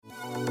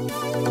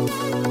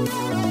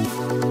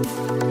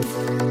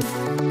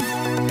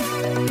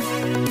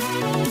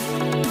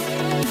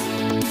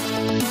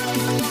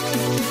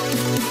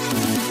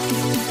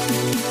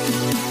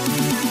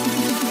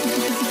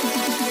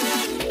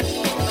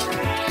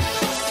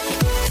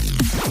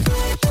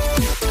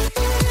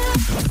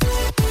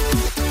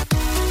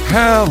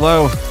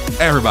Hello,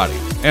 everybody,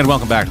 and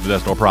welcome back to the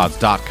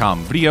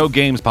DestroProds.com video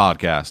games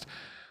podcast.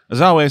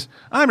 As always,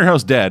 I'm your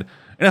host, Dead,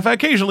 and if I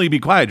occasionally be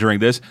quiet during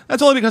this,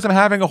 that's only because I'm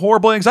having a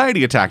horrible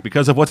anxiety attack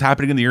because of what's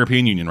happening in the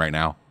European Union right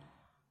now.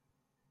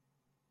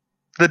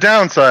 The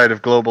downside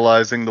of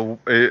globalizing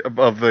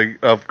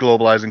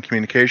globalizing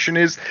communication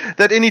is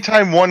that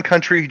anytime one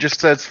country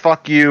just says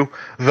 "fuck you,"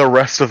 the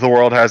rest of the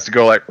world has to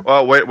go like,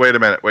 "Oh, wait a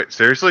minute, wait,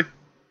 seriously?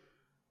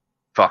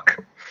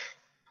 Fuck."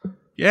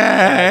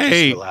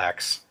 Yay! Just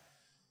relax.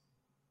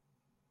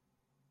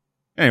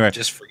 Anyway,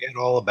 Just forget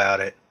all about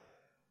it.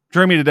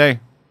 joining me today,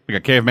 we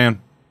got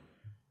Caveman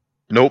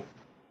Nope.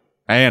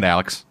 and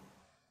Alex.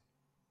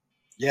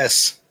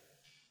 Yes.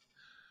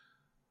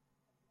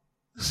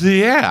 So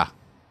yeah,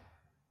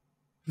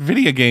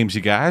 video games,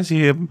 you guys.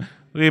 We've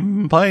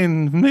been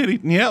playing.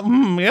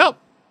 Yep.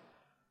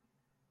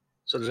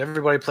 So does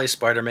everybody play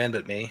Spider-Man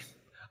but me?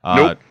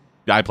 Nope.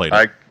 I played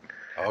it.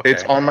 Okay.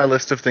 It's on my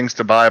list of things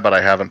to buy, but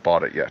I haven't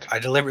bought it yet. I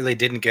deliberately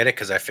didn't get it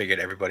because I figured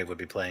everybody would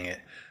be playing it.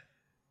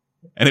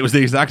 And it was the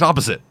exact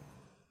opposite.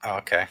 Oh,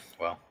 okay.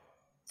 Well,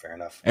 fair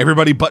enough.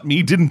 Everybody but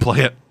me didn't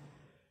play it.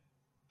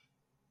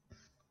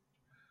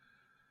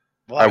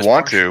 Well, I was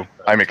want partial- to.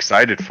 I'm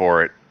excited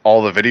for it.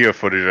 All the video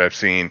footage I've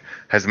seen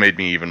has made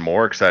me even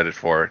more excited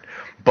for it.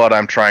 But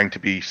I'm trying to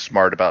be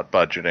smart about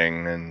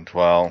budgeting and,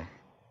 well,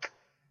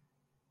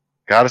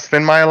 gotta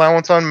spend my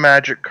allowance on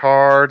magic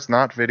cards,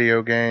 not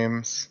video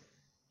games.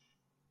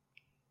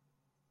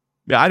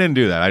 Yeah, I didn't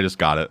do that. I just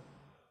got it.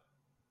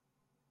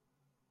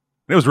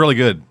 It was really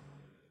good.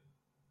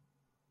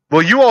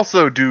 Well, you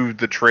also do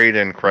the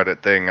trade-in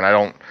credit thing, and I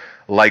don't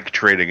like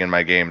trading in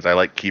my games. I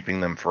like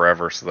keeping them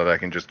forever so that I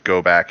can just go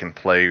back and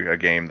play a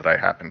game that I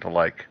happen to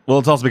like. Well,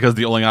 it's also because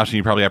the only option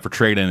you probably have for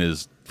trade-in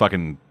is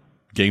fucking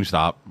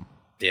GameStop.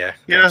 Yeah.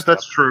 Yeah, GameStop.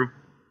 that's true.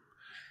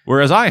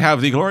 Whereas I have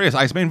the glorious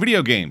Iceman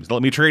Video Games that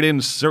let me trade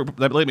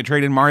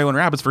in Mario and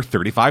Rabbids for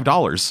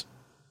 $35.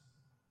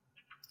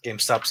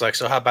 GameStop's like,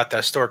 so how about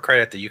that store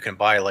credit that you can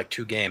buy like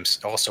 2 games?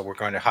 Also, we're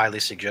going to highly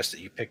suggest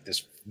that you pick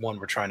this one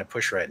we're trying to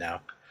push right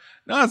now.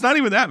 No, it's not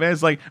even that, man.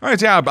 It's like, all right,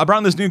 so yeah, I brought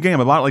in this new game.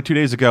 I bought it like 2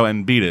 days ago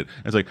and beat it.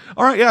 And it's like,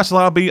 all right, yeah, so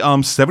that'll be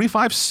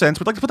 75 cents.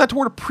 We'd like to put that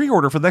toward a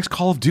pre-order for the next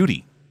Call of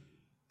Duty.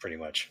 Pretty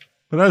much.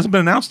 But that hasn't been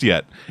announced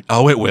yet.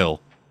 Oh, it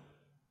will.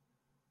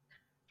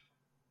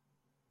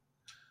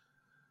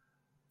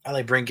 I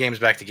only bring games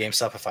back to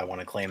GameStop if I want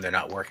to claim they're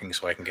not working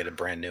so I can get a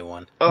brand new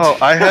one. Oh,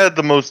 I had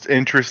the most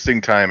interesting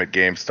time at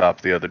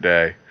GameStop the other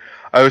day.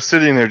 I was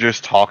sitting there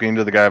just talking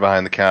to the guy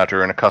behind the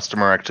counter, and a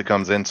customer actually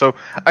comes in. So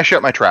I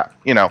shut my trap.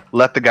 You know,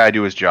 let the guy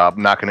do his job.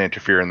 I'm not going to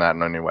interfere in that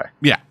in any way.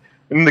 Yeah.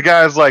 And the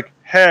guy's like,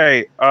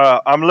 "Hey,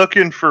 I'm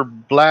looking for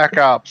Black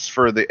Ops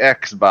for the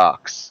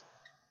Xbox."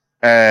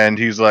 And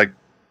he's like,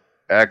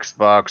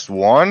 "Xbox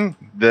One?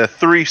 The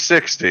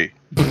 360.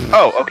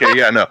 Oh, okay,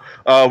 yeah,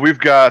 no. We've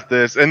got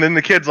this. And then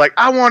the kid's like,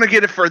 I want to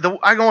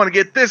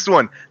get this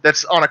one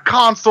that's on a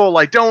console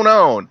I don't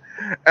own.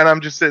 And I'm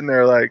just sitting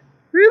there like,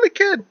 really,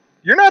 kid?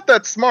 You're not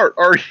that smart,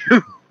 are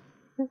you?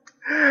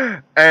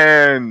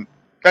 And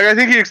like, I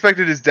think he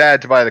expected his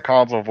dad to buy the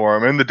console for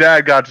him. And the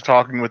dad got to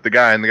talking with the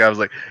guy, and the guy was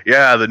like,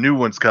 yeah, the new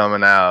one's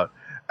coming out.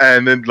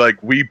 And then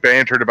like we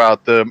bantered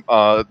about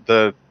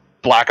the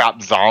Black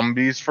Ops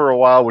Zombies for a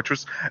while, which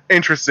was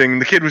interesting.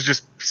 The kid was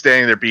just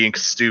standing there being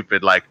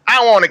stupid, like,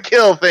 I want to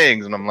kill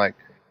things. And I'm like,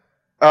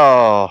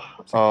 oh.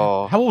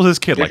 How old was this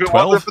kid? Like If it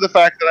 12? wasn't for the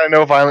fact that I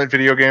know violent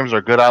video games are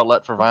a good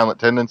outlet for violent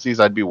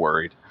tendencies, I'd be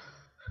worried.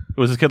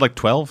 Was this kid like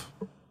 12?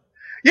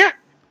 Yeah.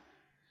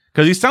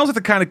 Because he sounds like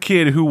the kind of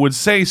kid who would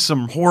say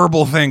some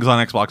horrible things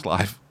on Xbox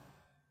Live.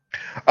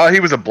 He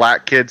was a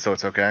black kid, so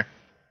it's okay.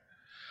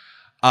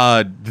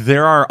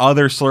 There are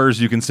other slurs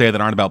you can say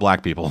that aren't about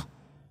black people.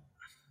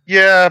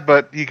 Yeah,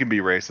 but he can be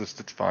racist.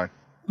 It's fine.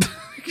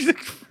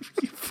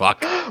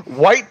 Fuck.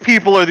 White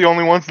people are the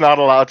only ones not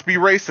allowed to be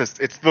racist.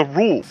 It's the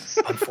rules.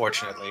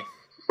 Unfortunately.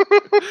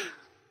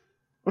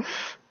 What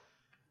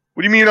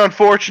do you mean,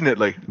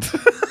 unfortunately?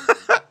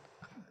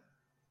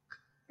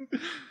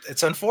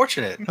 It's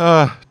unfortunate.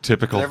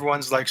 Typical.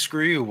 Everyone's like,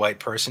 screw you, white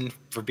person,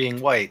 for being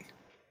white.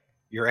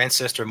 Your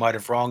ancestor might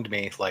have wronged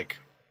me like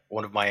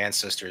one of my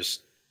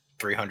ancestors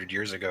 300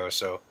 years ago,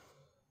 so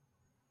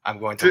I'm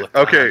going to look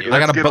down on Okay, you.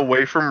 let's get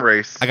away from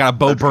race. I got a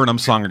Bo Burnham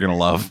song you're going to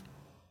love.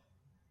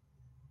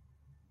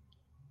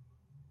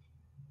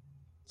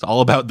 It's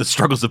all about the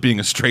struggles of being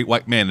a straight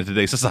white man in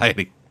today's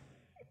society.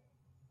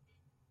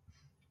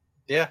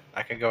 Yeah,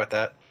 I can go with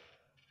that.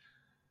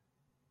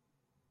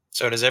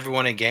 So does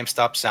everyone in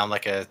GameStop sound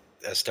like a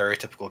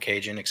stereotypical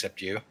Cajun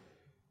except you?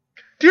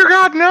 Dear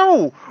God,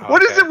 no!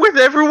 What is Okay. it with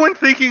everyone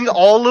thinking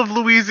all of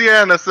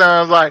Louisiana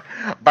sounds like?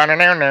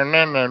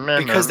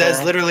 Because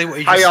that's literally what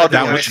you How just y'all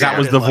said. doing? That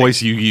was the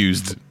voice you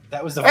used.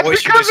 That was the That's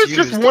voice you because just it's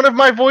used. just one of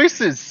my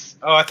voices.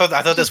 Oh, I thought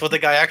that's what the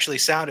guy actually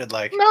sounded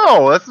like.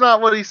 No, that's not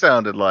what he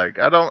sounded like.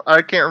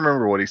 I can't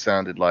remember what he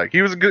sounded like.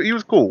 He was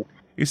cool.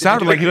 He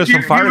sounded like he was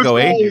from Fargo,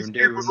 eh?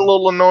 It was a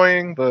little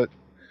annoying, but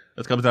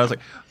This comes down. It's like,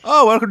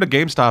 oh, welcome to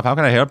GameStop. How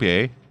can I help you,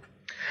 eh?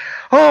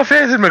 Oh,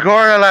 Faith and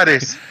Magora,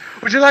 laddies.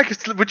 Would you like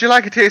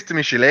a taste of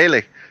me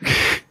shillelagh?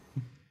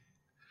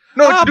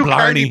 No, it's a new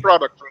blarney. candy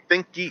product from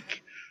Think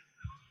Geek.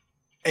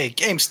 Hey,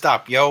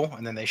 GameStop, yo!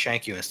 And then they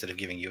shank you instead of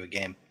giving you a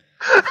game.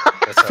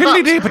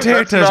 Fiddly day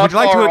potatoes. That's not Would you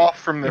like far to? off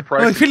from the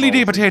price. Fiddly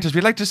day potatoes.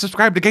 We'd like to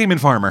subscribe to Game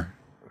Informer.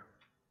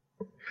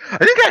 I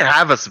think I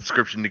have a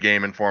subscription to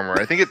Game Informer.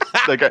 I think it's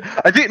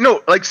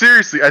like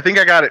seriously, I think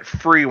I got it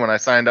free when I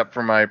signed up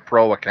for my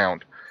pro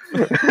account.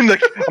 And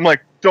I'm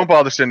like, don't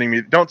bother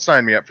don't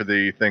sign me up for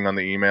the thing on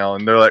the email.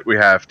 And they're like, we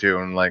have to.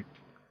 And I'm like,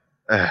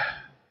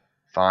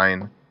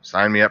 fine,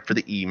 sign me up for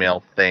the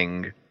email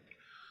thing.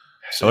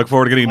 I look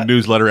forward to getting a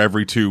newsletter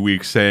every 2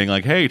 weeks saying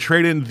like, hey,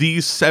 trade in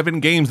these 7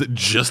 games that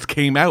just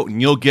came out,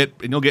 and you'll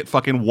get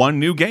fucking 1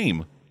 new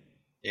game.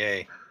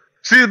 Yay.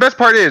 See, the best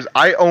part is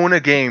I own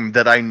a game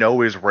that I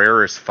know is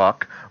rare as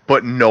fuck,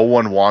 but no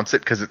one wants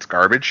it because it's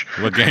garbage.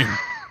 What game?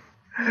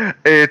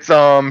 It's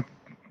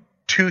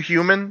Too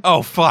Human.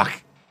 Oh fuck.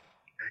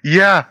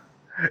 Yeah,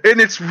 and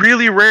it's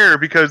really rare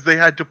because they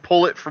had to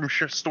pull it from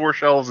store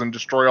shelves and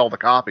destroy all the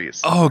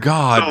copies. Oh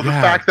god. So the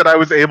fact that I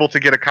was able to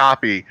get a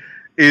copy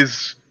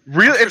is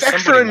really, it's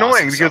extra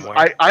annoying because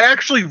I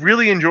actually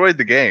really enjoyed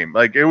the game.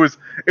 Like it was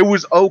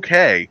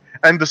okay,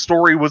 and the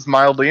story was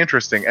mildly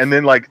interesting, and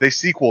then like they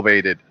sequel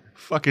baited.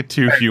 Fucking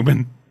Too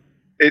Human.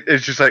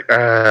 It's just like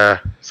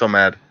so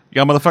mad.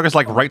 Yeah, motherfuckers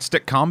like right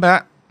stick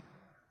combat.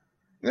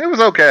 It was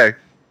okay.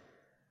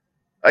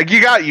 Like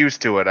you got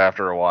used to it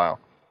after a while.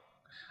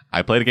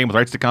 I played a game with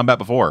right stick combat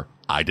before.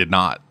 I did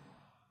not.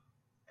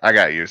 I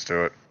got used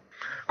to it.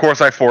 Of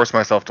course, I forced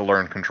myself to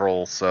learn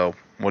controls. So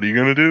what are you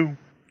gonna do?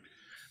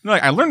 No,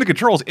 I learned the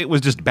controls. It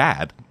was just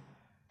bad.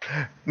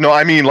 No,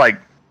 I mean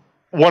like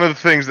one of the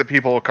things that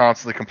people are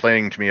constantly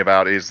complaining to me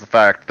about is the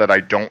fact that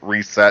I don't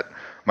reset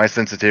my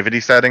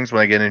sensitivity settings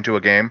when I get into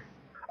a game.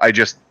 I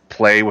just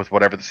play with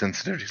whatever the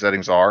sensitivity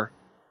settings are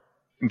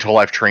until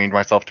I've trained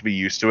myself to be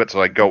used to it.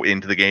 So I go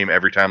into the game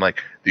every time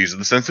like, these are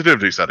the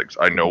sensitivity settings.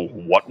 I know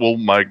what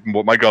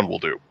my gun will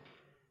do.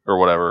 Or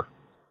whatever.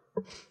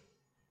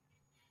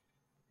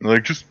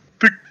 Like, just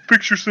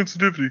fix your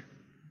sensitivity.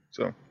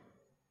 So.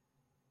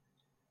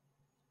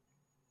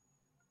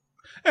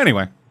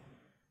 Anyway.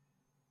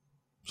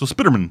 So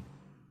Spiderman.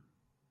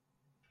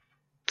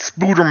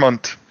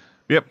 Spoodermunt.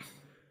 Yep.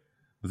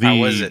 How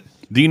was it?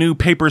 The new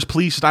Papers,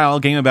 Please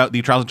style game about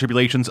the trials and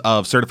tribulations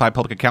of certified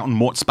public accountant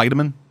Mort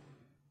Spiderman.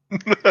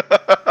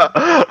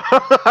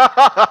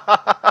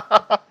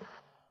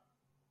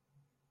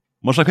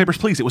 Much like Papers,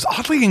 Please, it was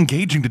oddly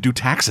engaging to do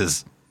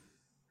taxes.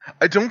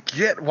 I don't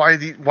get why a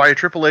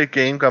AAA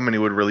game company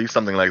would release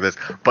something like this,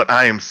 but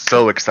I am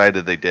so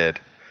excited they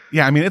did.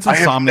 Yeah, I mean, it's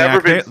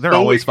Insomniac. They're so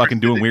always fucking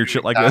doing weird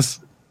shit like this.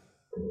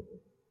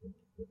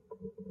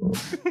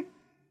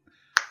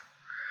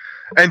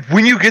 And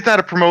when you get that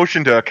a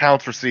promotion to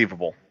accounts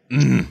receivable,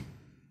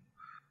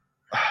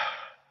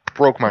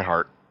 broke my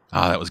heart.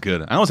 Ah, that was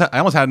good. I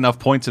almost had enough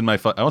points in my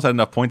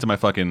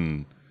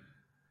fucking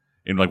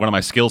in like one of my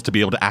skills to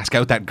be able to ask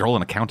out that girl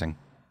in accounting.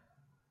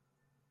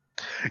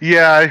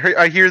 Yeah,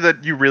 I hear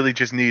that you really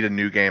just need a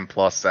New Game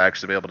Plus to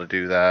actually be able to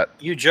do that.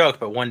 You joke,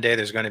 but one day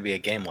there's going to be a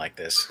game like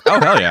this.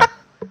 Oh hell yeah!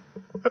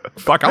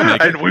 Fuck, I'll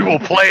make it. And we will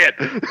play it.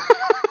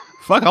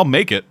 Fuck, I'll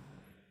make it.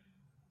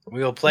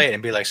 We will play it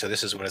and be like, so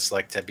this is what it's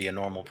like to be a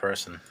normal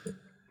person.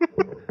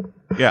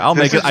 Yeah, I'll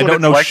make it. I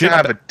don't know shit to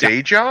have about a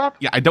day job.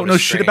 Yeah, I don't know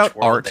shit about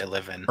art they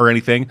live in. or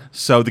anything.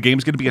 So the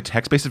game's going to be a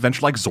text-based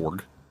adventure like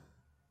Zorg.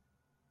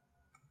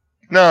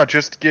 No,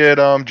 just get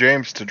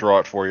James to draw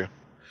it for you.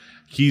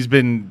 He's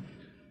been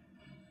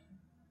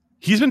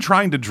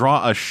trying to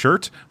draw a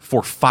shirt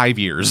for 5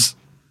 years.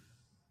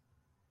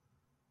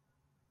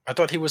 I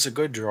thought he was a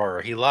good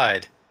drawer. He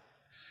lied.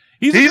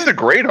 He's a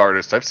great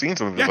artist. I've seen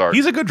some of his art.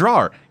 He's a good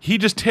drawer. He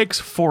just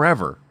takes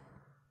forever.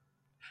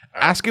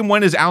 Ask him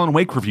when his Alan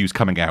Wake review's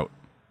coming out.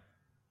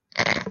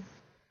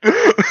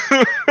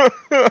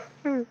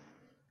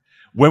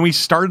 When we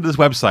started this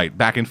website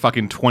back in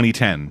fucking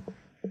 2010,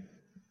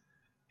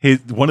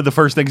 one of the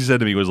first things he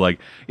said to me was like,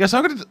 "Yeah,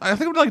 so I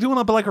think I'm like doing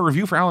a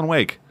review for Alan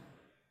Wake."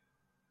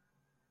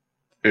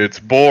 It's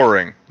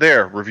boring.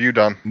 There, review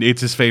done.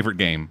 It's his favorite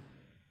game.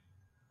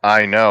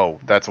 I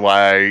know. That's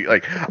why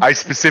I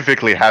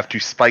specifically have to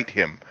spite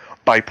him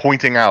by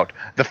pointing out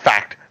the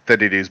fact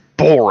that it is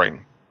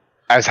boring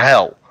as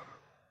hell.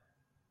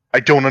 I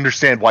don't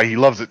understand why he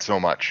loves it so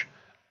much.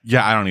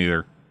 Yeah, I don't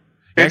either.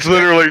 It's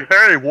literally,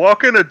 hey,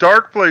 walk in a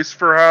dark place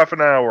for half an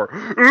hour.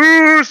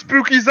 Ooh,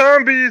 spooky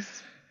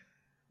zombies.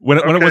 When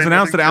it was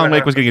announced that Alan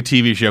Wake was getting a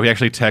TV show, he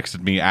actually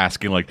texted me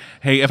asking, like,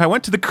 hey, if I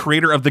went to the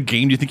creator of the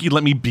game, do you think he'd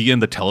let me be in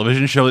the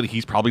television show that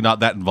he's probably not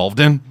that involved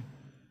in?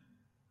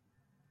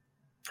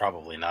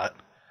 Probably not.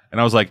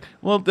 And I was like,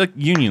 well, the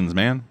unions,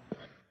 man.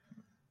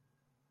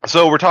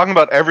 So we're talking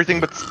about everything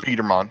but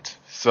Spidermont.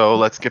 So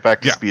let's get back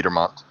to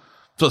Spidermont.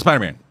 So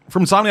Spider-Man.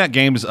 From Insomniac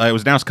Games, it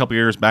was announced a couple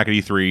years back at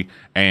E3,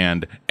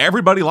 and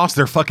everybody lost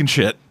their fucking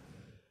shit.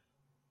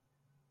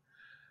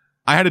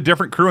 I had a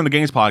different crew in the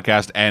games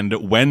podcast, and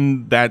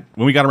when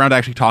we got around to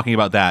actually talking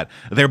about that,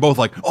 they're both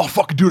like, "Oh,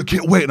 fucking dude, I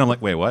can't wait!" And I'm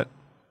like, "Wait, what?"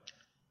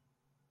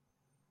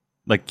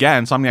 Like, yeah,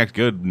 Insomniac's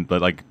good,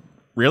 but like,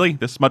 really?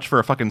 This much for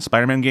a fucking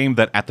Spider-Man game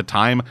that at the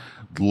time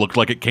looked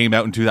like it came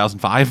out in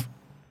 2005?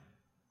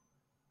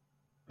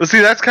 Well, see,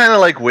 that's kind of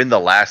like when the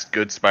last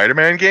good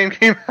Spider-Man game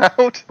came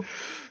out.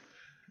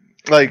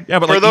 Like, yeah,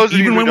 but for like, those of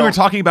you even who when we were don't-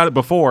 talking about it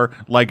before,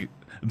 like,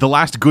 the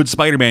last good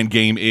Spider-Man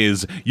game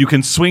is you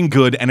can swing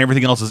good and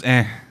everything else is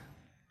eh.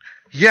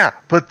 Yeah,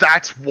 but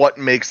that's what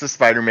makes the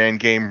Spider-Man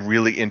game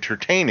really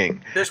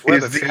entertaining. There's Web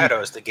is of the-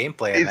 Shadows. The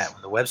gameplay in is- that,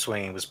 the web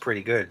swinging was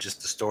pretty good.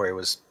 Just the story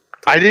was.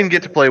 I didn't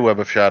get to play Web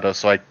of Shadows,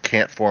 so I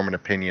can't form an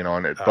opinion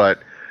on it. Oh. But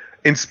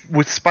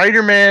with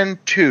Spider-Man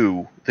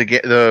 2,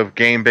 the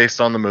game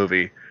based on the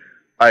movie,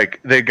 like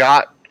they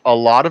got a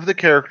lot of the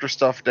character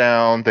stuff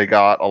down. They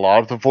got a lot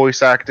of the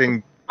voice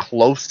acting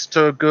close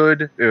to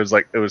good. It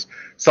was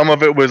some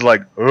of it was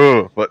like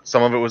ugh, but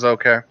some of it was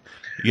okay.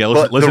 Yeah,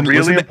 But the listen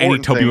really to any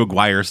important Tobey thing-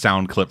 Maguire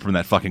sound clip from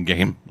that fucking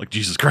game. Like,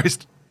 Jesus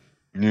Christ.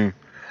 Mm.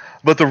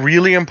 But the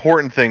really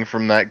important thing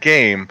from that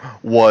game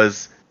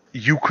was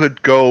you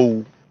could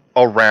go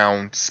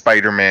around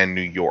Spider-Man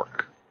New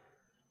York.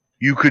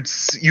 You could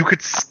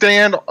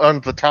stand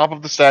on the top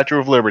of the Statue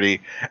of Liberty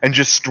and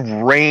just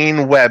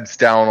rain webs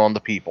down on the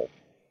people.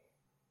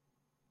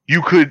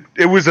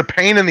 It was a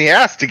pain in the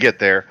ass to get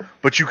there,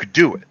 but you could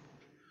do it.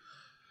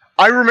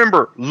 I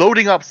remember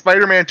loading up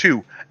Spider-Man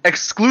 2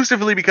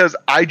 exclusively because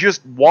I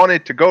just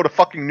wanted to go to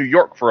fucking New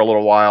York for a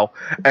little while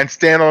and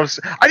stand on.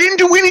 I didn't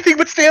do anything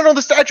but stand on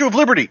the Statue of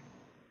Liberty.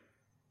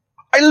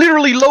 I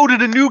literally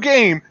loaded a new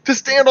game to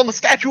stand on the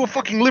Statue of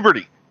fucking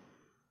Liberty.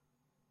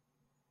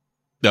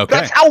 Okay.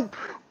 That's how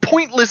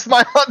pointless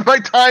my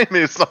time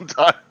is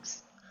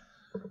sometimes.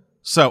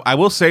 So, I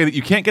will say that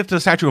you can't get to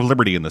the Statue of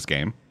Liberty in this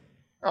game,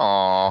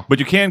 Aww, but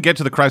you can get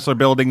to the Chrysler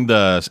Building,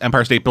 the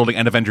Empire State Building,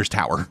 and Avengers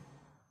Tower.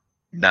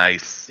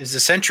 nice. Is the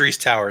Centuries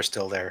Tower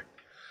still there?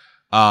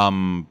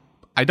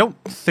 I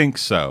don't think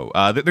so.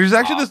 There's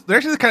actually this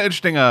kind of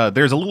interesting.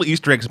 There's a little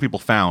Easter egg some people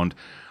found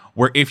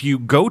where if you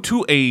go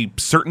to a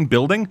certain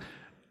building,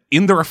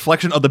 in the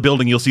reflection of the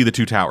building, you'll see the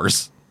two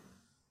towers.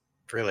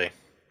 Really?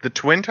 The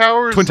Twin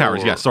Towers? Twin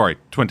Towers, or- yeah, sorry,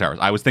 Twin Towers.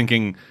 I was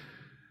thinking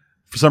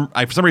for some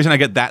reason I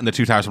get that and the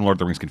two towers from Lord of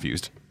the Rings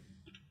confused.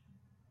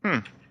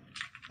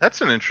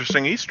 That's an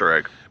interesting Easter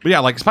egg. But yeah,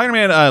 like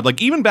Spider-Man,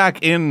 like even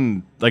back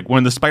in like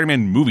when the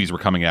Spider-Man movies were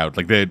coming out,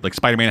 like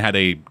Spider-Man had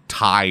a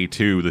tie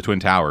to the Twin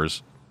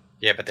Towers.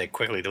 Yeah, but they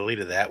quickly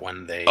deleted that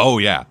when they. Oh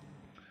yeah,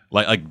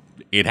 like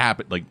it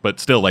happened. Like, but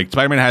still, like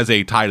Spider-Man has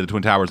a tie to the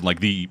Twin Towers, and like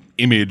the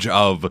image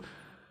of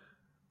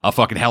a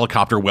fucking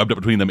helicopter webbed up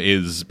between them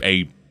is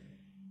a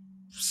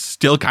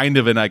still kind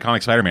of an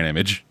iconic Spider-Man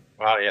image.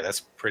 Wow, yeah, that's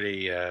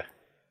pretty.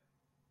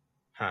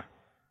 Huh.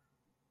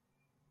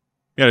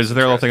 Yeah, there's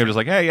their little thing of just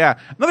like, hey, yeah.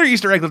 Another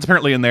Easter egg that's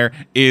apparently in there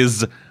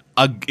is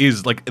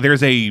like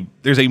there's a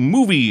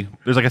movie,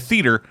 there's like a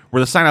theater where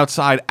the sign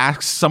outside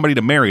asks somebody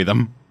to marry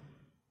them,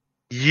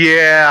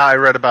 Yeah, I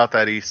read about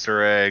that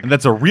Easter egg. and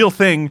that's a real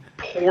thing.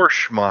 Poor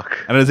schmuck.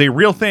 And it is a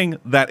real thing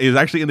that is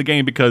actually in the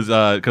game because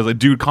a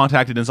dude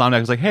contacted Insomniac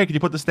and was like, hey, could you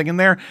put this thing in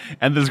there?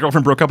 And his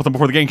girlfriend broke up with him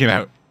before the game came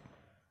out.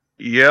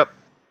 Yep.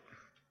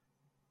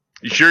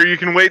 You sure you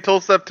can wait till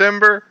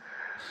September?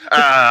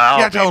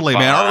 Yeah, totally,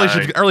 man. Our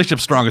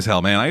relationship's strong as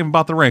hell, man. I even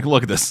bought the ring.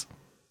 Look at this.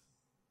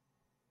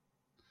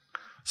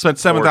 Spent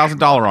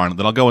 $7,000 on it,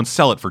 then I'll go and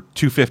sell it for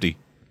 $250.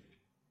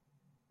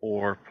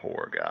 Poor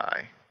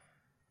guy.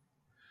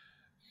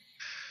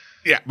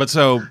 Yeah, but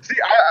so See,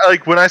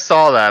 like when I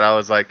saw that, I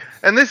was like,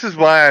 and this is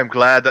why I'm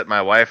glad that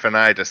my wife and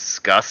I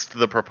discussed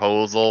the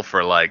proposal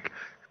for like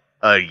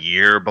a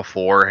year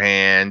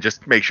beforehand,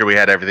 just to make sure we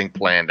had everything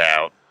planned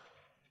out.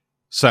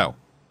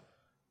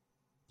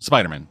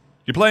 Spider-Man.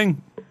 You're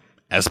playing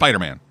as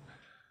Spider-Man.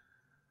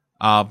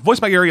 Voiced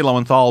by Yuri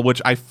Lowenthal,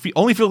 which I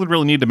only feel we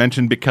really need to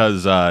mention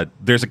because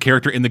there's a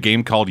character in the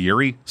game called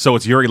Yuri, so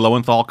it's Yuri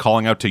Lowenthal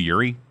calling out to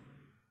Yuri.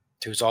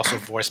 Who's also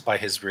voiced by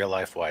his real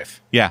life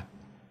wife. Yeah,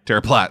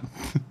 Tara Platt.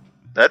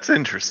 That's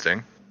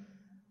interesting.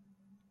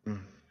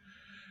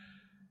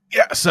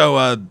 Yeah,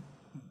 so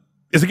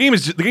the game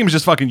is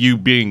just fucking you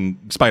being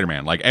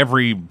Spider-Man. Like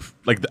every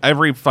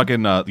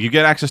fucking you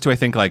get access to I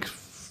think like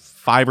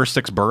 5 or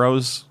 6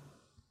 boroughs.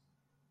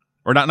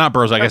 Or not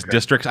boroughs, I guess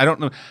districts. I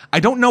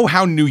don't know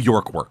how New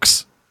York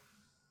works.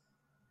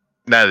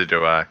 Neither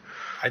do I.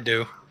 I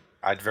do.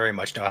 I'd very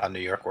much know how New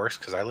York works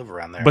because I live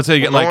around there. But so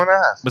you get Well, no one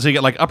asked.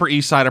 like Upper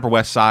East Side, Upper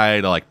West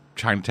Side, like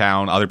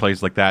Chinatown, other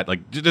places like that.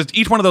 Like just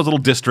each one of those little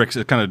districts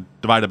is kind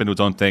of divided up into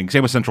its own thing.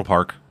 Same with Central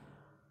Park.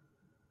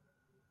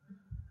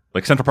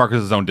 Like Central Park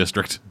is its own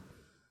district.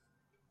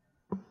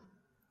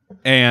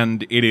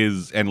 And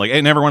in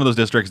every one of those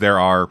districts there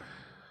are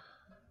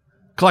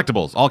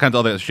collectibles, all kinds of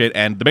other shit,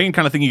 and the main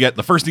kind of thing you get,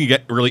 the first thing you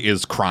get really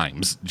is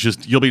crimes.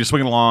 Just you'll be just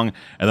swinging along, and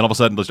then all of a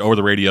sudden, just over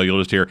the radio, you'll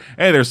just hear,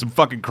 "Hey, there's some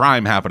fucking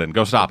crime happening.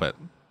 Go stop it."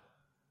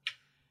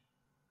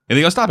 And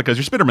you go stop it because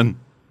you're Spiderman.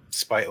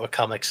 Despite what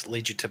comics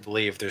lead you to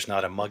believe, there's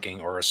not a mugging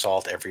or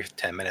assault every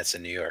 10 minutes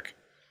in New York,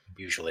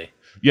 usually.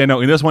 Yeah, no,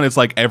 in this one, it's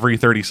like every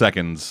 30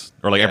 seconds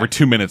or like every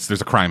 2 minutes,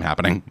 there's a crime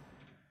happening.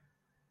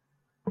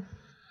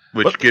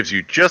 which gives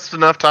you just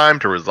enough time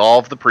to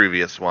resolve the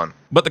previous one.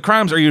 But the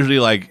crimes are usually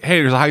like,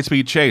 hey, there's a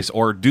high-speed chase,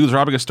 or dude's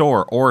robbing a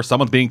store, or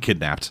someone's being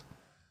kidnapped.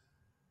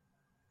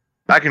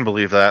 I can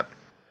believe that.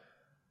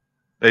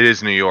 It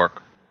is New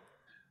York.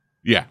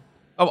 Yeah.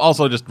 Oh,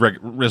 also just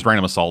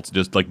random assaults,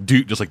 just like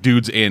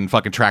dudes in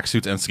fucking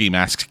tracksuits and ski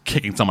masks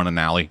kicking someone in an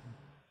alley.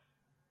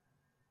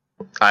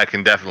 I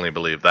can definitely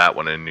believe that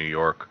one in New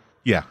York.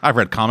 Yeah, I've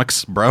read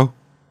comics, bro.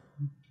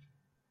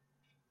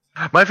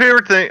 My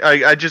favorite thing,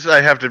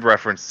 I have to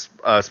reference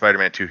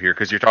Spider-Man 2 here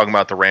because you're talking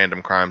about the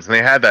random crimes, and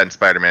they had that in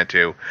Spider-Man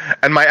 2.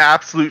 And my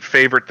absolute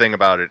favorite thing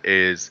about it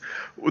is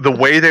the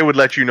way they would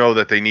let you know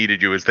that they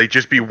needed you is they'd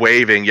just be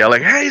waving,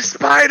 yelling, "Hey,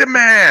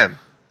 Spider-Man!"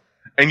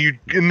 And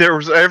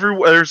there's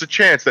a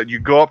chance that you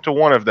go up to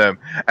one of them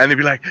and they'd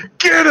be like,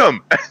 "Get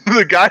him!" And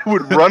the guy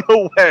would run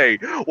away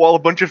while a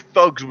bunch of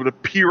thugs would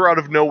appear out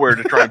of nowhere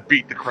to try and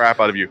beat the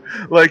crap out of you.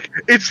 Like,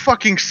 it's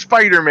fucking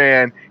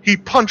Spider-Man. He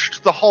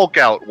punched the Hulk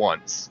out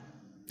once.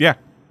 Yeah.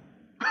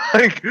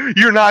 Like,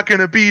 you're not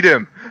gonna beat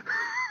him.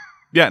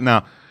 Yeah,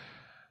 no.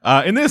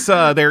 In this,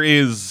 there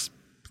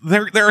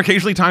are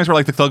occasionally times where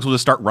like the thugs will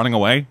just start running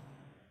away.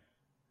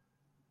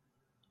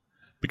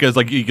 Because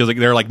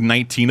there are like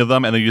 19 of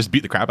them, and then you just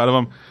beat the crap out of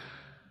them.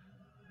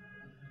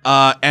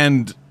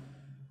 And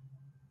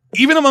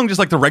even among just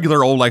like the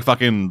regular old like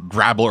fucking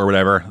rabble or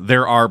whatever,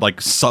 there are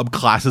like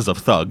subclasses of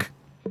thug.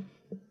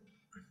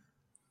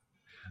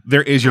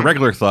 There is your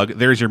regular thug.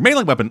 There is your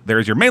melee weapon. There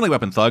is your melee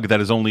weapon thug that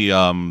is only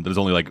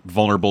like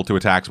vulnerable to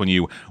attacks when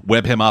you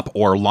web him up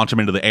or launch him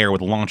into the air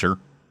with a launcher.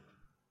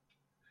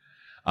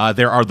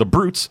 There are the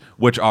brutes,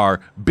 which are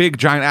big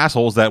giant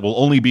assholes that will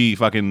only be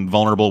fucking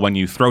vulnerable when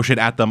you throw shit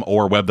at them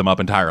or web them up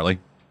entirely.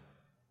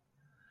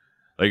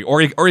 Like,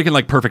 or you can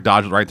like perfect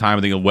dodge at the right time,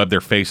 and then you'll web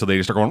their face so they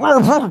just start going,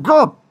 and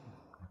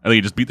then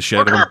you just beat the shit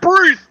out of them. I can't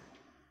breathe.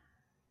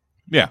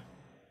 Yeah,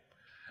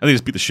 and they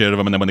just beat the shit out of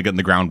them, and then when they get in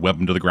the ground, web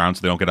them to the ground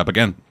so they don't get up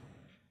again.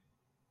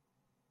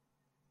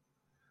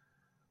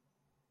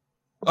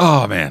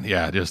 Oh man,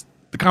 yeah, just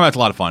the combat's a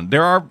lot of fun.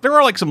 There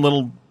are like some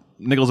little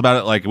niggles about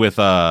it, like with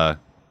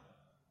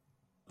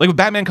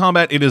Batman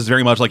combat, it is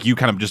very much like you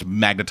kind of just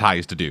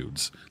magnetize to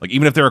dudes. Like,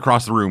 even if they're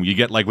across the room, you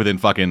get like within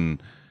fucking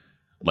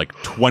like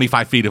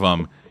 25 feet of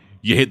them,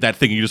 you hit that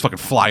thing and you just fucking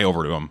fly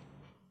over to them.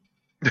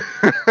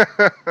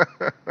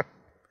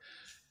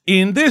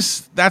 In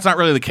this, that's not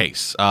really the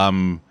case.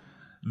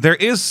 There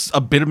is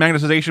a bit of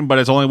magnetization, but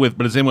it's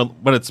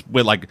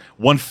with like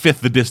 1/5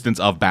 the distance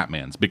of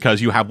Batman's because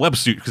you have web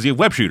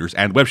shooters,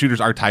 and web shooters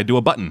are tied to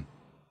a button.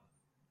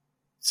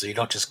 So you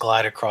don't just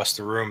glide across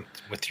the room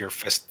with your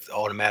fist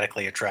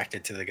automatically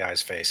attracted to the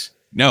guy's face.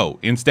 No,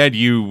 instead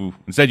you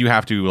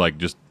have to like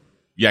just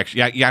you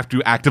have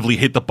to actively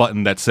hit the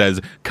button that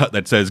says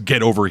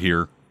get over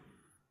here.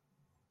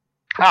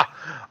 Ha!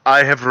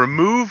 I have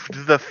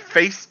removed the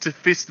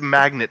face-to-fist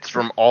magnets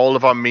from all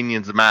of our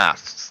minions'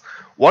 masks.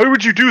 Why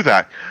would you do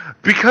that?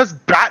 Because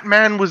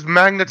Batman was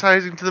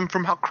magnetizing to them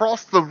from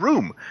across the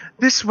room.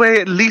 This way,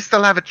 at least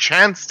they'll have a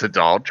chance to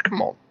dodge.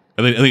 Come on.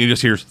 And then you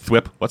just hear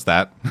thwip. What's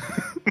that?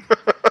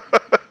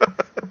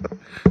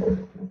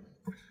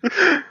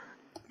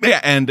 Yeah,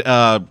 and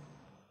kind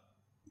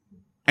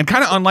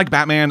of unlike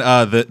Batman,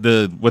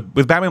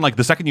 with Batman, like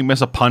the second you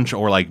miss a punch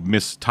or like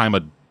mistime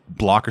a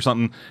block or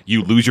something,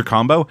 you lose your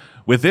combo.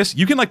 With this,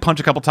 you can like punch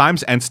a couple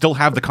times and still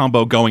have the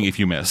combo going if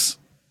you miss.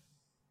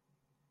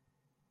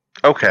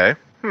 Okay.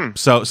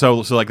 So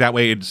like that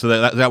way,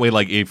 that way,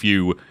 like if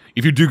you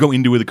do go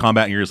into the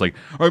combat and you're just like,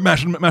 all right,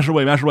 mash it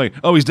away.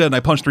 Oh, he's dead, and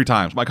I punched 3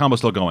 times. My combo's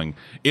still going.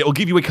 It will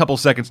give you a couple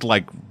seconds to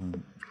like,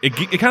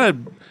 it kind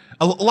of,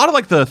 a lot of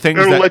like the things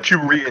it'll let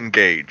you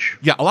re-engage.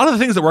 Yeah, a lot of the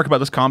things that work about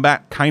this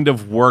combat kind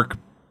of work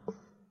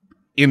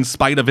in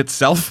spite of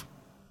itself.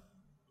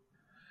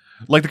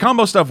 Like the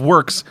combo stuff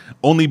works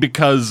only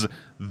because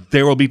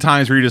there will be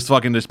times where you're just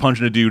fucking just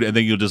punching a dude and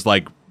then you'll just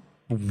like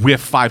whiff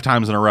 5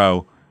 times in a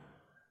row.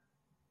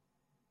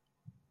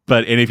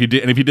 But if you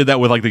did that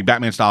with like the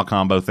Batman style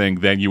combo thing,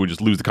 then you would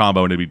just lose the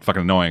combo and it'd be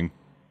fucking annoying.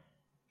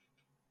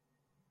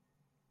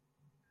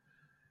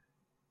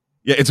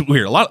 Yeah, it's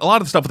weird. A lot of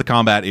the stuff with the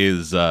combat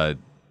is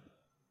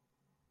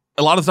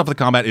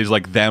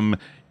like them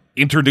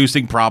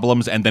introducing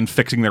problems and then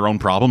fixing their own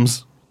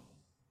problems.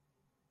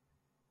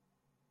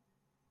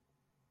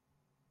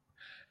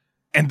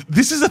 And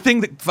this is a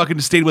thing that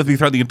fucking stayed with me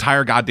throughout the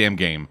entire goddamn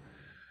game.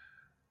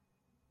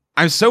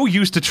 I'm so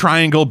used to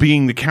triangle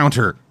being the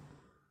counter.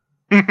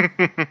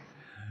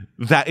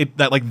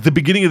 that like the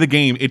beginning of the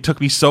game, it took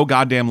me so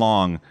goddamn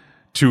long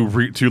to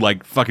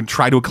like fucking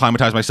try to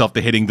acclimatize myself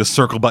to hitting the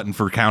circle button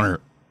for counter.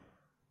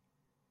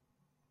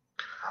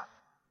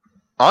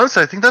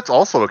 Honestly, I think that's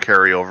also a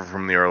carryover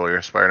from the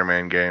earlier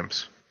Spider-Man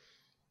games.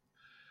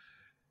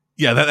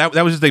 Yeah,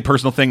 that was just a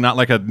personal thing, not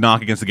like a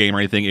knock against the game or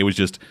anything. It was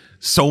just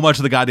so much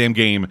of the goddamn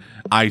game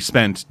I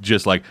spent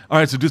just like, all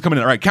right, so dude's coming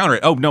in, all right, counter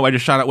it. Oh no, I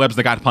just shot out webs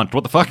and I got punched.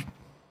 What the fuck?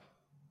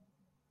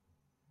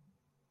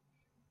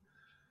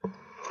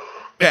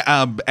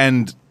 Yeah,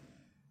 and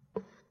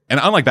And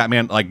unlike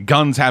Batman, like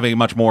guns have a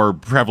much more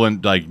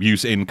prevalent like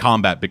use in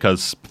combat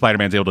because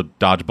Spider-Man's able to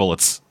dodge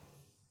bullets.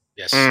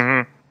 Yes.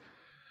 Mm-hmm.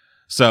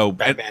 So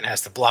Batman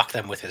has to block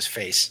them with his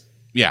face.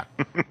 yeah.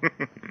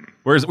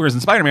 Whereas in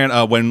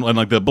Spider-Man, when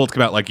like the bullets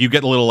come out, like you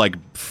get a little like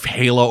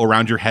halo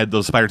around your head,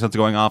 those spider senses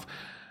going off.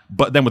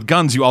 But then with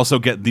guns, you also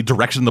get the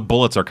direction the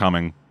bullets are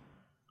coming.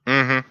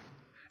 Mm-hmm.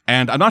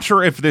 And I'm not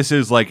sure if this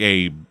is like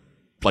a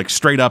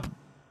straight up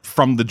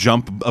from the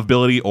jump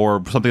ability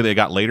or something they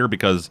got later,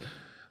 because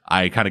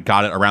I kind of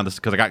got it around this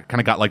because I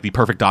kind of got like the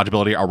perfect dodge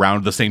ability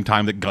around the same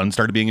time that guns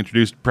started being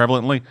introduced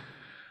prevalently.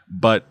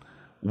 But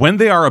when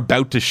they are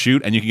about to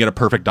shoot and you can get a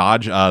perfect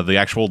dodge, the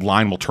actual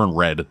line will turn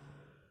red.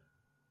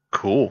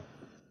 Cool.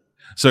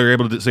 So you're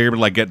able to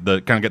like get the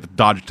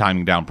dodge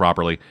timing down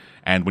properly.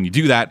 And when you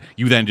do that,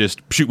 you then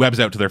just shoot webs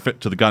out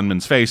to the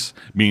gunman's face,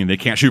 meaning they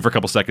can't shoot for a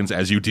couple seconds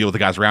as you deal with the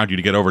guys around you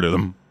to get over to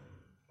them.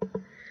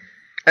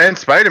 And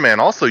Spider-Man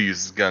also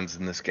uses guns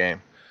in this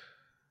game.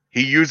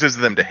 He uses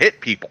them to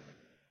hit people.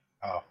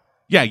 Oh.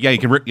 Yeah, you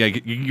can rip. Yeah,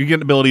 you get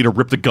an ability to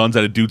rip the guns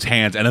out of dudes'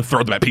 hands and then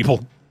throw them at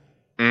people.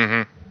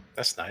 Mm-hmm.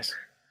 That's nice.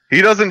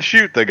 He doesn't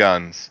shoot the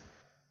guns.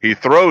 He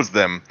throws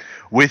them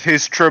with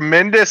his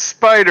tremendous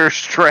spider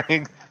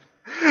strength.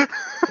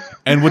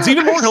 And what's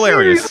even more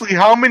hilarious... Seriously,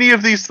 how many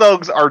of these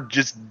thugs are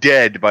just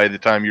dead by the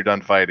time you're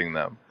done fighting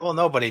them? Well,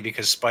 nobody,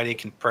 because Spidey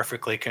can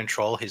perfectly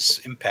control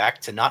his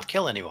impact to not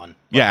kill anyone.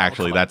 Yeah,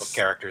 actually, that's...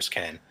 characters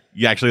can.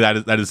 Yeah, actually,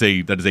 that is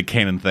a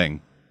canon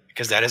thing.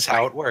 Because that is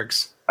how it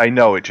works. I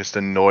know, it just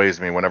annoys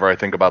me whenever I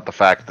think about the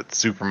fact that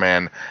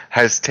Superman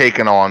has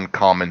taken on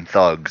common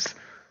thugs.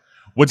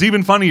 What's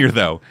even funnier,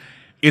 though,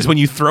 is when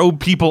you throw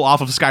people off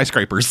of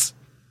skyscrapers.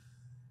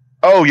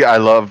 Oh, yeah, I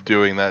love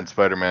doing that in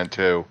Spider-Man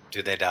 2.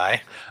 Do they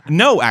die?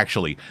 No,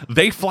 actually.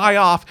 They fly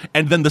off,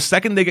 and then the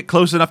second they get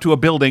close enough to a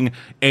building,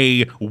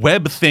 a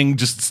web thing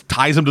just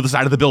ties them to the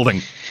side of the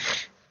building.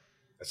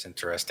 That's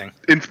interesting.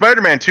 In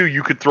Spider-Man 2,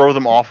 you could throw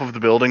them off of the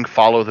building,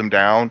 follow them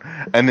down,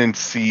 and then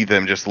see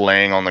them just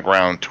laying on the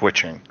ground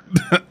twitching.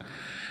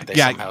 They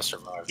Yeah. somehow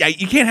survive. Yeah,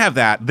 you can't have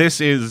that.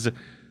 This is...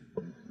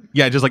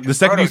 Yeah, just like the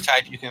second you...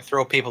 Prototype, you can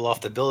throw people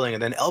off the building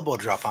and then elbow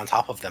drop on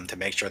top of them to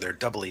make sure they're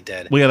doubly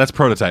dead. Well, yeah, that's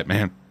Prototype,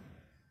 man.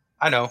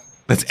 I know.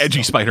 That's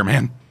edgy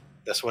Spider-Man.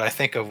 That's what I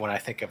think of when I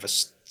think of a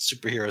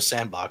superhero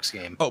sandbox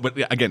game. Oh, but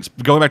yeah, again,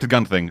 going back to the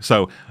gun thing.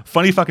 So,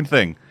 funny fucking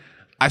thing.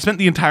 I spent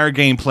the entire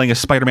game playing as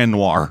Spider-Man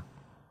Noir.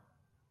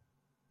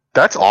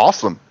 That's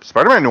awesome.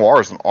 Spider-Man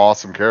Noir is an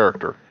awesome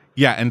character.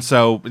 Yeah, and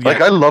so... Yeah,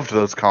 Like, I loved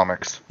those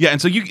comics. yeah,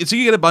 and so you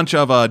get a bunch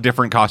of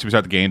different costumes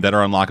throughout the game that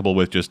are unlockable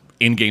with just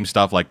in-game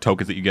stuff, like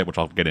tokens that you get, which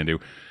I'll get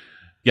into.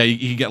 Yeah,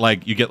 you get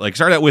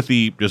start out with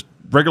the just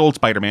regular old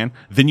Spider-Man,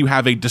 then you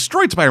have a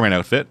destroyed Spider-Man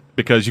outfit,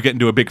 because you get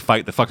into a big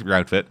fight that fucks up your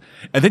outfit,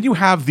 and then you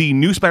have the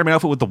new Spider-Man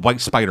outfit with the white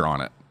spider on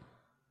it.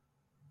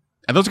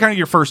 And those are kind of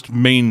your first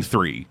main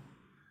three.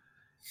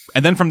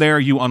 And then from there,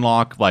 you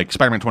unlock, like,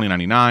 Spider-Man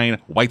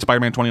 2099, White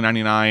Spider-Man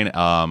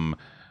 2099,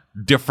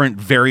 different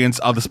variants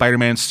of the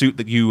Spider-Man suit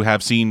that you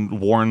have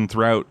seen worn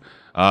throughout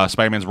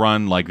Spider-Man's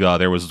run. Like,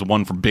 there was the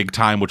one from Big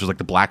Time, which was, like,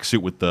 the black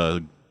suit with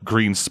the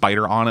green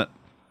spider on it.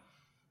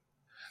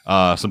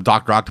 Some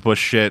Dr. Octopus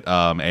shit,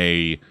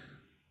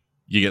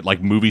 you get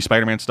like movie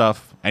Spider-Man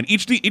stuff, and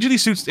each of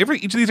these suits,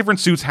 each of these different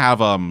suits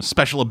have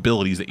special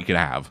abilities that you can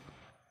have.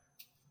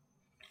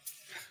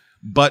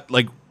 But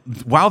like,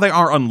 while they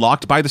are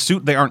unlocked by the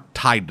suit, they aren't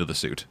tied to the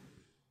suit.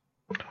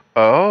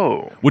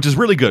 Oh. Which is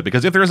really good,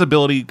 because if there's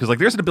ability, because like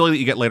there's an ability that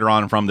you get later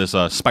on from this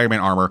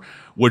Spider-Man armor,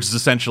 which is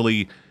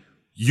essentially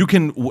you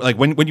can like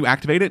when you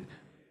activate it,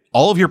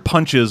 all of your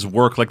punches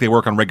work like they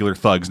work on regular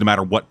thugs, no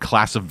matter what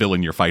class of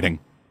villain you're fighting.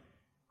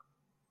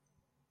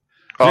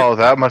 Oh,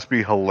 that must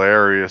be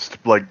hilarious to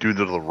like do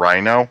to the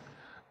Rhino.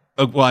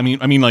 Well, I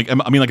mean, like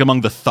among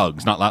the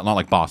thugs, not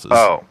like bosses.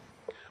 Oh,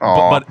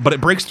 but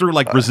it breaks through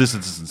like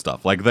resistances and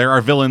stuff. Like there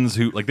are villains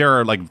who like there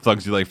are like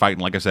thugs who they fight,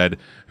 and like I said,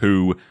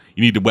 who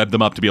you need to web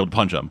them up to be able to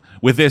punch them.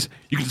 With this,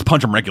 you can just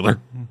punch them regular,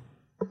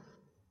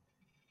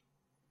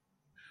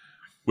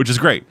 which is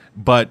great.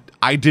 But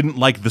I didn't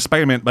like the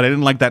Spider-Man, but I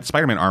didn't like that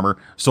Spider-Man armor,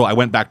 so I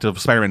went back to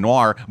Spider-Man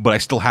Noir. But I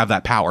still have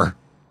that power.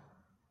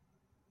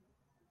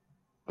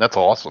 That's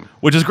awesome.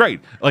 Which is great.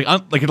 Like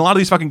in a lot of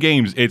these fucking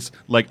games, it's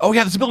like, oh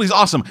yeah, this ability's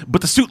awesome,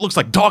 but the suit looks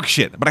like dog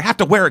shit. But I have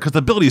to wear it because the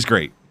ability's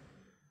great.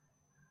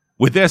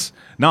 With this,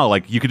 no,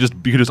 like you could just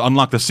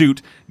unlock the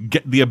suit,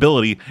 get the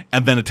ability,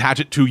 and then attach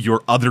it to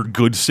your other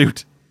good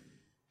suit.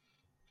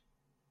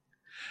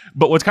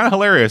 But what's kind of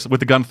hilarious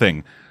with the gun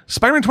thing,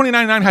 Spider-Man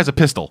 2099 has a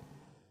pistol.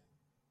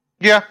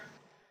 Yeah.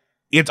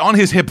 It's on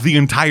his hip the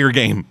entire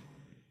game.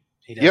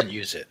 He doesn't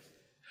use it.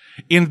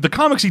 In the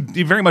comics, he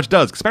very much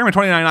does. Spider-Man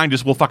 2099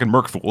 just will fucking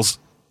murk fools.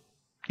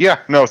 Yeah,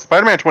 no,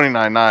 Spider-Man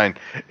 2099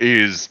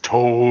 is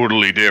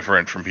totally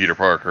different from Peter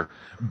Parker.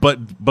 But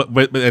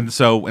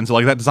so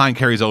like that design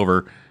carries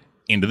over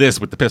into this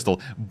with the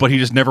pistol, but he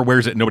just never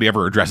wears it and nobody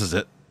ever addresses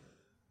it.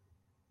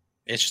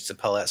 It's just a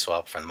palette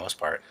swap for the most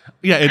part.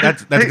 Yeah,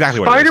 that's exactly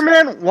what it is.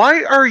 Spider-Man,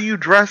 why are you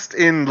dressed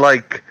in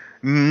like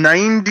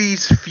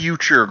 90s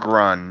future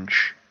grunge?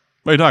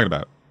 What are you talking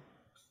about?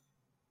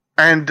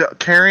 And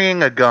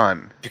carrying a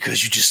gun.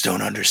 Because you just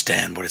don't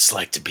understand what it's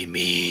like to be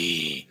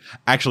me.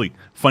 Actually,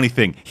 funny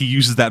thing, he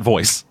uses that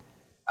voice.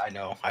 I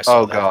know. I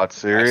saw that. God,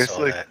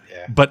 seriously? I saw that,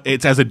 yeah. But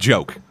it's as a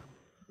joke.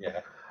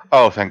 Yeah.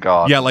 Oh, thank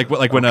God. Yeah, like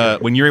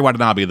when Yuri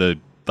Watanabe, the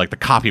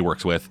cop he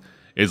works with,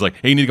 is like,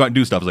 hey, you need to go out and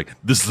do stuff. It's like,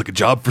 this is like a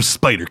job for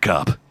Spider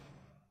Cop.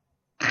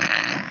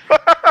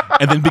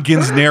 And then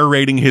begins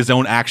narrating his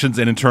own actions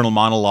and internal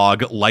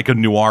monologue like a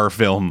noir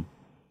film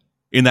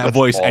in that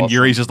voice. Awesome. And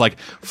Yuri's just like,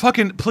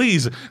 fucking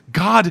please,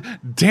 God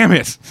damn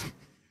it.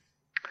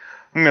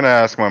 I'm gonna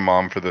ask my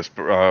mom for this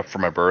for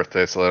my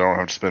birthday, so I don't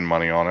have to spend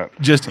money on it.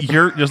 Just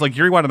like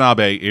Yuri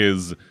Watanabe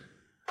is,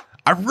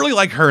 I really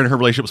like her and her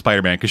relationship with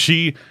Spider-Man because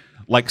she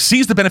like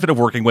sees the benefit of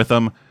working with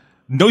him,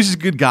 knows he's a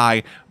good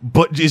guy,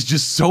 but is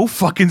just so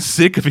fucking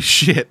sick of his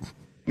shit.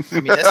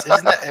 I mean,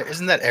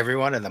 isn't that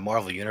everyone in the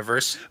Marvel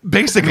universe?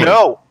 Basically,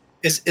 No.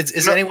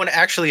 Is anyone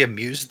actually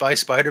amused by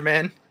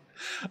Spider-Man?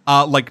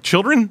 Like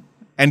children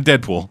and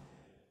Deadpool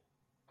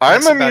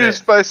I'm That's about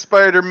amused it. by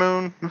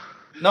Spider-Moon.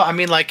 No, I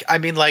mean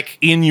like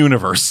in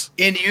universe.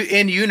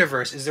 in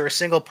universe, is there a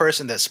single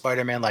person that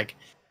Spider-Man like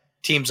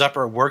teams up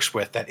or works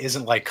with that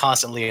isn't like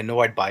constantly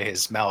annoyed by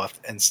his mouth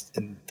and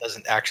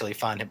doesn't actually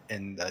find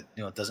him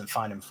doesn't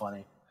find him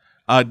funny?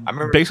 I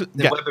remember Basically,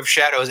 the Web of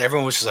Shadows.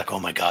 Everyone was just like, "Oh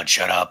my God,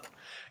 shut up!"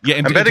 yeah.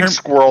 I'm betting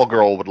Squirrel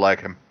Girl would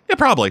like him. Yeah,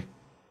 probably.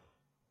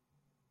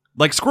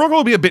 Like Squirrel Girl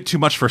would be a bit too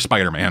much for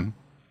Spider-Man.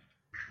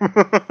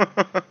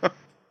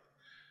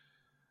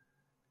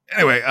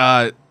 Anyway,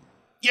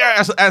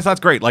 yeah, as that's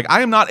great. Like,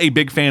 I am not a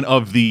big fan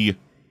of the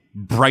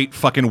bright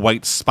fucking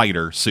white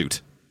spider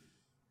suit.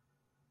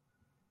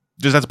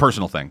 Just that's a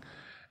personal thing.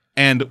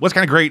 And what's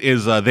kind of great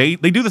is they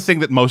do the thing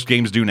that most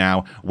games do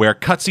now, where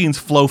cutscenes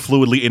flow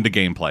fluidly into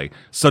gameplay.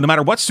 So no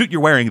matter what suit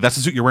you're wearing, that's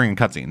the suit you're wearing in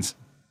cutscenes.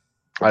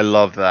 I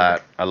love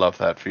that. I love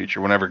that feature.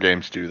 Whenever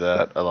games do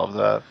that, I love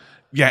that.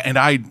 Yeah, and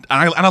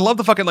I love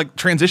the fucking like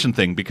transition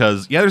thing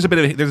because there's a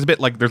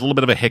little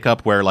bit of a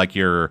hiccup where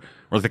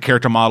the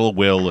character model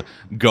will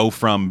go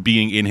from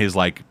being in his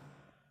like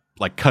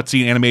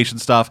cutscene animation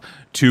stuff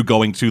to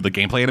going to the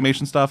gameplay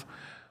animation stuff.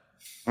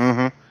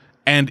 Mm-hmm.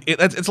 And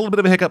it's a little bit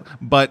of a hiccup,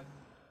 but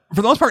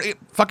for the most part, it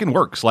fucking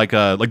works. Like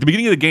the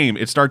beginning of the game,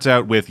 it starts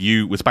out with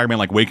Spider-Man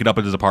like waking up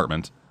in his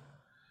apartment,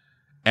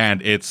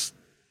 and it's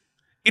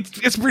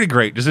pretty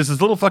great. Just this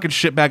little fucking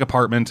shitbag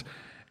apartment.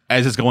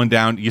 As it's going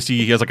down, you see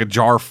he has like a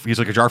jar. He's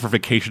like a jar for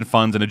vacation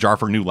funds and a jar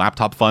for new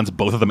laptop funds.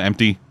 Both of them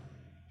empty.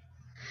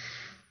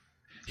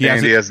 He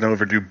has an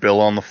overdue bill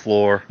on the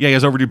floor. Yeah, he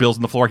has overdue bills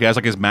on the floor. He has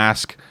like his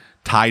mask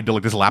tied to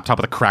like this laptop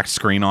with a cracked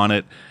screen on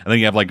it, and then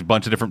you have like a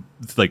bunch of different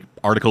like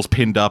articles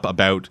pinned up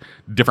about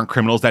different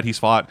criminals that he's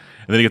fought.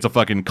 And then he gets a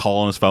fucking call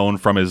on his phone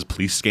from his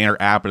police scanner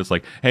app, and it's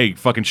like, "Hey,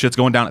 fucking shit's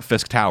going down at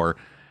Fisk Tower."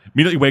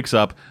 Immediately wakes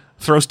up,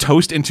 throws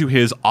toast into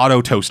his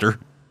auto toaster,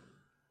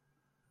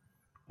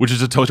 which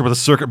is a toaster with a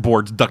circuit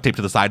board duct taped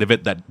to the side of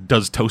it that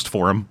does toast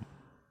for him.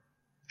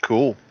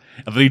 Cool.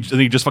 And then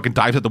he just fucking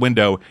dives out the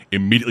window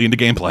immediately into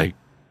gameplay.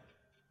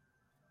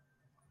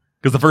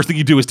 Because the first thing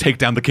you do is take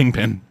down the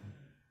Kingpin.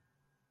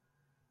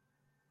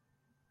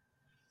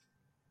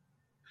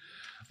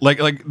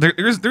 Like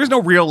there's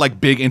no real like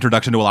big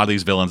introduction to a lot of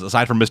these villains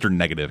aside from Mr.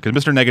 Negative,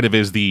 because Mr. Negative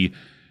is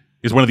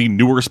one of the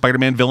newer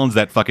Spider-Man villains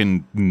that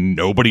fucking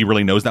nobody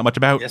really knows that much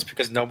about. Yes,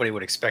 because nobody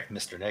would expect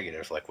Mr.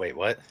 Negative. Like, wait,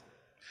 what?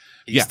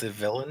 He's the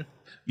villain?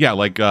 Yeah,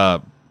 like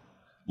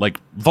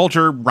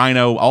Vulture,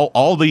 Rhino,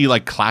 all the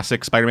like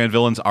classic Spider-Man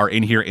villains are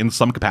in here in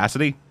some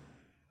capacity.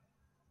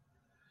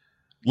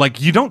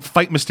 Like, you don't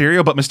fight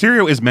Mysterio, but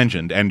Mysterio is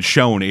mentioned and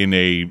shown in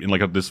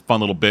this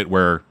fun little bit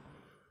where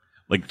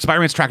like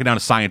Spider-Man's tracking down a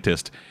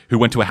scientist who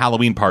went to a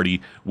Halloween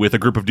party with a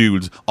group of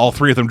dudes, all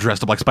three of them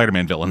dressed up like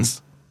Spider-Man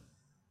villains.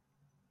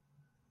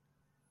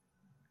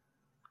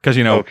 Because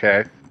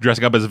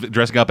dressing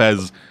up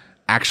as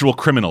actual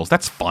criminals.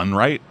 That's fun,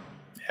 right?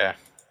 Yeah.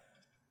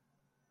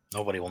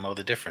 Nobody will know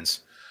the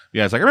difference.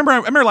 Yeah, it's like I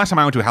remember last time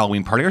I went to a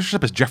Halloween party, I was dressed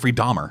up as Jeffrey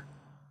Dahmer.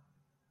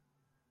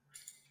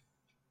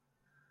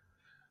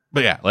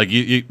 But yeah, like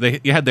you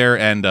head there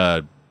and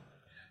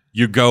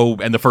you go,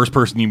 and the first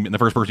person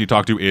you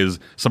talk to is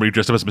somebody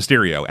dressed up as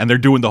Mysterio, and they're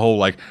doing the whole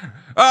like,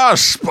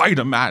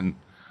 Spider-Man,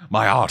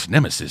 my arch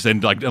nemesis,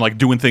 and like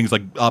doing things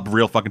like up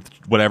real fucking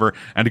whatever,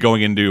 and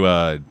going into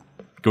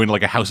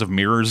like a house of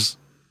mirrors.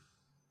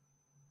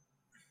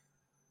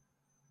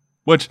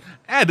 Which,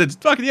 it's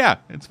fucking, yeah,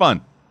 it's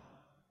fun.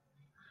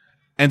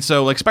 And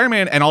so, like,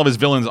 Spider-Man and all of his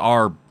villains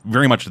are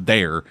very much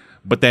there,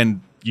 but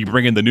then you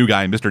bring in the new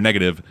guy, Mr.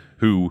 Negative,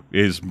 who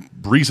is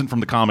recent from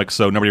the comics,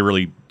 so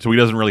he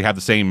doesn't really have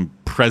the same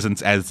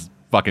presence as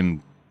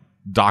fucking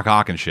Doc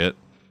Ock and shit.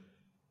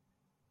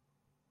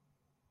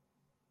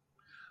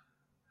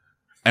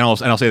 And I'll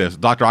say this,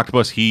 Dr.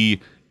 Octopus,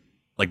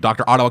 like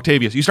Dr. Otto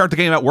Octavius, you start the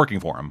game out working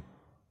for him.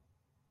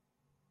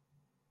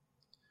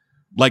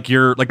 Like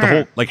the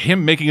whole, like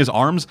him making his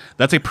arms,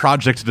 that's a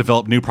project to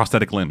develop new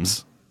prosthetic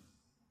limbs.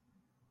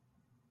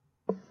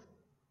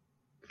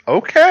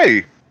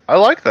 Okay. I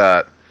like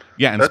that.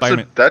 Yeah, and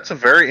Spider-Man. That's a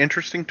very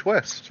interesting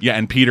twist. Yeah,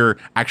 and Peter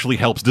actually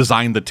helps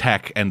design the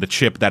tech and the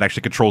chip that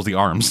actually controls the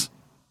arms.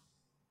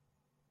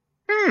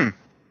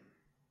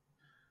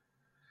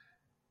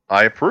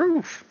 I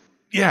approve.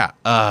 Yeah.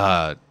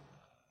 And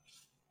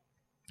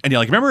yeah,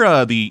 like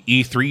remember the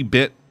E3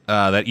 bit,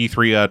 that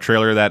E3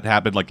 trailer that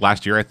happened like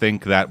last year, I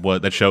think,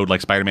 that showed like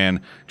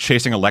Spider-Man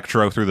chasing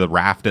Electro through the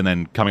raft and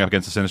then coming up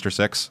against the Sinister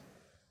Six?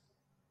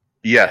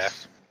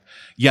 Yes.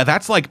 Yeah,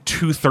 that's like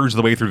 2/3 of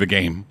the way through the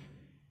game.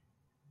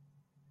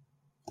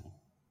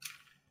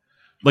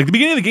 Like, the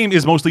beginning of the game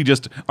is mostly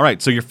just, all right,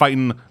 so you're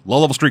fighting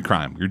low-level street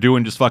crime. You're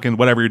doing just fucking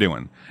whatever you're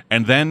doing.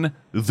 And then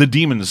the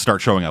demons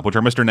start showing up, which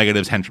are Mr.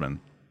 Negative's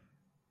henchmen.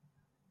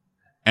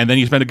 And then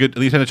you spend a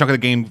chunk of the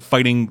game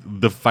fighting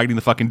the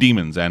fucking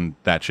demons and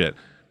that shit.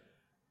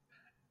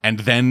 And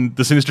then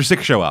the Sinister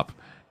Six show up.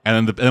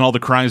 And then all the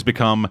crimes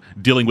become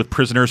dealing with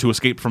prisoners who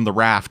escaped from the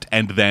raft,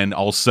 and then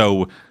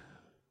also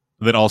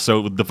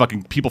the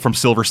fucking people from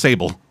Silver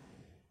Sable.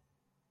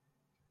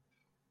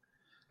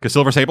 Because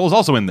Silver Sable is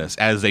also in this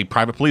as a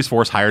private police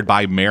force hired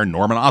by Mayor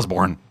Norman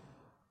Osborn.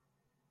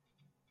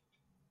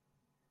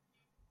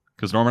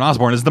 Because Norman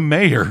Osborn is the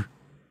mayor.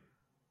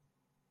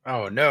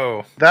 Oh,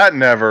 no. That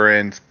never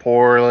ends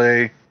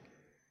poorly.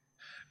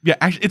 Yeah,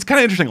 actually, it's kind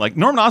of interesting. Like,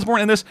 Norman Osborn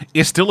in this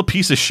is still a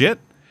piece of shit,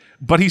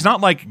 but he's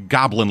not like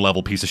Goblin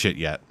level piece of shit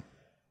yet.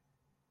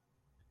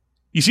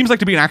 He seems like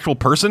to be an actual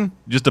person,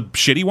 just a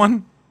shitty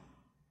one.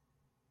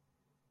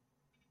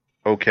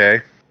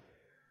 Okay.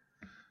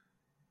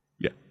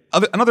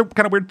 Another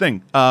kind of weird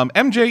thing.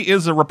 MJ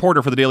is a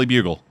reporter for the Daily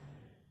Bugle.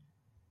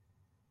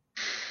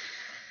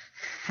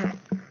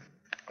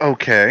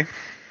 Okay.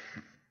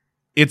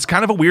 It's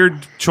kind of a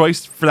weird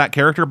choice for that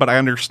character, but I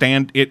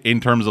understand it in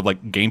terms of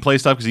like gameplay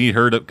stuff because you need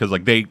her to, because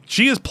like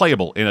she is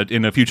playable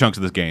in a few chunks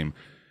of this game,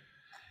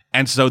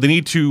 and so they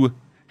need to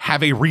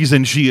have a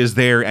reason she is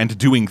there and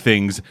doing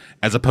things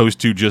as opposed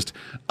to just,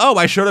 oh,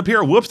 I showed up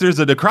here. Whoops, there's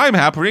a crime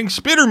happening.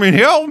 Spider-Man,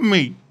 help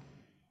me.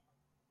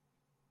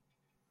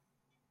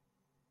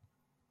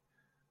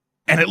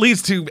 And it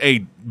leads to a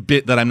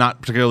bit that I'm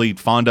not particularly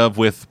fond of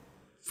with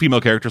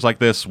female characters like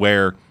this,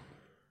 where...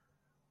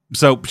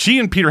 So, she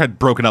and Peter had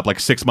broken up like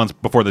 6 months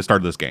before they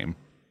started this game.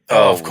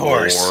 Oh, of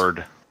course.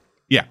 Lord.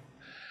 Yeah.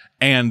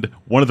 And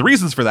one of the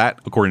reasons for that,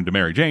 according to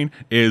Mary Jane,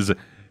 is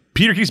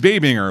Peter keeps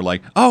babying her,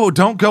 like, oh,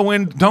 don't go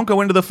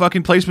into the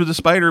fucking place with this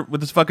fucking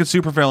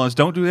supervillains.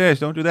 Don't do this,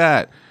 don't do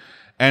that.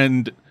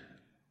 And,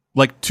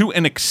 like, to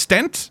an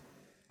extent,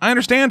 I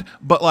understand,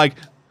 but, like,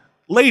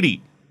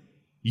 lady,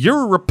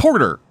 you're a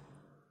reporter.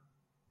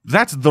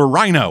 That's the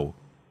Rhino.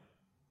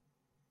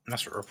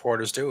 That's what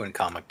reporters do in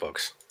comic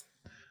books.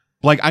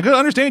 Like, I could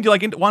understand you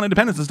like want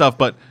independence and stuff,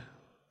 but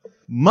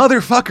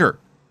motherfucker,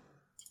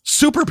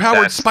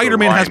 superpowered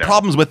Spider-Man has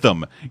problems with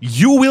them.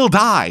 You will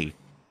die.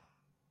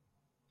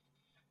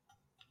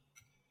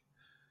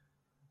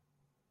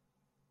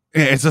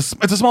 It's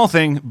a small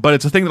thing, but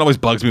it's a thing that always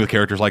bugs me with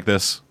characters like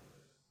this.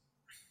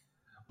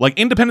 Like,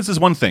 independence is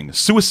one thing.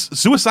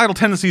 Suicidal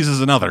tendencies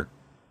is another.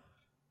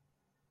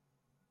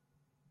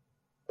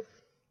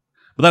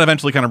 But that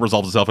eventually kind of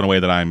resolves itself in a way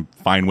that I'm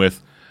fine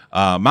with.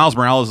 Miles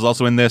Morales is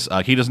also in this.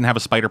 He doesn't have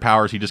his spider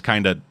powers. He just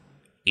kind of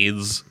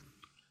is.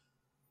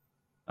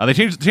 They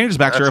changed his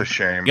backstory. That's a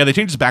shame. Yeah, they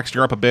changed his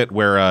backstory up a bit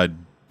where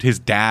his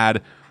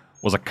dad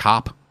was a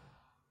cop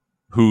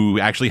who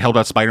actually held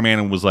out Spider-Man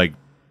and was like,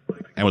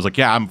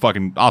 yeah, I'm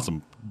fucking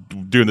awesome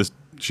doing this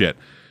shit.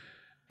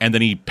 And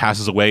then he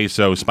passes away,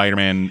 so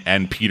Spider-Man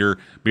and Peter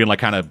being like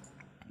kind of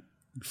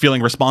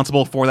feeling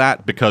responsible for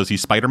that because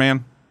he's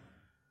Spider-Man.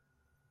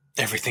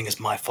 Everything is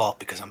my fault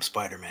because I'm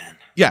Spider-Man.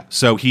 Yeah,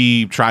 so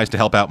he tries to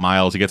help out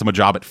Miles. He gets him a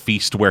job at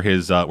Feast, where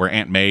where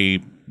Aunt May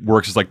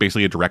works as like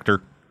basically a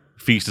director.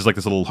 Feast is like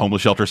this little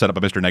homeless shelter set up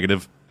by Mr.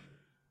 Negative.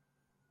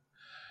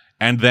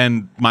 And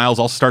then Miles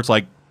also starts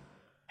like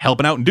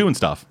helping out and doing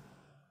stuff.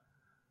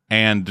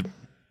 And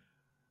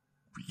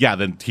yeah,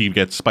 then he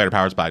gets spider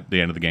powers by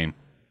the end of the game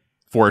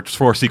for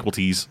sequel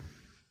tease.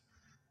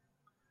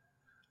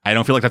 I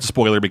don't feel like that's a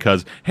spoiler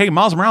because, hey,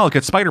 Miles Morales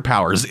gets spider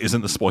powers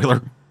isn't the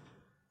spoiler.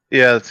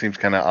 Yeah, that seems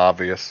kind of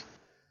obvious.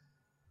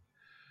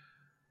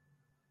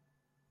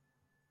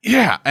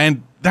 Yeah,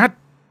 and that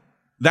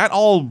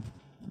all,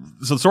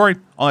 so the story,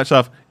 all that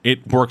stuff,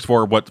 it works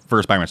for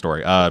a Spider-Man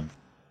story.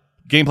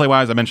 Gameplay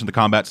wise, I mentioned the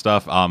combat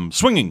stuff.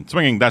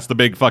 Swinging, that's the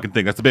big fucking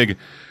thing. That's the big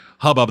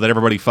hubbub that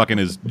everybody fucking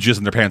is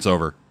jizzing their pants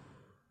over.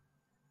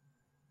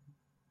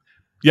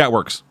 Yeah, it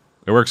works.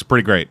 It works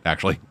pretty great,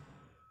 actually.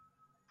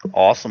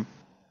 Awesome.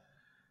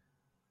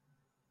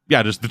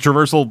 Yeah, just the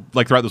traversal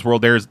like throughout this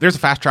world. There's a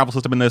fast travel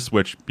system in this,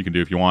 which you can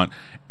do if you want.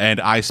 And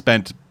I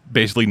spent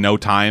basically no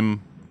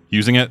time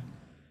using it.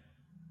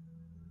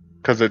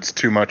 Because it's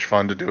too much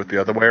fun to do it the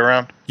other way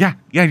around? Yeah,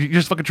 you're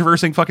just fucking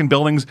traversing fucking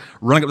buildings,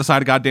 running up the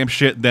side of goddamn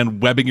shit,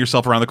 then webbing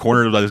yourself around the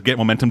corner to get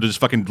momentum to just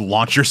fucking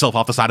launch yourself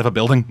off the side of a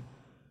building.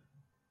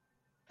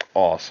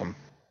 Awesome.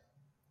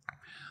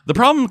 The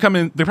problems come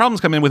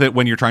in with it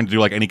when you're trying to do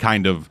like any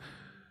kind of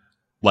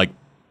like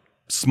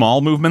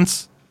small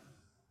movements.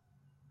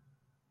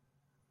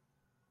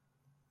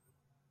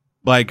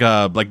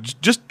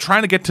 Just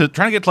trying to get to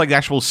like the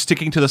actual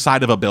sticking to the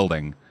side of a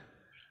building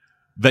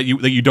that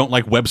you don't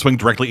like web swing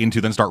directly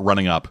into, then start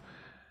running up.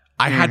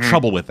 I had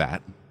trouble with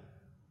that.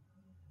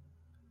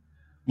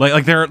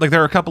 There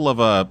are a couple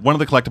of one of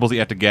the collectibles that you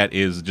have to get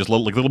is just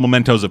little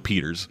mementos of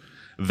Peter's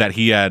that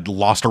he had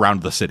lost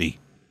around the city.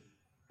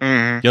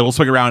 Yeah, we'll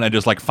swing around and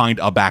just like find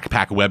a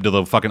backpack webbed to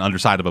the fucking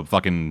underside of a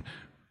fucking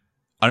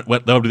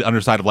the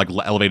underside of like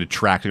elevated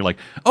track. And you're like,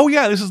 oh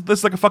yeah, this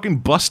is like a fucking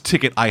bus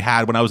ticket I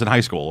had when I was in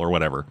high school or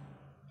whatever.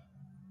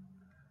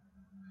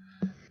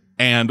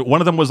 And one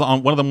of them was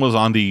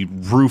on the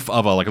roof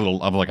of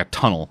a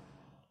tunnel.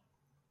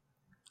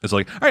 It's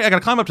like, all right, I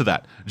gotta climb up to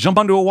that, jump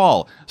onto a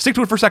wall, stick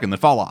to it for a second, then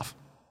fall off.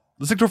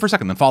 Stick to it for a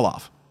second, then fall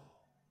off.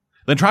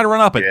 Then try to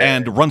run up it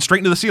and run straight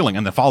into the ceiling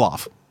and then fall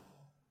off.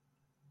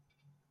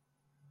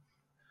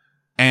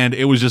 And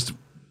it was just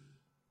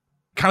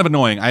kind of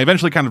annoying.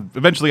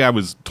 Eventually I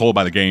was told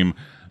by the game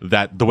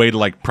that the way to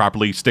like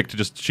properly stick to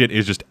just shit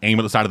is just aim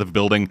at the side of the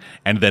building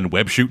and then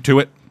web shoot to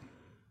it.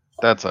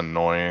 That's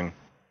annoying.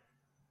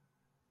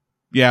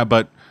 Yeah,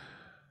 but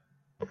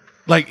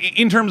like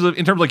in terms of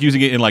like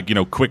using it in like,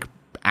 quick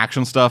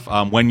action stuff,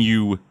 when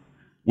you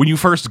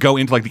first go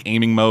into like the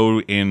aiming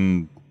mode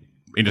in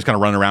just kind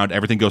of running around,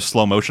 everything goes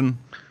slow motion.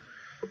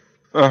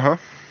 Uh-huh.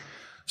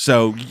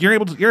 So you're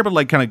able to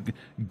like kind of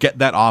get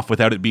that off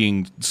without it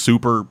being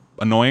super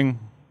annoying.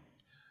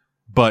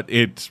 But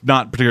it's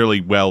not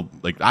particularly well,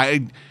 like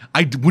I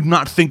would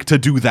not think to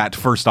do that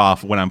first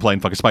off when I'm playing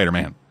fucking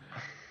Spider-Man.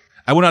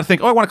 I would not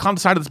think, I want to climb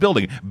the side of this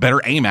building.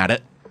 Better aim at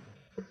it.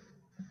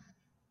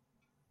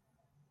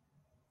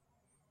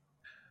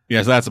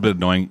 Yeah, so that's a bit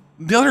annoying.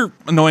 The other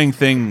annoying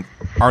thing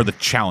are the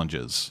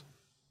challenges.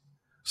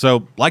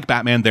 So, like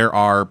Batman, there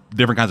are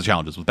different kinds of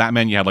challenges. With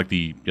Batman, you have like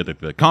the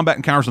combat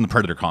encounters and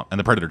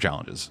the Predator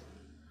challenges.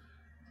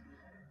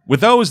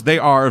 With those, they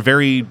are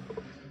very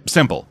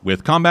simple.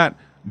 With combat,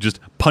 just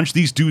punch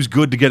these dudes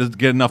good to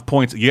get enough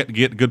points.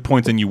 Get good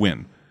points and you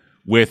win.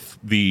 With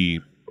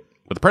the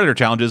Predator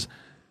challenges,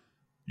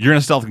 you're in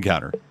a stealth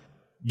encounter.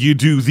 You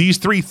do these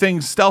 3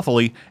 things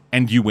stealthily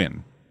and you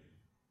win.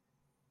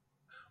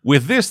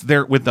 With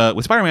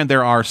Spider-Man,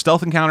 there are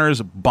stealth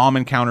encounters, bomb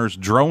encounters,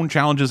 drone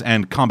challenges,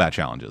 and combat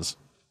challenges.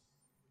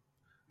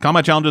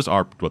 Combat challenges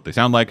are what they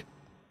sound like.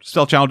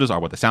 Stealth challenges are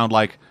what they sound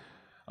like.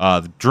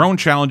 The drone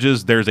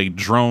challenges, there's a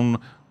drone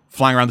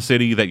flying around the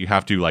city that you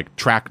have to like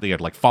track. That you have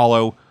to like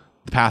follow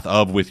the path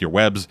of with your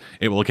webs.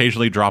 It will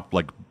occasionally drop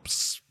like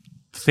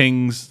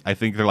things. I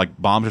think they're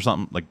like bombs or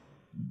something. Like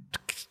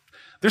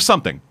there's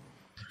something.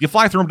 You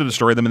fly through them to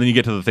destroy them, and then you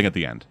get to the thing at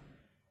the end.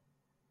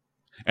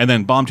 And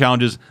then bomb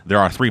challenges, there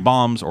are 3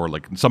 bombs or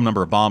like some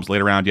number of bombs laid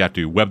around. You have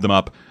to web them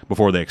up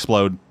before they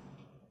explode.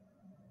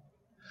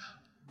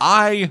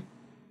 I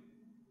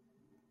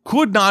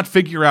could not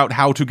figure out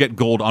how to get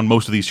gold on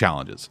most of these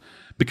challenges.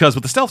 Because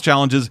with the stealth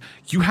challenges,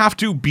 you have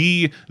to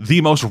be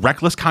the most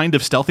reckless kind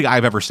of stealthy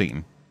I've ever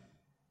seen.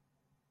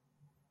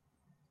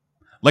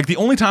 Like the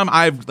only time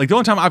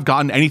I've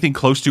gotten anything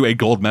close to a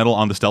gold medal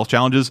on the stealth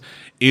challenges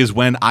is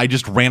when I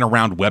just ran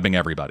around webbing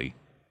everybody.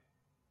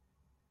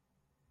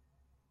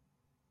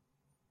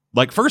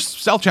 Like, first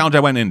stealth challenge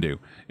I went into,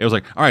 it was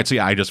like, all right, so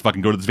yeah, I just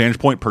fucking go to this vantage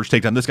point, perch,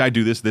 take down this guy,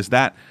 do this,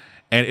 that.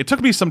 And it took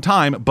me some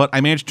time, but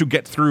I managed to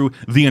get through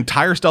the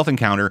entire stealth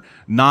encounter,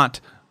 not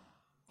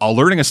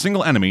alerting a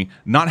single enemy,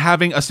 not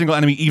having a single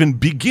enemy even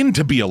begin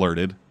to be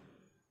alerted,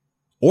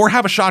 or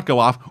have a shot go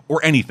off,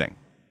 or anything.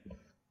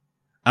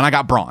 And I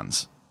got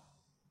bronze.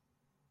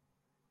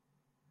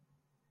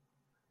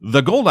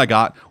 The gold I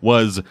got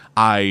was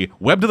I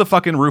webbed to the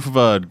fucking roof of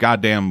a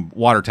goddamn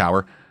water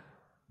tower,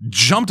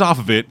 jumped off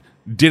of it,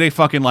 did a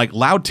fucking like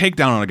loud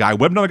takedown on a guy,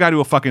 webbed another guy to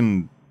a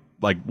fucking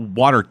like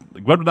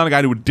webbed another guy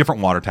to a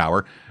different water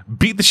tower,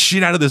 beat the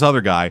shit out of this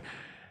other guy,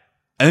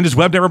 and then just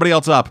webbed everybody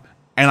else up,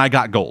 and I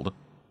got gold.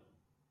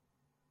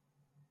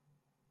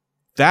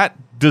 That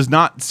does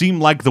not seem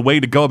like the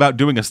way to go about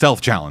doing a stealth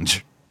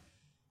challenge.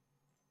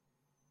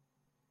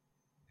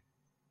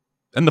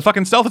 And the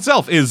fucking stealth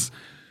itself is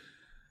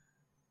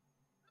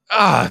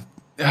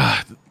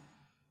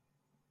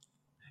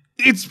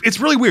It's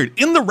really weird.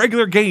 In the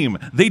regular game,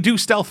 they do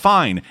stealth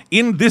fine.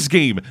 In this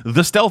game,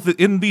 the stealth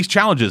in these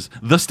challenges,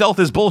 the stealth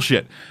is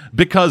bullshit.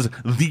 Because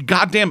the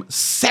goddamn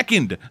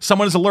second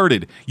someone is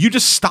alerted, you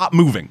just stop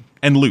moving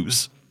and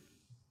lose.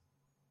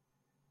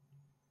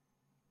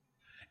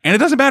 And it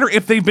doesn't matter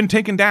if they've been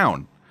taken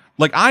down.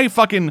 Like, I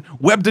fucking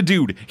webbed a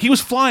dude. He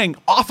was flying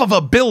off of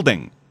a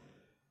building.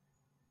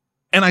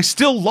 And I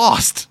still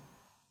lost.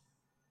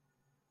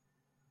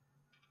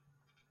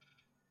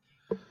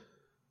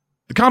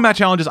 The combat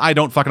challenges, I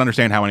don't fucking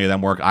understand how any of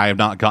them work. I have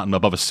not gotten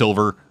above a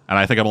silver, and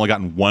I think I've only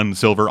gotten 1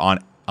 silver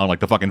on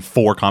like the fucking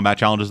 4 combat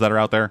challenges that are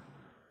out there.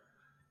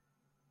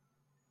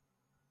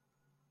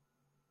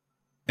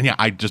 And yeah,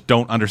 I just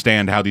don't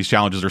understand how these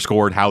challenges are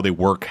scored, how they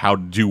work, how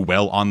to do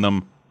well on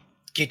them.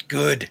 Get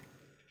good.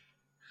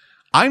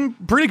 I'm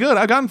pretty good.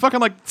 I've gotten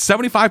fucking like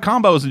 75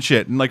 combos and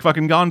shit, and like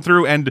fucking gone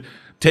through and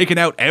taken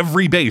out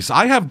every base.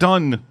 I have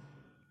done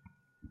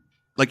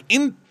like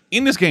in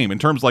in this game, in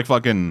terms like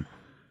fucking,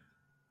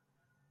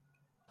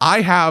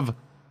 I have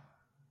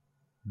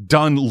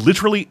done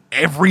literally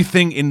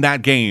everything in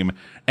that game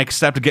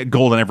except to get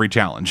gold in every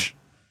challenge.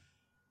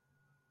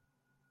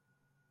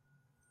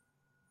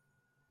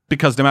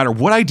 Because no matter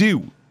what I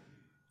do,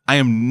 I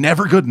am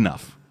never good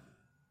enough.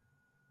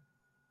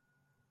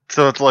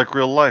 So it's like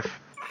real life.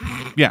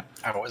 Yeah.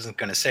 I wasn't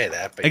going to say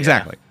that, but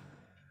exactly.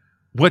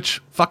 Yeah.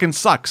 Which fucking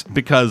sucks,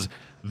 because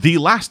the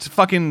last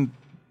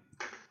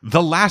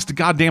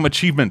goddamn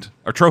achievement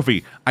or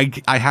trophy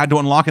I had to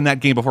unlock in that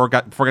game before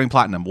getting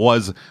platinum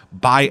was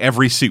buy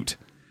every suit.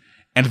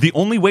 And the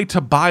only way to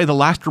buy the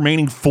last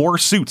remaining 4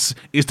 suits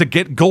is to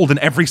get gold in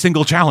every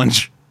single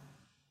challenge.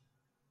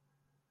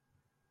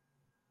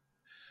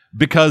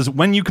 Because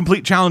when you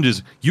complete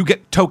challenges, you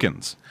get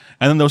tokens.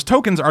 And then those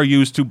tokens are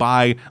used to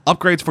buy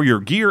upgrades for your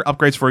gear,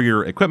 upgrades for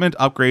your equipment,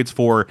 upgrades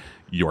for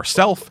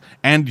yourself,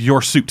 and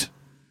your suit.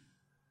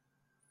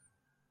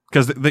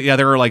 Because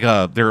there are like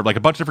a bunch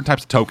of different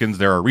types of tokens.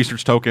 There are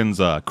research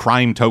tokens,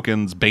 crime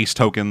tokens, base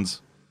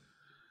tokens.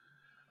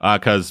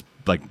 Because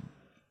like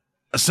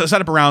set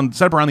up around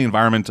the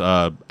environment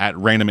at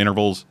random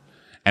intervals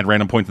and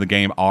random points in the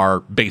game are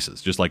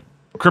bases. Just like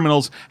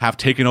criminals have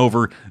taken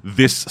over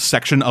this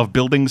section of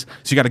buildings,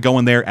 so you got to go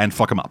in there and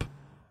fuck them up.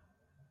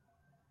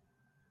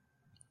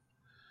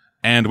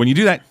 And when you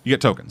do that, you get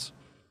tokens.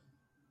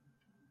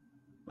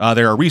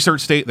 There are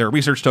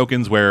research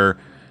tokens where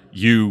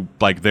you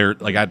like they're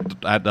like at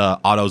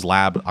Otto's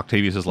lab,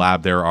 Octavius's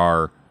lab. There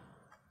are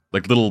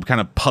like little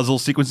kind of puzzle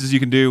sequences you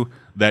can do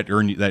that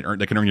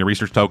can earn your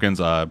research tokens.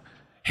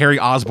 Harry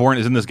Osborn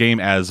is in this game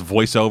as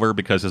voiceover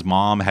because his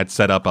mom had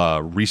set up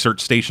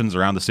research stations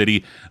around the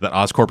city that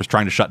Oscorp is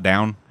trying to shut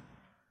down.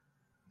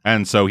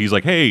 And so he's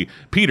like, "Hey,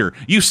 Peter,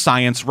 you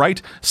science,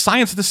 right?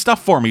 Science this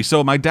stuff for me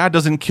so my dad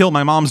doesn't kill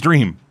my mom's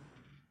dream."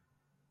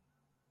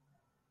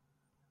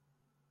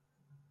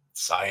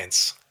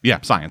 Science. Yeah,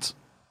 science.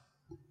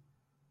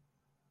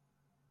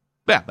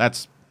 Yeah,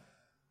 that's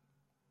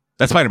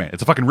Spider-Man.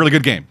 It's a fucking really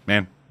good game,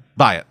 man.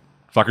 Buy it,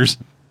 fuckers.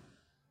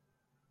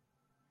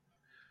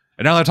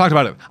 And now that I've talked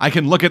about it, I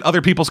can look at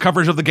other people's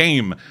coverage of the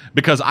game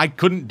because I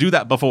couldn't do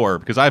that before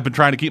because I've been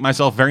trying to keep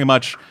myself very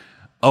much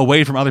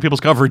away from other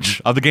people's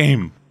coverage of the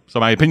game. So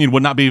my opinion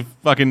would not be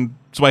fucking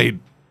swayed.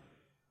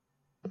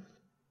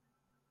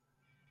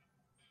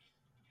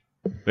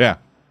 Yeah.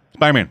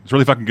 Spider-Man, it's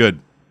really fucking good.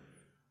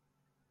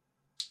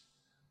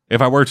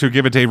 If I were to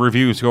give it a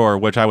review score,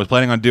 which I was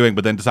planning on doing,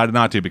 but then decided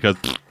not to because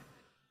this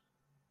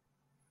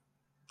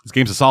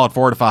game's a solid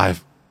 4 out of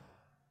 5.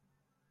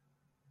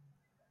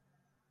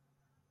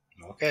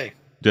 Okay.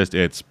 Just,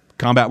 it's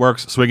combat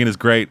works, swinging is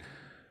great,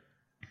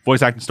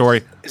 voice acting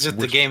story. Is it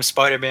the game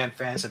Spider-Man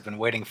fans have been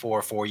waiting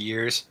for 4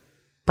 years?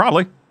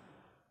 Probably.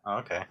 Oh,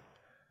 okay.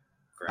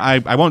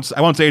 Great. I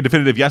won't say a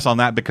definitive yes on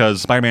that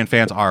because Spider-Man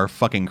fans are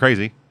fucking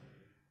crazy.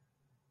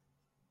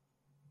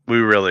 We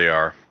really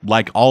are.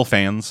 Like all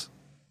fans.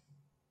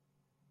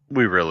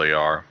 We really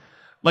are.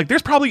 Like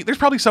there's probably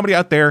somebody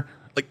out there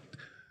like,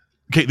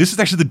 okay, this is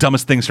actually the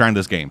dumbest thing surrounding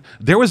this game.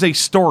 There was a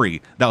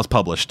story that was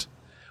published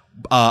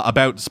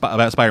about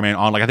Spider-Man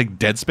on like I think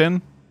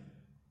Deadspin,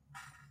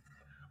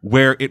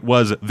 where it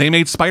was they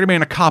made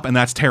Spider-Man a cop and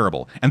that's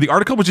terrible. And the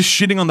article was just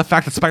shitting on the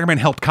fact that Spider-Man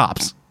helped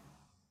cops.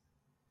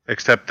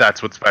 Except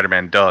that's what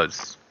Spider-Man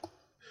does.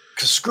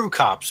 'Cause screw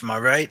cops, am I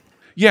right?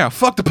 Yeah,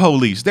 fuck the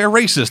police. They're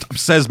racist,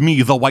 says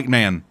me, the white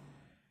man.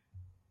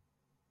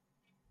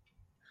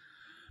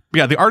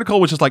 Yeah, the article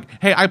was just like,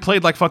 hey, I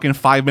played like fucking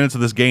 5 minutes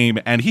of this game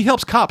and he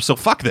helps cops, so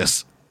fuck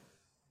this.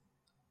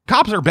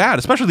 Cops are bad,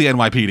 especially the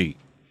NYPD.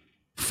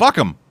 Fuck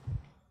them.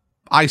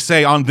 I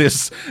say on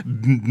this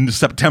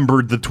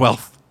September the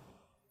 12th.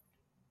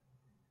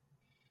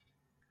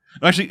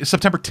 Actually,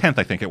 September 10th,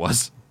 I think it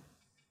was.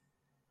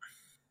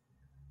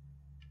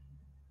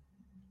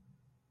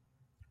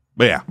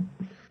 But yeah.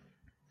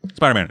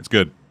 Spider-Man, it's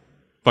good.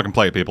 Fucking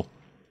play it, people.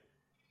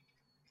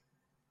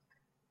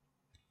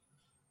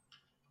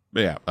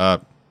 But yeah,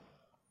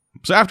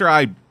 so after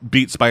I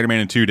beat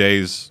Spider-Man in 2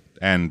 days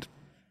and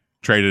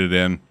traded it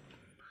in,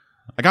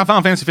 I got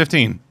Final Fantasy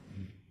 15.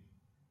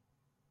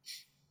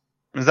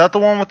 Is that the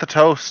one with the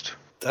toast?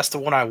 That's the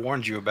one I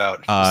warned you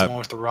about. That's the one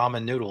with the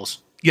ramen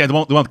noodles. Yeah, the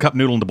one with the cup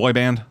noodle and the boy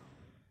band.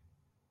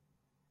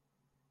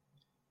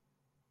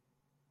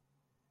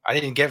 I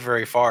didn't get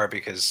very far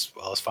because,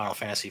 well, it's Final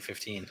Fantasy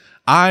 15.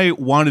 I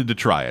wanted to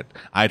try it.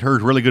 I'd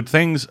heard really good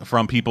things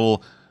from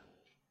people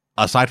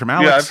aside from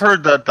Alex. Yeah, I've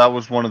heard that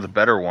was one of the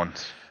better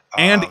ones.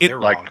 And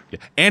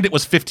it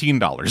was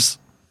 $15.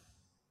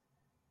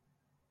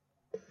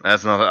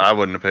 That's not. I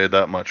wouldn't have paid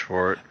that much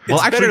for it.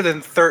 It's better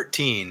than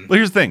 13. Well,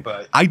 here's the thing.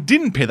 But I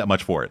didn't pay that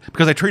much for it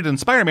because I traded in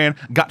Spider-Man,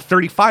 got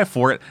 $35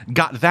 for it,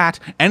 got that,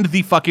 and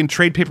the fucking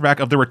trade paperback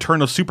of the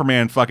Return of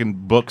Superman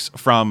fucking books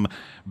from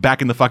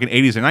back in the fucking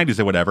 80s or 90s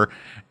or whatever.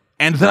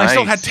 And then I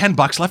still had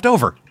 $10 left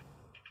over.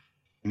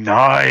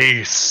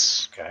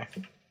 Nice. Okay.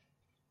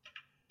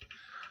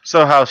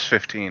 So how's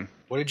 15?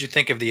 What did you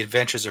think of the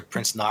adventures of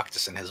Prince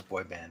Noctis and his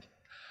boy band?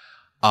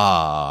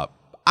 I'm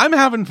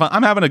having fun.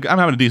 I'm having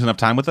a decent enough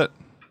time with it.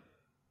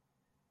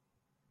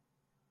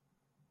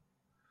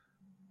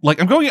 like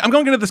I'm going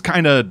into this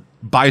kind of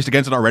biased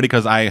against it already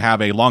because I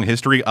have a long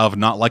history of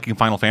not liking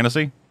Final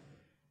Fantasy.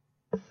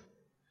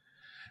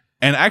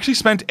 And I actually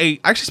spent a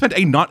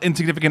not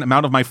insignificant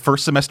amount of my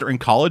first semester in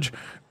college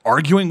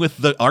arguing with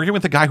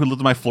the guy who lived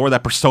on my floor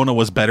that Persona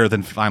was better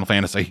than Final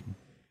Fantasy.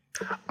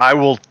 I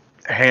will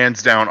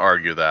hands down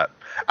argue that.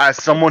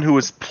 As someone who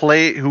has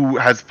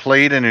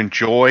played and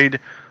enjoyed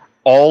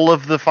all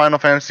of the Final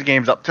Fantasy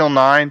games up till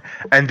 9,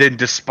 and then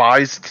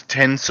despised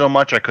 10 so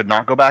much I could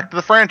not go back to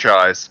the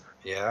franchise.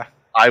 Yeah.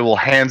 I will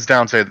hands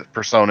down say that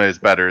Persona is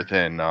better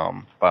than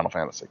Final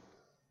Fantasy.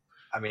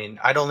 I mean,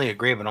 I'd only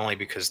agree, but only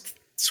because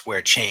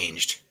Square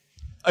changed.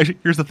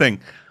 Here's the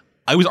thing.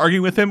 I was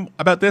arguing with him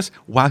about this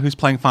while he was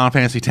playing Final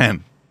Fantasy X.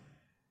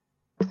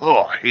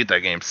 Oh, I hate that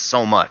game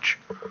so much.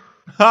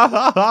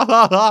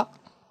 I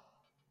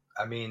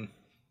mean,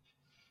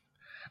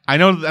 I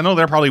know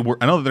there are probably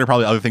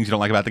other things you don't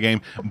like about the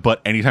game,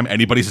 but anytime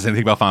anybody says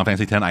anything about Final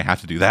Fantasy X, I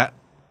have to do that.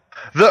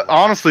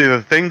 Honestly,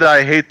 the thing that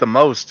I hate the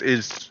most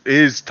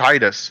is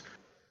Titus.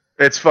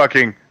 It's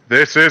fucking,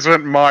 this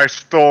isn't my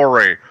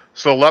story,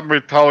 so let me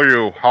tell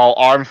you how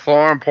I'm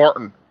so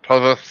important to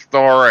the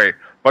story.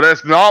 But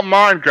it's not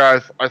mine,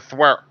 guys, I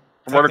swear.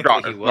 Swear to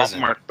God, it's not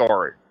my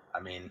story.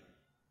 I mean,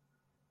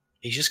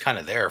 he's just kind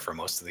of there for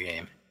most of the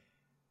game.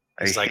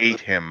 I hate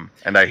him,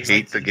 and I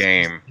hate the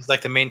game. He's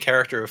like the main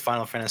character of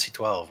Final Fantasy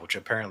 12, which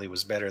apparently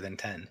was better than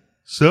 10.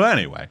 So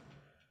anyway.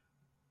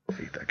 I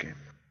hate that game.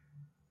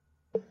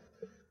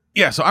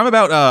 Yeah, so I'm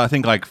about, I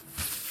think, like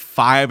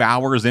 5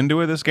 hours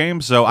into this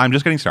game, so I'm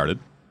just getting started.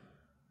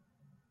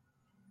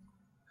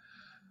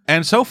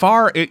 And so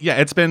far,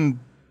 it's been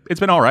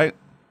all right.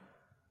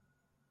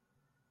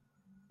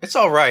 It's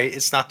all right.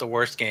 It's not the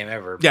worst game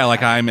ever. Yeah,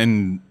 I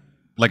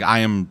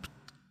am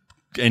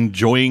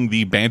enjoying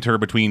the banter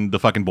between the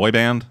fucking boy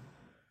band.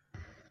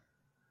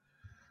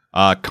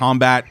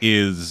 Combat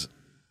is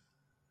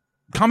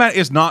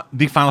not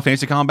the Final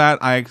Fantasy combat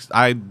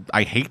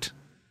I hate.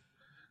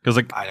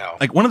 Because I know.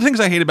 Like one of the things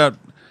I hate about,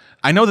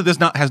 I know that this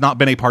has not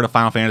been a part of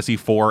Final Fantasy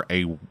for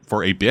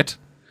a bit,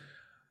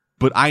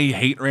 but I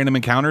hate random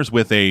encounters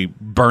with a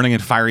burning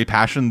and fiery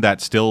passion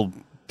that still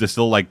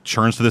like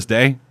churns to this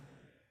day.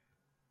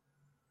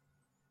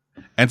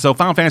 And so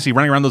Final Fantasy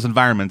running around those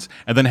environments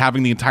and then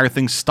having the entire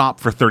thing stop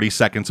for 30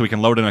 seconds so we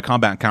can load in a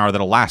combat encounter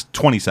that'll last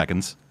 20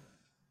 seconds.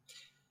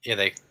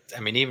 Yeah,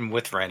 even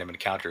with random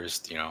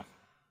encounters,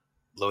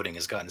 loading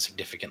has gotten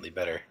significantly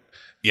better.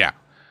 Yeah.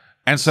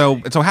 And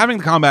so having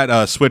the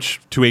combat switch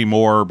to a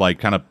more like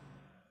kind of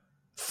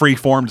free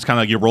form, just kind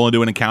of like you roll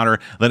into an encounter,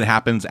 then it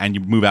happens and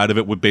you move out of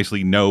it with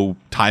basically no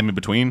time in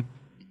between.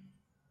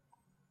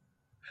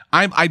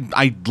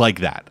 I like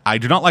that. I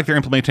do not like their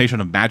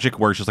implementation of magic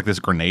where it's just like this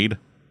grenade.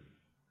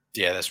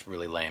 Yeah, that's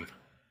really lame.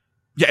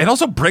 Yeah, it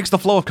also breaks the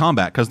flow of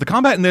combat because the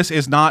combat in this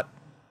is not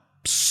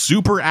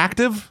super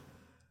active.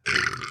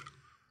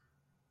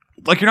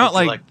 Like you're not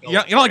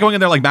going in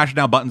there like mashing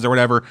down buttons or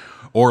whatever,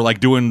 or like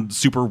doing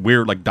super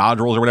weird like dodge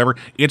rolls or whatever.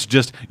 It's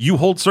just you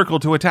hold circle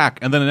to attack,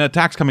 and then an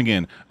attack's coming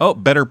in. Oh,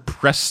 better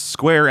press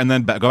square and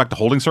then go back to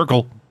holding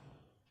circle.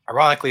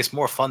 Ironically, it's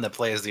more fun to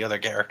play as the other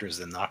characters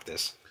than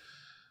Noctis.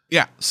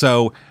 Yeah,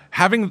 so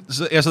having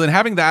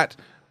that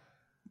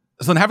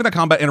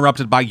combat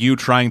interrupted by you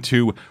trying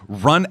to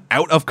run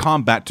out of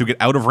combat to get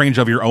out of range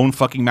of your own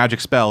fucking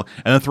magic spell,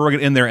 and then throwing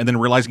it in there, and then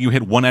realizing you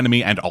hit one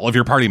enemy and all of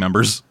your party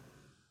members.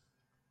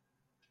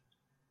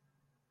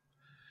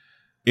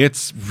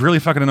 It's really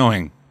fucking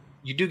annoying.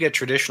 You do get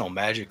traditional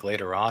magic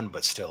later on,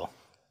 but still.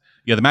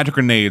 Yeah, the magic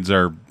grenades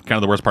are kind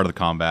of the worst part of the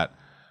combat.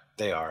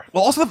 They are.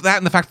 Well, also that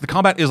and the fact that the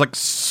combat is like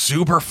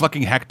super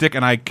fucking hectic,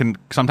 and I can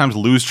sometimes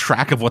lose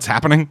track of what's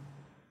happening.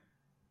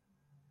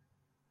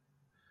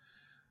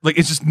 Like,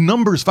 it's just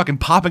numbers fucking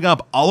popping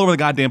up all over the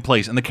goddamn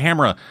place, and the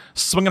camera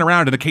swinging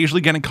around and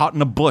occasionally getting caught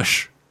in a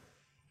bush.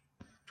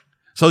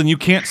 So then you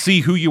can't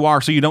see who you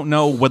are, so you don't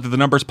know whether the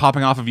numbers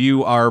popping off of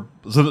you are...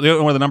 So you don't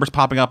know whether the numbers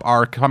popping up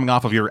are coming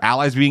off of your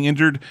allies being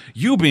injured,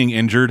 you being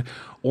injured,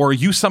 or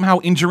you somehow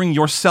injuring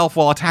yourself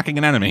while attacking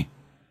an enemy.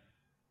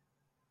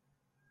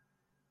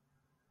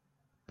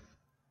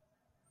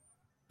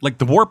 Like,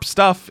 the warp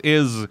stuff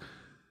is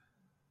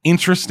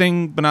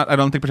interesting, but not, I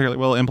don't think, particularly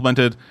well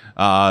implemented.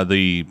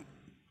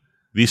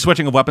 The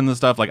switching of weapons and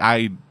stuff, like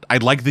I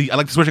like the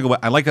switching of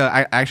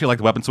I actually like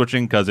the weapon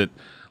switching because it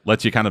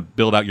lets you kind of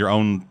build out your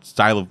own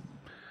style of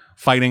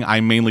fighting.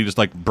 I mainly just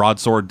like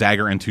broadsword,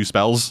 dagger, and 2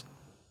 spells.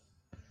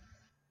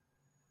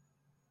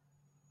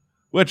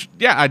 Which,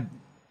 yeah,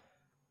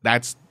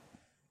 that's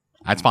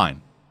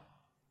fine.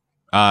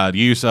 The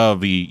use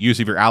of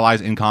your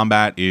allies in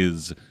combat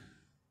is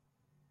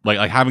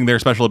like having their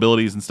special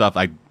abilities and stuff.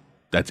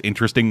 That's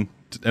interesting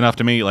enough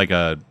to me. Like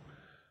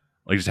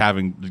just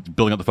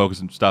building up the focus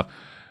and stuff.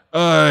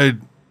 The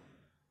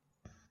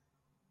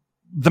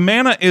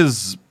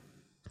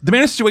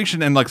mana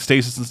situation and like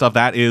stasis and stuff,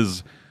 that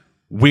is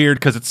weird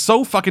because it's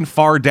so fucking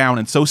far down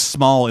and so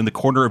small in the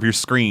corner of your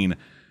screen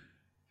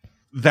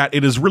that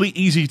it is really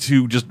easy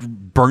to just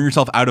burn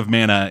yourself out of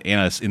mana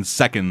in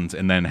seconds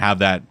and then have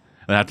to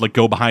like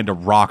go behind a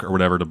rock or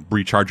whatever to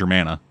recharge your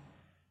mana.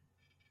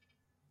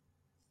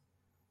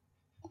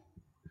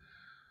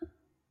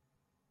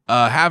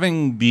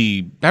 having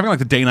like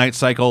the day night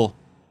cycle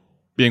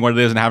being what it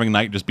is, and having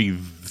night just be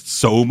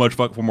so much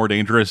more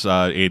dangerous,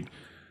 it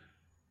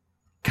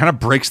kind of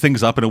breaks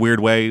things up in a weird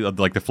way,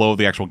 like the flow of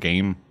the actual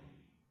game.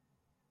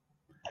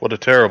 What a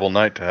terrible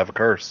night to have a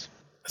curse.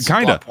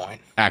 Kinda,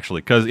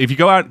 actually, because if you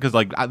go out, because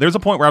like there's a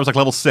point where I was like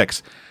level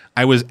 6,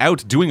 I was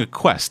out doing a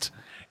quest,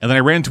 and then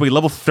I ran into a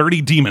level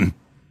 30 demon.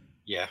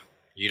 Yeah,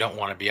 you don't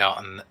want to be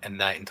out in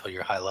night until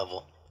you're high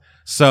level.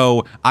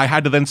 So I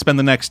had to then spend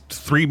the next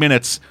 3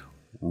 minutes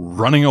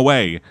running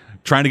away,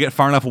 trying to get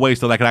far enough away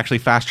so that I could actually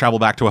fast travel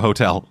back to a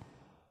hotel.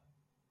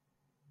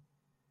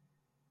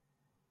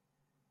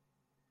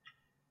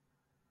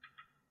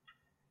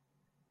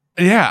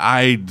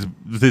 Yeah,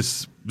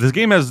 this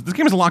game has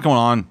a lot going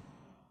on.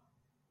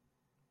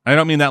 I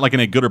don't mean that like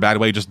in a good or bad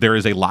way, just there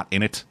is a lot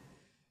in it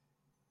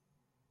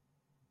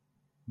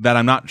that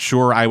I'm not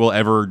sure I will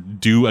ever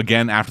do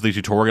again after the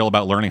tutorial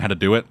about learning how to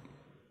do it.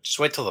 Just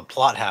wait till the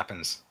plot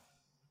happens.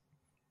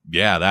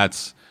 Yeah,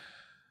 that's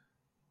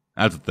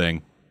the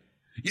thing.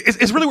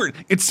 It's really weird.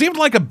 It seemed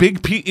like a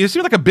big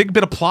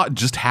bit of plot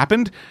just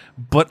happened,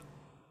 but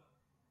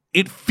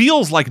it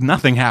feels like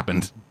nothing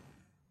happened.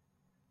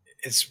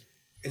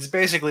 It's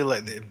basically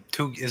like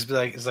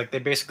it's like they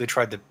basically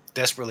tried to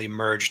desperately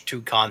merge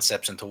two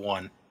concepts into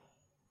one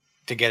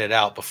to get it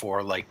out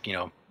before, like, you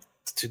know,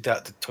 to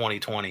the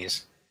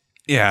 2020s.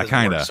 Yeah,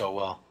 kind of. So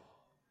well.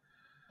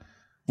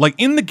 Like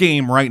in the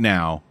game right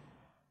now,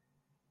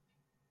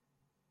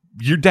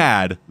 your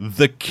dad,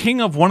 the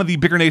king of one of the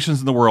bigger nations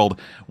in the world,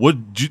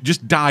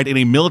 just died in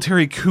a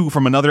military coup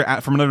from another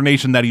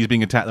nation that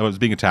was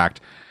being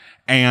attacked,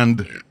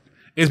 and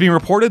it's being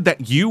reported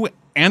that you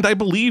and I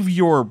believe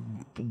your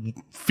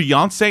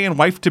fiance and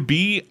wife to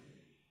be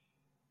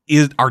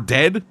are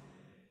dead.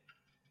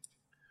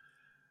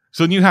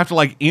 So then you have to,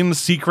 like, in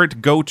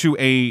secret go to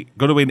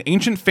an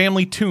ancient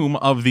family tomb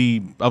of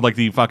the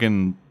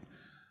fucking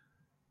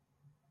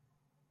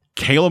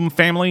Calum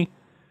family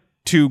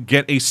to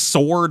get a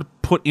sword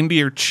put into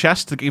your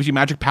chest that gives you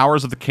magic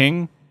powers of the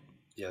king.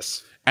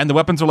 Yes. And the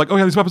weapons are like, oh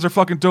yeah, these weapons are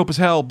fucking dope as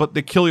hell, but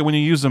they kill you when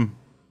you use them.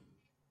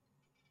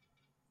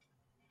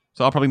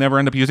 So I'll probably never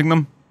end up using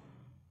them.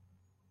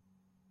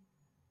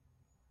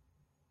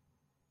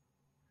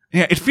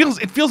 Yeah, it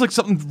feels like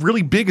something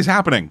really big is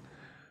happening.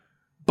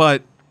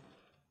 But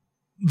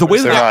the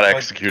way they're not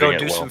executing it well.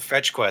 Go do some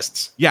fetch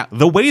quests. Yeah,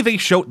 the way they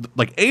showed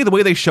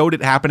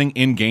it happening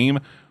in game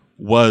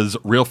was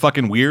real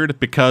fucking weird,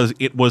 because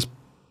it was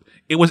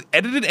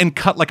edited and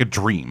cut like a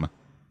dream.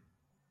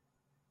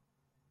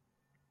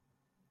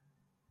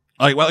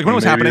 Like when it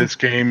was happening, this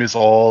game is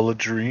all a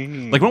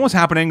dream. Like when it was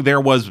happening,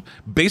 there was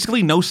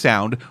basically no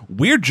sound,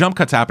 weird jump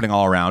cuts happening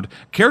all around,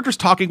 characters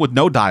talking with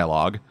no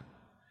dialogue,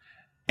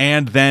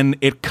 and then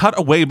it cut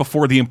away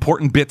before the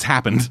important bits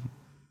happened.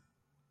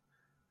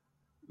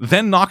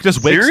 Then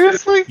Noctis wakes.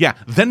 Seriously? Yeah.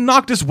 Then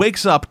Noctis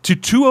wakes up to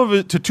two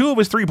of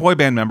his 3 boy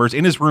band members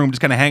in his room, just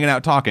kind of hanging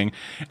out, talking.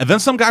 And then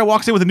some guy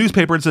walks in with a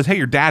newspaper and says, "Hey,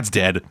 your dad's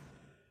dead."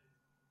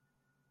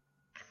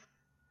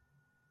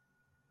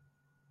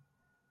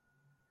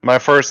 My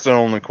first and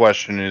only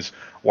question is,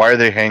 why are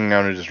they hanging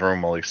out in his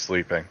room while he's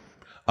sleeping?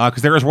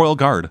 Because there is Royal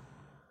Guard.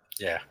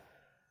 Yeah.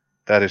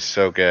 That is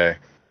so gay.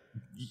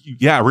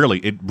 Yeah, really,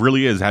 it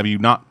really is. Have you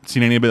not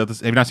seen any about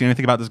this? Have you not seen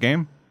anything about this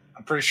game?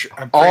 I'm pretty sure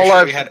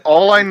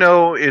all I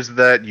know is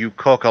that you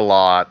cook a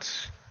lot,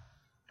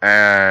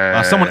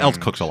 and someone else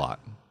cooks a lot.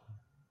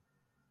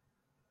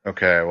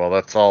 Okay, well,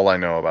 that's all I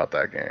know about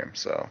that game.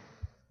 So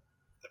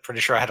I'm pretty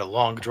sure I had a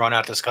long,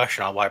 drawn-out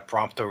discussion on why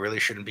Prompto really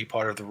shouldn't be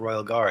part of the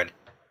Royal Guard.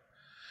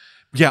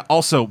 Yeah.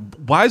 Also,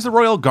 why is the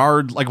Royal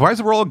Guard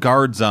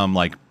Guard's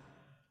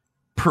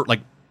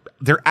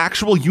their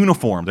actual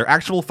uniform, their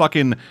actual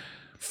fucking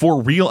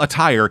for real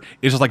attire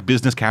is just like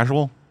business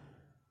casual?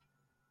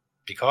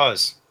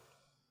 Because.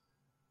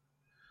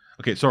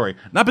 Okay, sorry.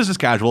 Not business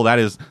casual, that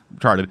is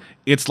retarded.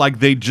 It's like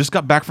they just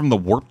got back from the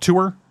Warp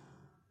Tour.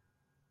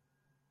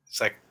 It's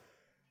like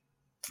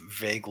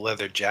vague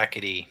leather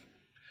jackety.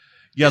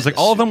 Yeah, it's like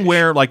all of them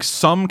wear like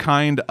some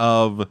kind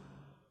of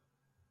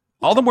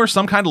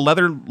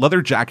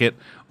leather jacket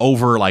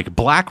over like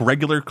black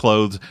regular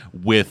clothes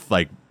with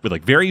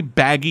very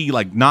baggy,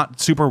 like not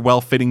super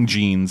well fitting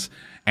jeans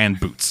and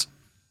boots.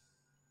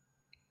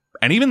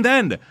 And even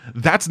then,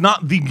 that's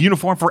not the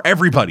uniform for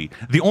everybody.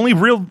 The only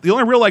real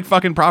like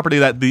fucking property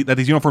that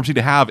these uniforms need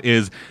to have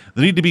is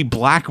they need to be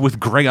black with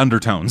gray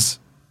undertones.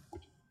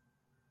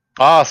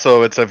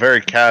 So it's a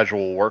very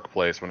casual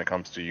workplace when it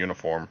comes to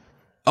uniform.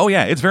 Oh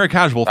yeah, it's very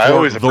casual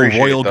for the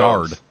Royal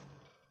Guard.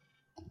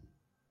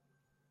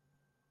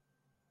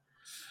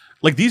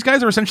 Like these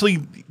guys are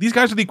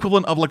the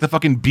equivalent of like the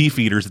fucking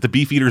Beefeaters if the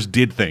Beefeaters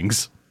did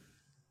things.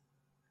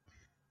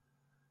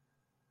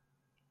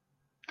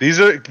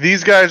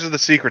 These guys are the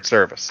Secret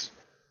Service.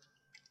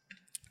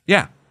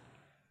 Yeah.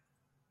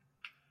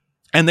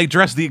 And they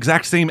dress the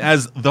exact same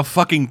as the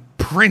fucking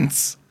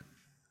prince.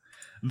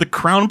 The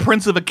crown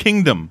prince of a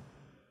kingdom.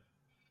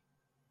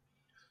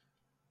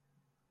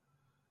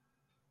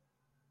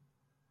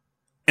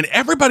 And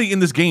everybody in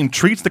this game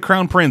treats the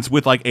Crown Prince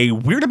with like a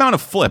weird amount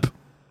of flip.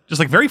 Just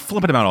like very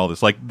flippant about all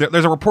this. Like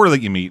there's a reporter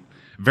that you meet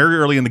very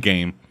early in the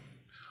game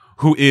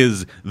who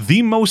is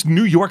the most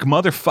New York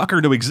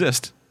motherfucker to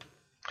exist.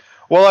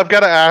 Well, I've got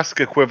to ask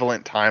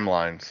equivalent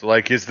timelines.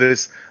 Like, is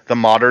this the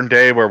modern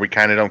day where we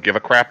kind of don't give a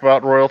crap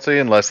about royalty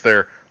unless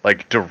they're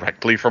like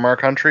directly from our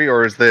country,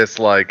 or is this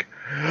like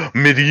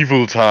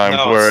medieval times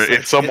where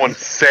if someone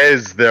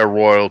says they're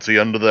royalty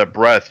under their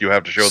breath, you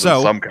have to show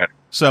them some kind of...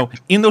 So,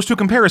 in those two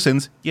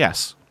comparisons,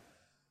 yes.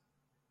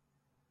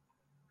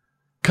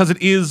 Because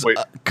it is...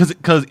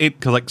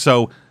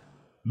 So,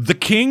 the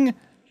king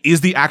is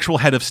the actual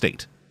head of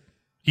state.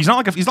 He's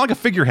not like a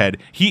figurehead.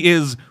 He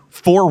is,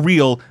 for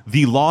real,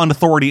 the law and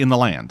authority in the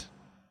land.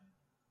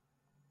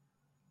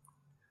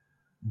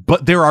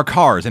 But there are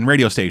cars and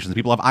radio stations, and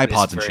people have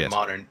iPods and shit.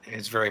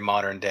 It's very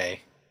modern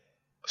day.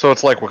 So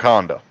it's like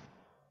Wakanda.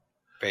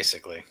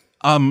 Basically.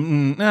 Well,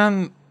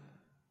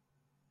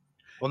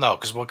 no,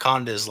 because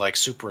Wakanda is like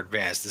super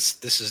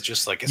advanced. This is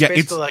just like... It's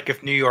basically like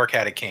if New York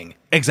had a king.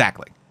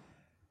 Exactly.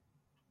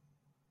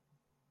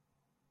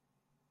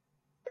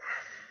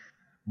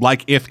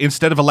 Like if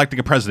instead of electing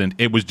a president,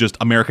 it was just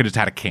America just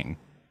had a king.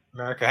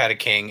 America had a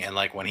king, and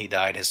like when he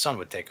died, his son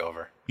would take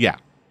over. Yeah.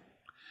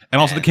 And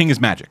also the king is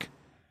magic.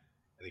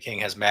 The king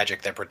has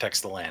magic that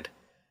protects the land.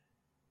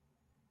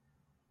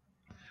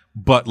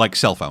 But like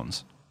cell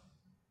phones.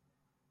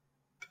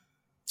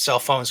 Cell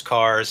phones,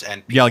 cars,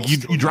 and yeah, like you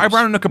drive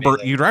around in a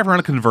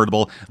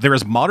convertible. There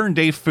is modern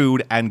day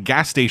food and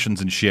gas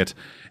stations and shit,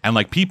 and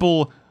like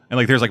people, and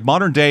like there's like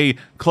modern day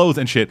clothes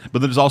and shit.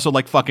 But there's also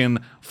like fucking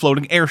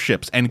floating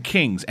airships and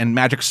kings and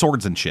magic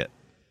swords and shit.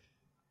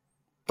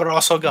 But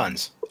also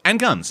guns and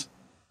guns.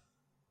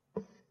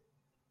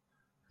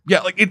 Yeah,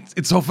 like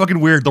it's so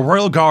fucking weird. The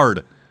Royal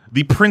Guard.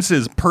 The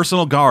prince's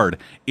personal guard.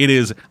 It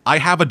is. I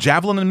have a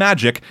javelin and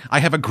magic. I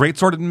have a great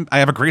sword. And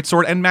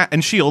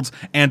shields.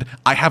 And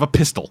I have a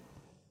pistol.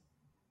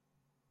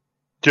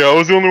 Yeah, I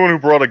was the only one who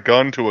brought a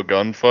gun to a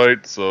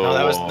gunfight. So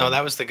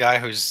that was the guy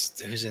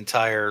whose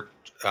entire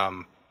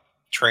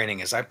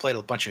training is. I played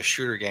a bunch of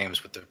shooter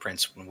games with the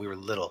prince when we were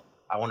little.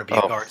 I want to be a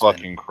guardsman.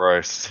 Fucking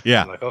Christ!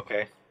 Yeah. I'm like,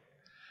 okay.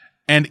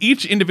 And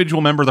each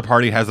individual member of the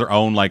party has their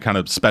own like kind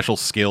of special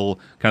skill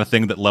kind of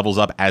thing that levels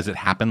up as it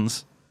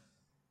happens.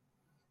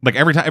 Like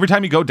every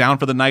time you go down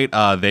for the night,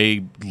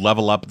 they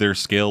level up their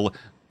skill,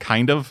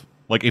 kind of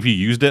like if you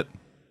used it.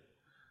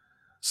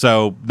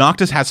 So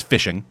Noctis has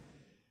fishing.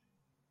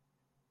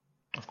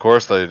 Of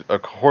course, there's a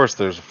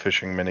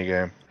fishing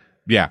minigame.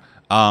 Yeah.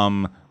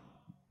 Gladiolus,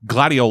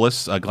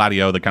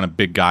 Gladio, the kind of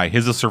big guy,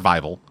 his is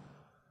survival.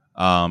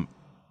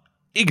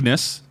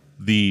 Ignis,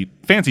 the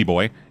fancy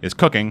boy, is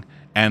cooking,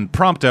 and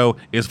Prompto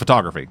is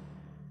photography.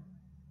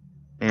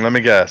 Let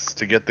me guess.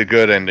 To get the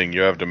good ending, you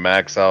have to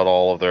max out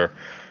all of their...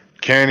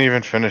 Can't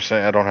even finish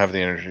saying... I don't have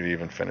the energy to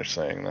even finish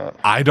saying that.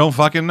 I don't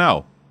fucking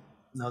know.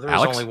 No, there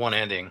is only one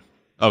ending.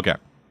 Okay.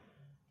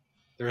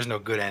 There is no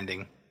good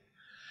ending.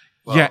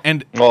 Well, yeah,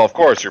 and... Well, of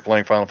course, you're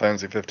playing Final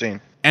Fantasy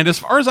 15. And as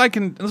far as I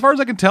can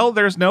tell,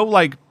 there's no,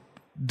 like,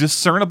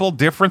 discernible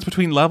difference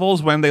between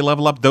levels when they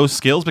level up those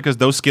skills, because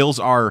those skills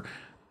are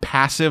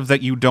passive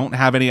that you don't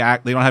have any...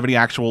 They don't have any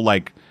actual,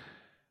 like,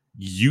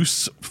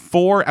 use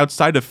for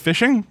outside of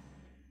fishing?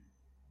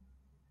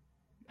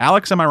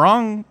 Alex, am I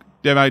wrong?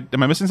 Am I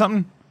missing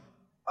something?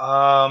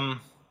 No,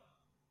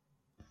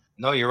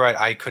 you're right.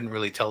 I couldn't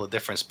really tell the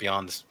difference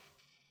beyond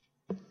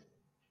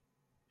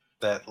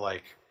that.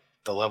 Like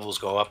the levels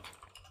go up.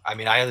 I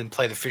mean, I didn't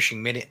play the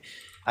fishing mini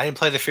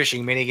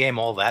game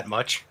all that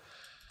much.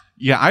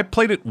 Yeah, I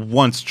played it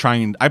once.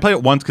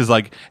 Because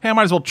like, hey, I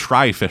might as well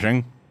try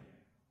fishing.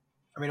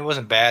 I mean, it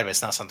wasn't bad, but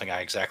it's not something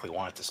I exactly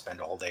wanted to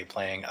spend all day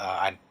playing.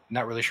 I'm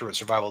not really sure what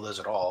survival does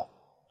at all.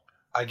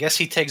 I guess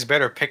he takes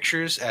better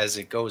pictures as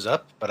it goes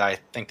up, but I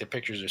think the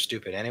pictures are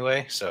stupid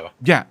anyway, so...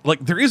 Yeah,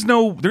 like, there is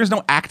no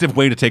active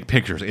way to take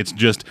pictures. It's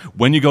just,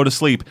 when you go to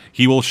sleep,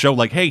 he will show,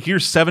 like, hey,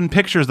 here's 7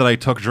 pictures that I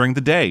took during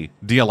the day.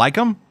 Do you like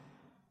them?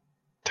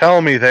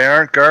 Tell me they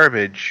aren't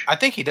garbage. I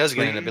think he does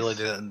get an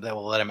ability that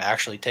will let him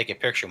actually take a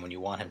picture when you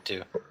want him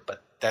to,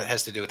 but that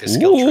has to do with his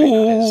skill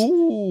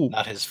tree,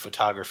 not his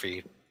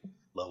photography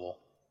level.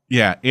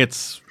 Yeah,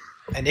 it's...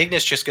 And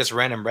Ignis just gets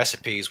random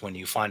recipes when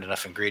you find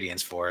enough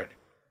ingredients for it.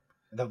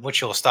 Which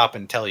he'll stop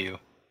and tell you.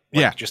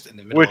 Like, yeah. Just in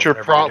the middle which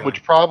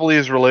probably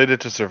is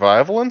related to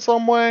survival in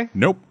some way?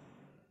 Nope.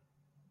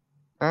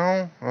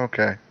 Oh,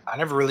 okay. I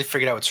never really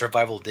figured out what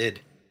survival did.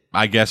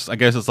 I guess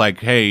it's like,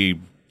 hey,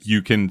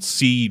 you can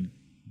see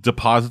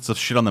deposits of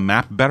shit on the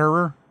map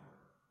better.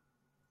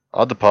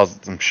 I'll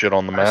deposit some shit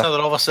on the map. So that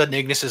all of a sudden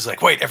Ignis is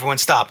like, wait, everyone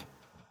stop.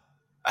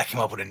 I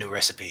came up with a new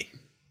recipe.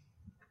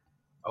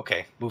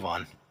 Okay, move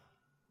on.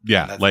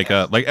 Yeah, like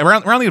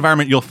around the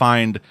environment you'll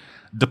find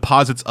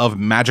deposits of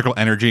magical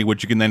energy,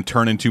 which you can then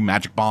turn into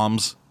magic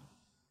bombs,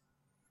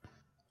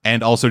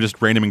 and also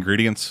just random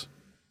ingredients,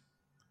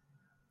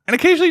 and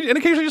occasionally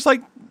just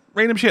like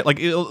random shit. Like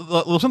there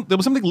was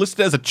something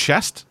listed as a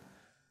chest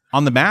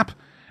on the map,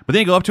 but then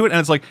you go up to it and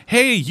it's like,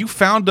 hey, you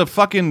found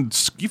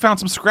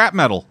some scrap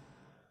metal.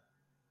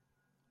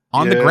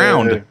 on the Yeah.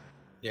 ground.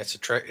 Yeah,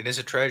 it is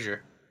a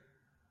treasure.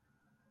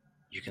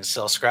 You can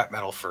sell scrap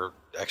metal for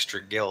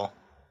extra gil.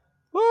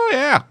 Oh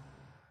yeah.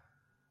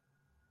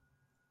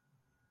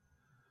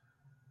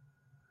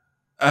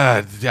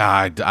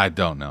 I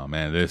don't know,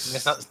 man.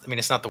 It's not. I mean,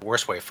 it's not the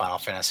worst way Final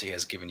Fantasy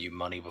has given you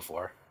money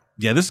before.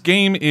 Yeah, this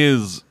game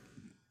is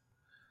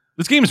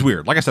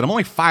weird. Like I said, I'm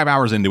only 5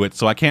 hours into it,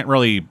 so I can't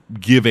really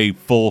give a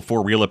full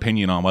for real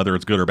opinion on whether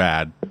it's good or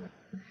bad.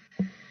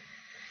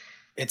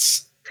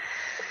 It's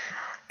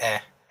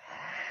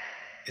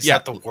It's Yeah.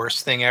 not the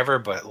worst thing ever,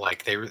 but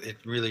like it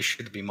really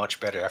should be much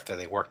better after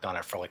they worked on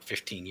it for like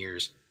 15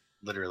 years,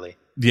 literally.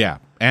 Yeah,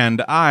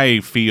 and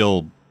I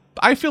feel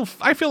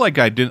like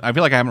I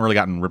haven't really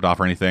gotten ripped off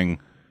or anything.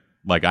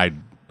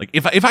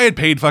 If I had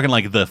paid fucking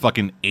like the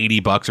fucking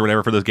 $80 or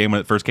whatever for this game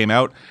when it first came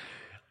out,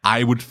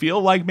 I would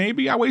feel like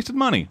maybe I wasted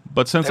money.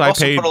 But since they've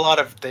also put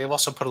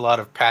a lot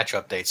of patch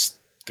updates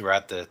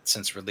throughout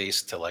since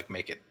release to like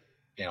make it,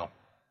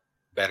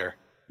 better.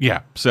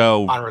 Yeah.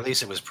 So on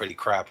release it was pretty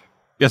crap.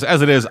 Yes,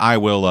 as it is,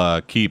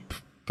 I'll keep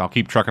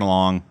trucking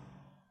along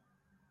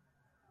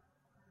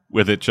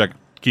with it,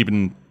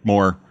 keeping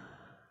more.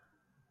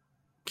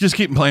 Just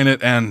keep playing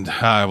it, and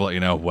I will let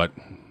you know what,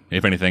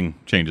 if anything,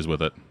 changes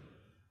with it.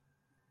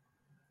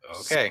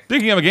 Okay.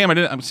 Speaking of a game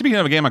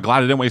I'm glad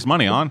I didn't waste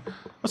money on.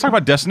 Let's talk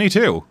about Destiny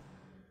 2.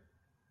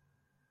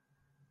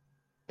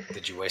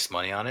 Did you waste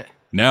money on it?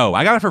 No,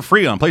 I got it for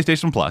free on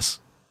PlayStation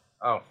Plus.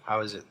 Oh, how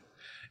is it?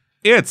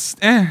 It's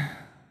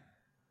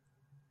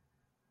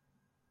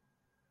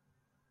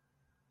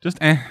just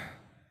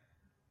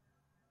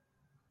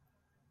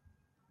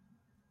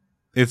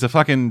It's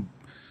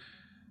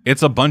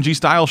a Bungie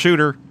style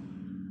shooter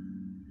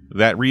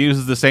that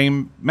reuses the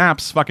same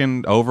maps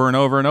fucking over and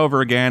over and over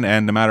again,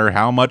 and no matter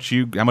how much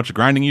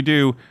grinding you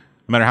do,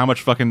 no matter how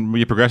much fucking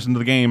you progress into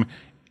the game,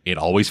 it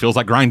always feels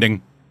like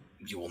grinding.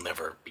 You will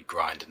never be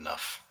grind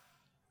enough.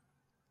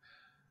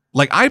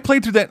 Like I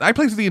played through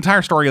the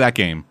entire story of that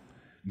game,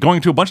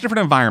 going to a bunch of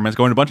different environments,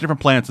 going to a bunch of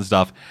different planets and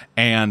stuff,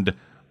 and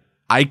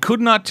I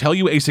could not tell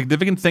you a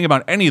significant thing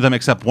about any of them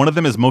except one of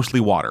them is mostly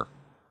water.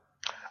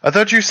 I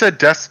thought you said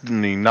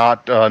Destiny,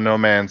 not No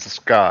Man's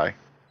Sky.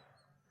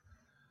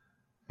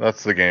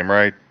 That's the game,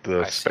 right?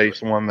 The space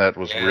one that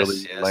was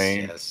really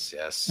lame.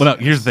 Yes. Well,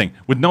 no, here's the thing.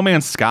 With No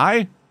Man's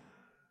Sky,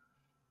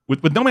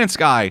 with No Man's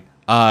Sky,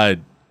 like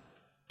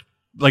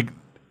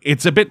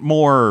it's a bit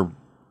more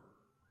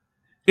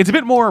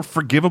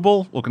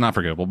forgivable. Well, not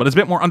forgivable, but it's a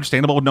bit more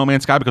understandable with No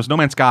Man's Sky because No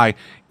Man's Sky,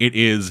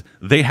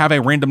 they have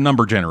a random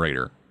number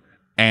generator,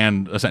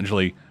 and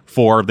essentially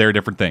for their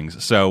different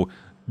things. So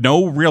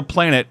no real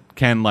planet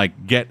can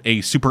like get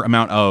a super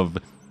amount of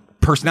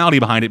personality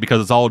behind it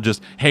because it's all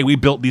just, hey, we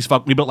built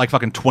like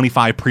fucking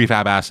 25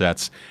 prefab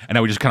assets, and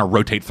now we just kind of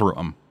rotate through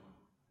them.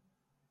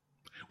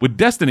 With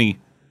Destiny,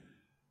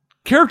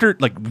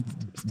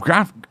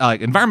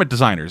 environment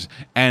designers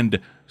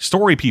and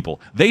story people,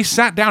 they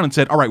sat down and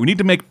said, all right, we need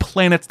to make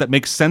planets that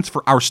make sense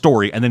for our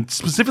story, and then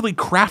specifically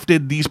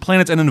crafted these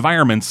planets and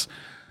environments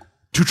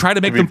to try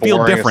to make them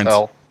feel different.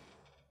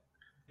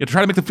 Yeah, to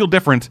try to make them feel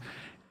different.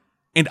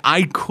 And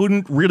I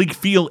couldn't really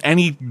feel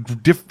any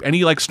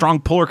like strong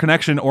pull or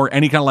connection or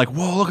any kind of like,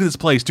 whoa, look at this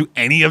place to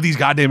any of these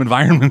goddamn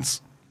environments.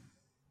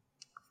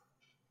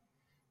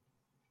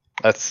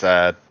 That's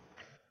sad.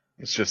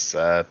 It's just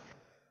sad.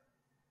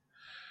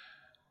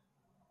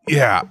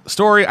 Yeah,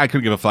 story I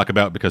couldn't give a fuck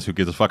about because who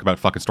gives a fuck about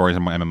fucking stories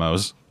in my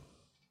MMOs?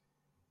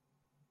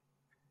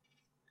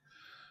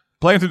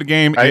 Playing through the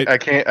game, I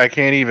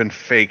can't even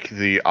fake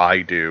the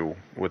I do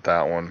with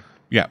that one.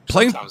 Yeah,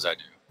 sometimes I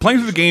do. Playing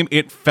through the game,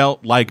 it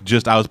felt like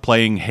just I was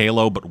playing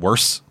Halo, but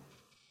worse.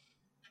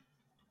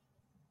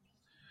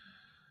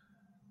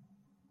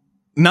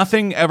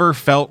 Nothing ever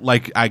felt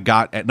like I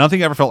got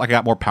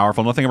more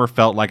powerful. Nothing ever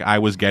felt like I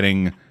was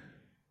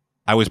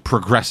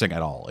progressing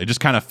at all. It just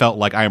kind of felt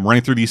like I am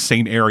running through these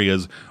same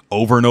areas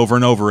over and over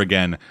and over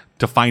again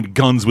to find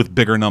guns with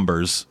bigger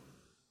numbers.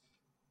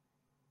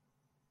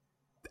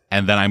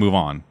 And then I move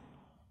on.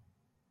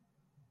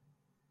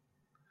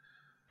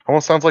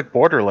 Almost sounds like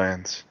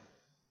Borderlands.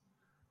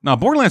 No,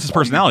 Borderlands has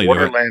personality.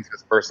 Borderlands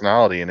has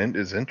personality, and it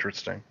is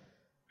interesting.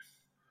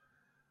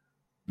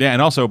 Yeah,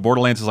 and also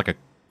Borderlands is like a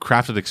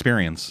crafted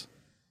experience,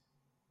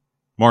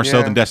 more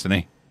so than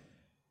Destiny.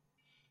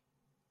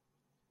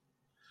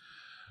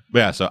 But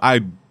yeah, so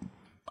I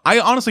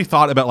honestly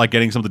thought about like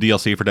getting some of the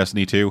DLC for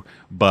Destiny 2,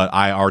 but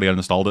I already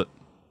uninstalled it.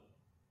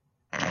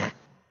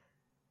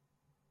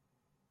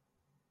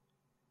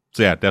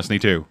 So yeah, Destiny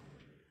 2.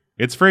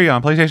 It's free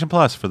on PlayStation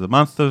Plus for the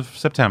month of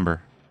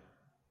September.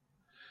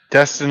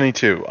 Destiny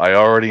 2. I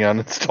already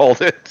uninstalled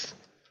it.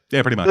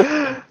 Yeah, pretty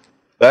much.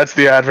 That's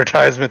the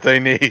advertisement they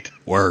need.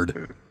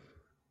 Word.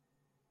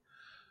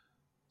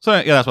 So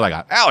yeah, that's what I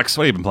got. Alex,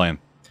 what have you been playing?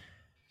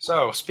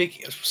 So,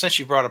 since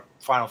you brought up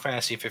Final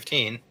Fantasy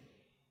 15,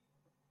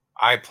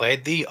 I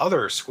played the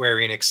other Square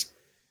Enix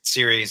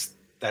series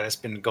that has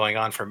been going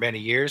on for many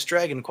years,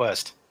 Dragon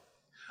Quest.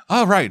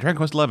 Oh, right. Dragon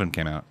Quest 11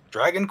 came out.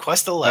 Dragon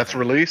Quest 11. That's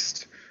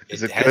released?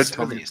 Is it good?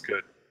 Tell me it's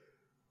good.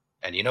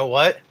 And you know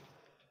what?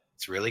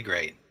 It's really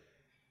great.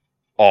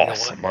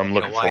 Awesome. I'm You know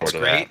looking why forward it's to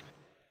great? that.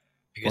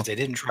 Because they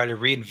didn't try to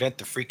reinvent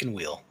the freaking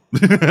wheel.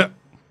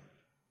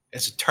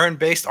 It's a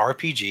turn-based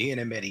RPG in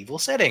a medieval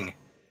setting,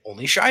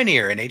 only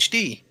shinier in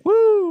HD.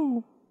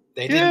 Woo!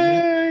 They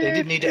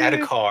didn't need to add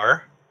a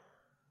car,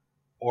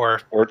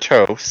 or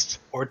toast,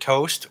 or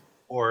toast,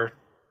 or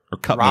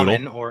Cup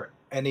ramen, noodle. or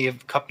any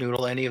of cup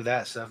noodle, any of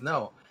that stuff.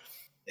 No,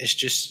 it's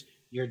just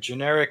your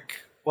generic.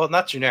 Well,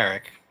 not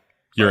generic.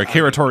 You're but,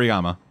 Akira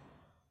Toriyama.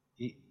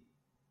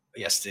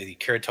 Yes, the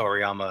Akira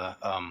Toriyama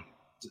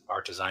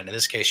art design. In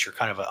this case, you're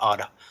kind of an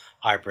odd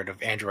hybrid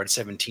of Android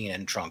 17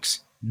 and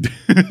Trunks.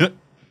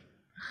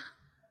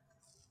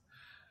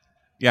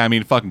 Yeah, I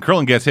mean, fucking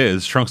Krillin gets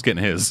his. Trunks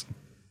getting his.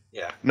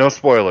 Yeah. no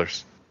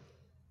spoilers.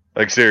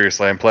 Like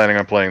seriously, I'm planning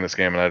on playing this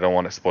game, and I don't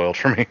want it spoiled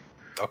for me.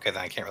 Okay,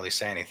 then I can't really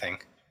say anything.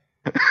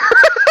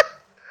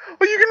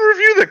 Well, you can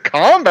review the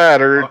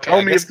combat or Okay, tell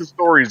I me guess- if the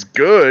story's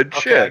good. Okay,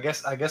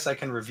 Shit. I guess I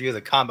can review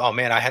the Oh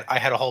man, I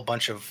had a whole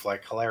bunch of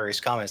like hilarious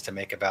comments to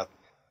make about.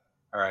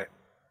 All right.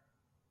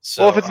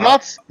 So, Well, if it's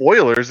not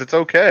spoilers, it's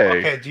okay.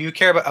 okay, do you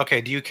care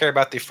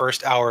about the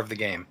first hour of the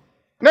game?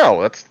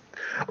 No,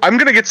 I'm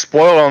gonna get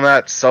spoiled on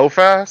that so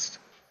fast.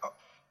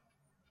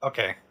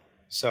 Okay.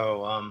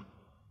 So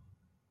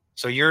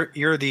so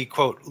you're the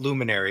quote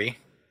luminary,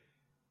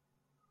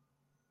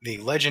 the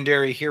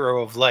legendary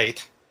hero of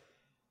light,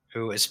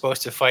 who is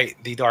supposed to fight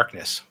the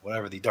darkness,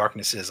 whatever the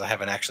darkness is. I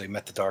haven't actually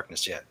met the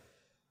darkness yet.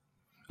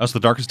 Oh, so the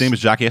darkest name is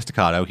Jackie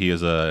Estacado. He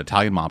is an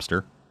Italian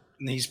mobster.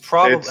 And he's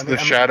probably It's the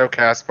shadow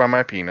cast by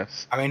my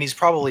penis. I mean, he's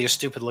probably a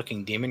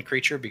stupid-looking demon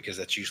creature because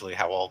that's usually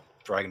how all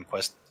Dragon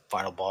Quest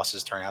final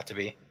bosses turn out to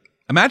be.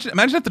 Imagine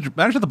if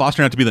the boss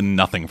turned out to be the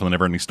nothing from the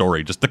Neverending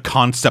Story, just the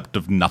concept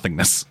of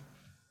nothingness.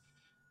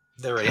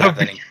 They already have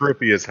That'd that. be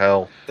trippy as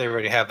hell. They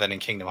already have that in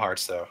Kingdom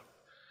Hearts, though.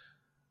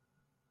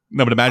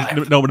 No, but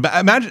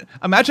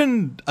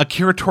imagine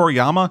Akira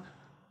Toriyama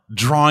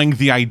drawing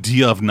the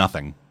idea of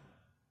nothing.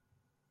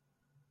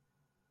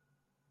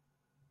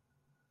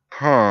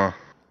 Huh.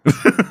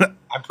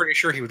 I'm pretty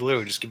sure he would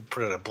literally just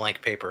put it on a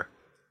blank paper.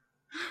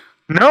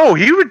 No,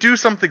 he would do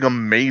something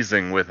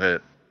amazing with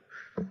it.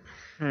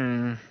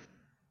 No,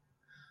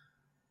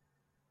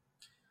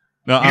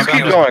 You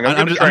keep going.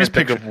 I'm just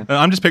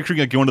I'm just picturing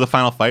like going to the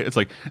final fight. It's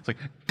like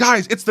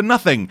guys, it's the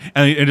nothing,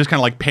 and it just kind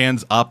of like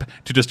pans up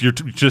to just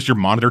your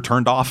monitor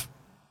turned off.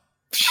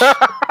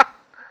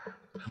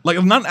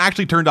 Like not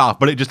actually turned off,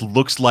 but it just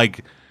looks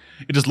like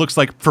it looks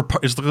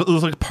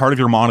like part of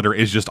your monitor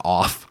is just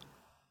off.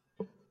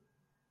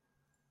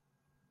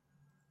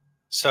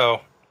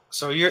 So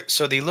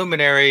the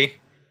Luminary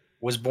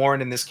was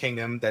born in this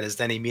kingdom that is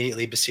then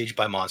immediately besieged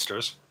by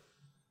monsters.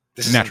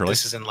 Naturally.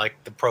 This is in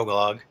like the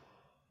prologue.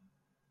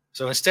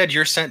 So instead,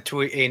 you're sent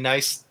to a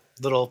nice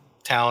little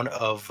town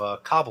of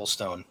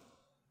Cobblestone,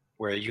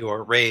 where you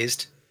are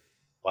raised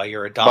by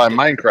your by adopted.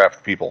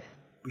 Minecraft people.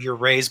 You're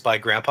raised by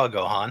Grandpa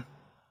Gohan,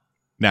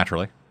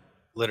 Naturally.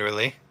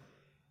 literally.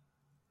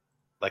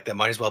 Like that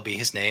might as well be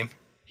his name.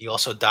 He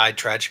also died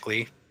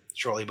tragically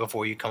shortly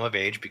before you come of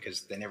age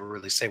because they never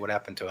really say what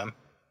happened to him.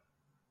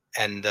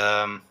 And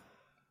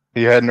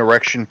He had an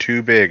erection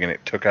too big, and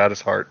it took out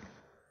his heart.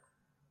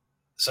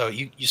 so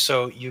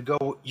you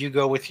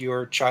go with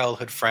your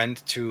childhood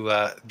friend to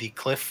the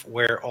cliff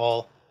where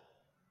all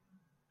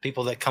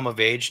people that come of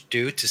age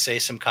do to say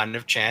some kind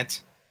of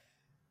chant.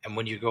 And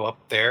when you go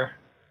up there,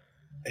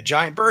 a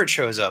giant bird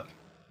shows up.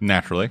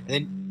 Naturally.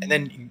 And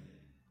then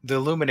the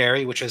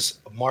luminary, which is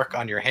a mark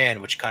on your hand,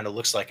 which kind of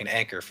looks like an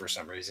anchor for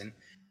some reason,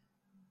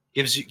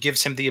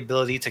 gives him the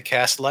ability to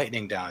cast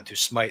lightning down to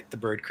smite the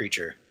bird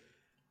creature,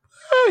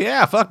 Oh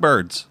yeah, fuck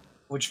birds.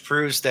 which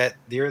proves that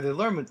you're the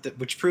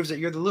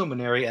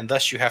luminary, and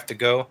thus you have to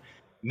go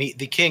meet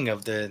the king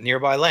of the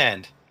nearby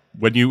land.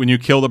 When you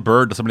kill the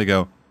bird, does somebody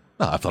go,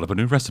 "Oh, I thought of a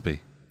new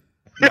recipe"?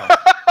 No,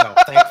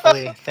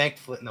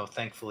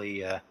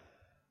 thankfully,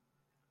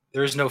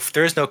 there's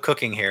no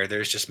cooking here.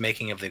 There's just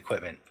making of the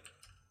equipment.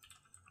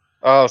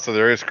 Oh, so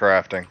there is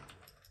crafting.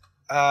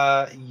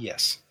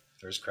 Yes,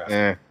 there's crafting.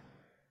 Eh.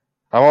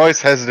 I'm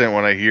always hesitant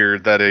when I hear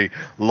that a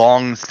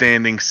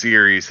long-standing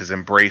series has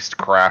embraced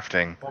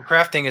crafting. Well,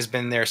 crafting has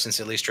been there since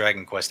at least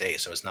Dragon Quest VIII,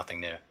 so it's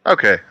nothing new.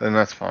 Okay, then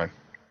that's fine.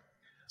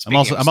 I'm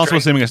also Speaking of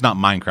assuming it's not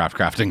Minecraft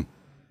crafting.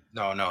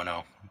 No.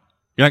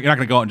 You're not going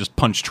to go out and just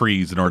punch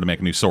trees in order to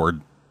make a new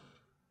sword.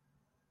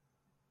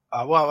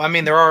 Well, I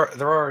mean, there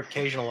are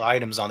occasional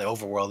items on the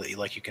overworld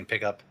that you can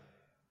pick up.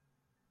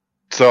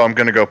 So I'm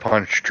gonna go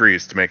punch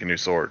trees to make a new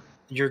sword.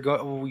 You're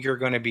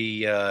going to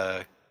be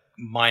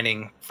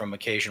mining from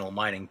occasional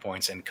mining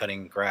points and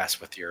cutting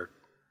grass with your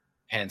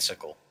hand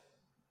sickle.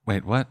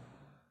 Wait, what?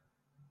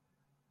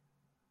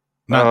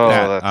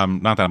 Oh,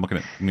 Not that I'm looking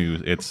at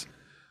news. It's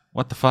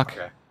what the fuck?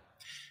 Okay.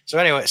 So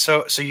anyway,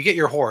 so you get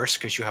your horse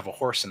because you have a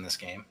horse in this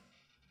game,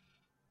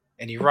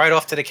 and you ride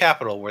off to the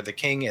capital where the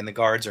king and the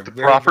guards are The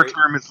proper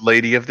term is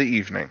Lady of the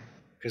Evening.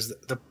 because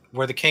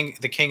where the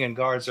king and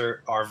guards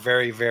are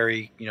very,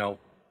 very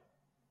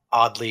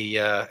oddly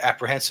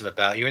apprehensive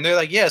about you, and they're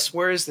like, yes,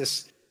 where is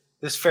this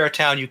this fair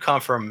town you come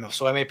from,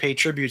 so I may pay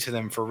tribute to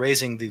them for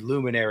raising the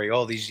luminary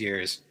all these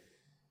years.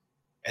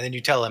 And then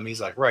you tell him,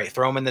 he's like, right,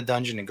 throw him in the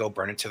dungeon and go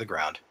burn it to the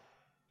ground.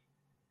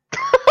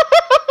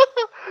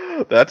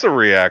 That's a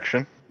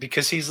reaction.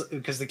 Because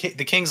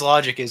the king's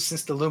logic is,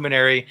 since the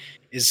luminary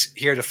is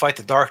here to fight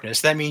the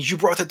darkness, that means you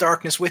brought the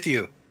darkness with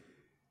you.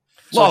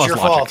 So it's your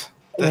fault.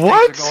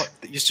 What?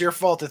 It's your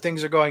fault that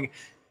things are going.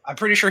 I'm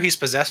pretty sure he's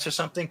possessed or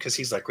something because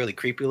he's like really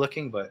creepy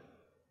looking. But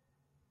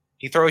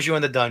he throws you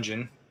in the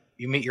dungeon.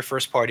 You meet your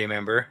first party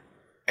member,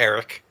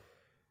 Eric,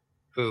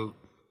 who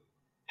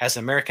has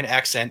an American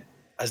accent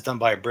as done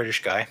by a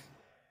British guy.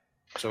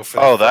 So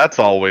that's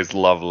always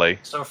lovely.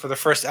 So for the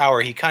first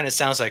hour, he kind of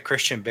sounds like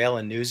Christian Bale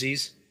in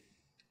Newsies.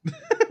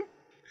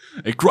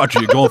 Hey,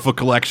 Crutchy, going for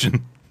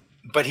collection.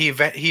 But he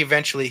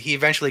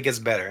eventually gets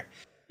better.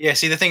 Yeah,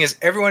 see, the thing is,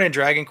 everyone in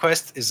Dragon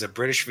Quest is a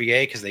British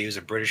VA because they use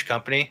a British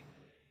company.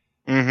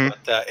 Mm-hmm.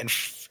 But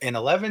in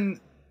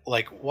 11,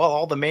 like, while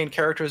all the main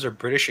characters are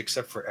British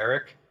except for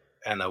Eric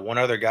and one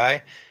other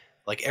guy,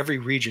 like, every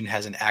region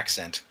has an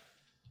accent.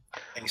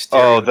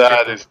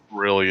 That is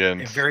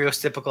brilliant. A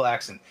stereotypical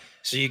accent.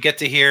 So you get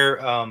to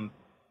hear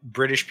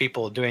British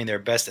people doing their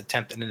best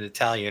attempt at an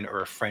Italian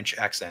or a French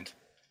accent.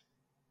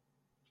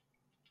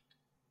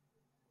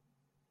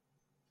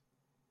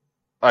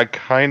 I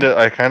kind of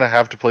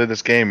have to play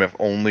this game if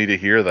only to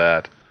hear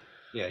that.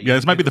 Yeah,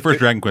 this might be the first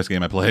Dragon Quest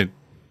game I played.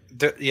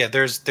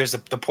 There's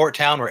the port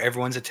town where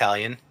everyone's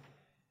Italian,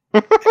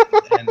 and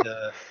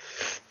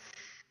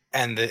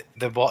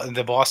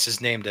the boss is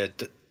named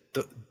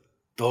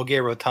Doge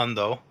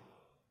Rotundo.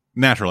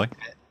 Naturally.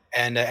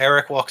 And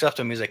Eric walks up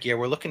to him. He's like, "Yeah,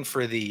 we're looking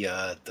for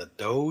the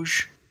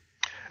Doge."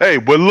 Hey,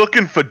 we're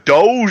looking for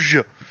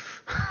Doge.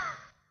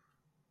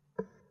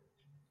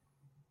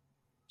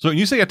 So when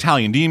you say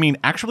Italian, do you mean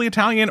actually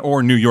Italian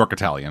or New York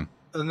Italian?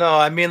 No,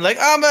 I mean, like,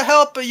 I'm a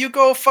helper. You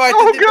go fight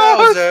the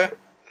Bowser.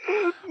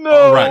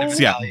 No. Right.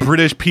 So yeah,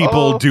 British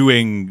people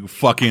doing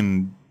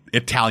fucking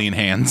Italian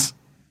hands.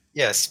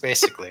 Yes,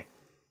 basically.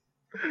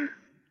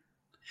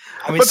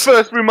 I mean, but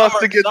first we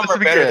must get some the are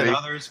better than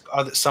spaghetti.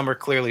 others. Some are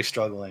clearly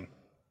struggling.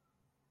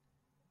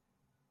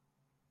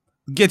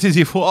 Get his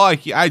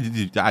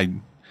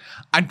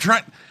I'm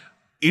trying.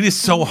 It is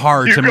so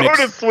hard to mix.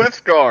 You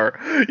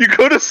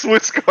go to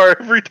Swisscar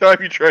every time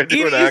you try to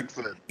do an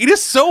accent. It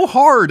is so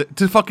hard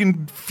to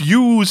fucking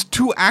fuse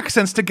two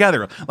accents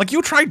together. Like,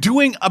 you try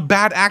doing a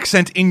bad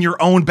accent in your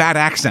own bad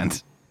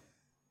accent.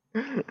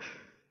 It'll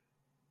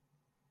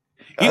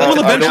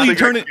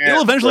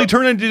eventually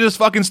turn into just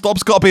fucking stop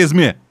scopy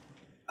me.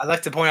 I'd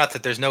like to point out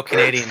that there's no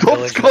Canadian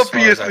village as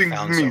far as I've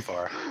found so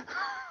far.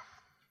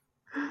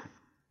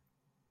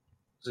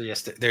 So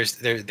yes, there's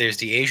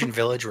the Asian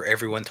village where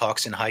everyone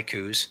talks in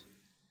haikus.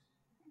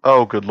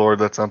 Oh, good lord,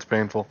 that sounds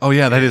painful. Oh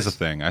yeah, that is a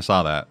thing. I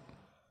saw that.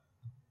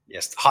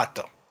 Yes,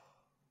 Hato.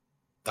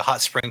 The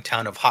hot spring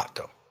town of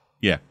Hato.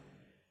 Yeah.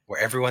 Where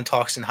everyone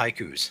talks in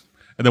haikus.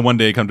 And then one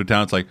day you come to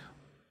town, it's like,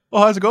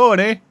 oh, how's it going,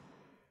 eh?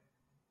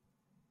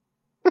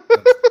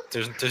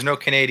 There's no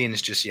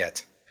Canadians just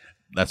yet.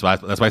 That's why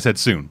I said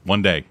soon.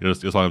 One day.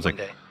 Just why I was like,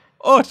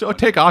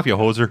 take off, you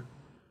hoser.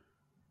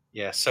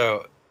 Yeah,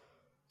 so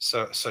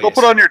Go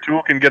put on your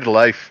toque and get a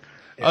life.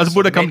 I was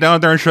about to come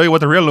down there and show you what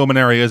the real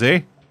luminary is,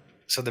 eh?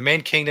 So the main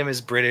kingdom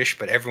is British,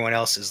 but everyone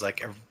else is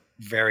like a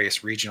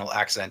various regional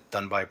accent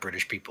done by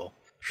British people.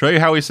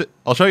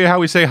 I'll show you how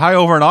we say hi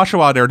over in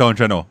Oshawa there, don't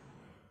you know?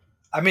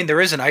 I mean,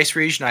 there is an ice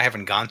region I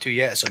haven't gone to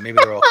yet, so maybe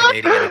they're all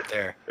Canadian up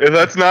there. If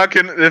that's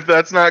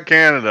not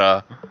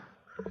Canada,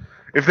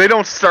 if they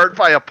don't start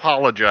by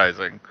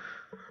apologizing.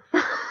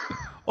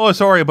 Oh,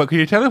 sorry, but can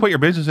you tell us what your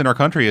business in our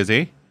country is,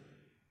 eh?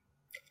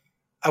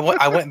 I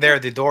went there.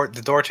 The door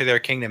to their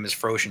kingdom is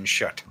frozen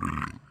shut.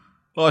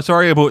 Oh,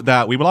 sorry about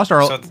that. We lost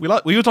our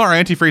we used our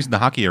antifreeze in the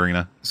hockey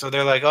arena. So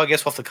they're like, "Oh, I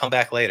guess we'll have to come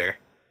back later."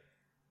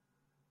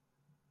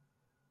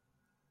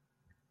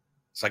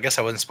 So I guess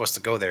I wasn't supposed to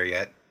go there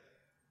yet.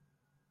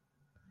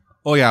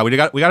 Oh yeah, we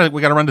got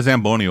to run to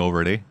Zamboni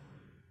over it, eh?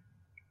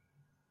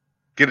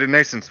 Get it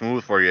nice and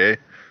smooth for you, eh?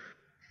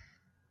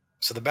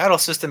 So the battle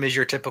system is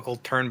your typical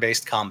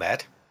turn-based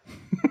combat,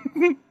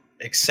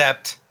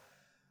 except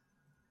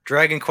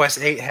Dragon Quest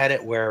VIII had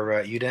it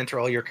where you'd enter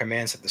all your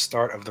commands at the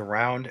start of the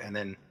round, and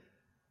then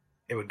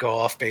it would go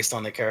off based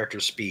on the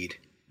character's speed.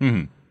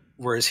 Mm-hmm.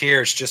 Whereas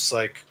here, it's just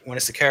like, when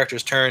it's the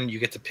character's turn, you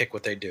get to pick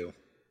what they do.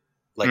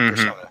 Like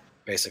Persona,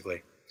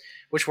 basically.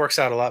 Which works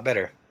out a lot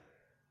better.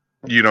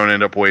 You don't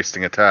end up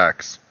wasting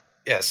attacks.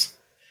 Yes.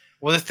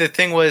 Well, the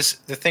thing was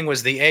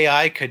the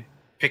AI could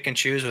pick and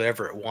choose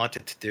whatever it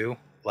wanted to do,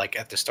 like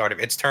at the start of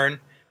its turn.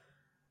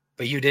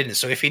 But you didn't.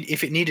 So if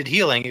it needed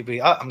healing, it'd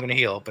be, I'm going to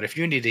heal. But if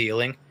you needed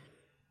healing,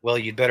 well,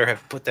 you'd better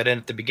have put that in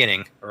at the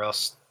beginning, or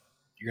else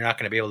you're not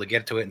going to be able to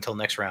get to it until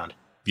next round.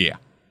 Yeah.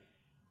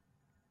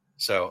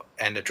 So,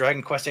 and the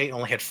Dragon Quest VIII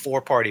only had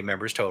 4 party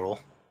members total,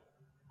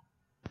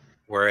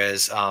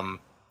 whereas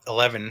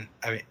 11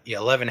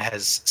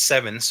 has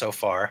 7 so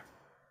far.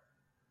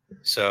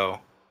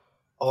 So,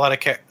 a lot of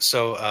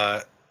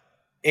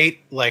 8,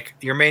 like,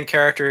 your main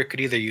character could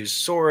either use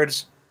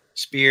swords,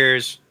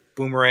 spears,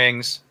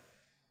 boomerangs,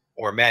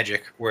 or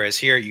magic, whereas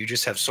here you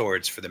just have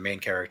swords for the main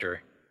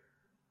character.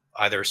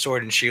 Either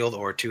sword and shield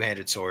or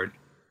two-handed sword.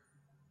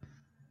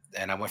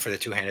 And I went for the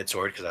two-handed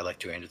sword because I like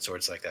two-handed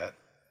swords like that.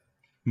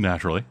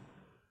 Naturally.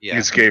 Yeah,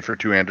 He's gay for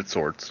two-handed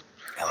swords.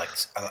 I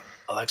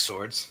like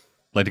swords.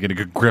 Like to get a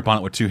good grip on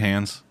it with two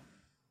hands.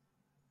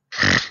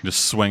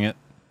 Just swing it.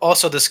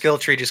 Also, the skill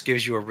tree just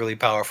gives you a really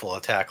powerful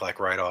attack, like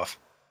right off.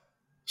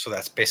 So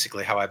that's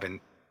basically how I've been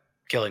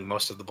killing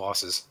most of the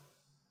bosses.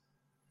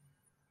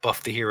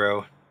 Buff the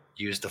hero,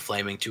 use the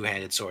flaming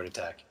two-handed sword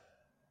attack.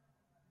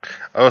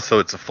 Oh, so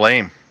it's a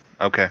flame.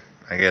 Okay,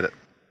 I get it.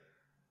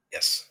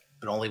 Yes,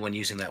 but only when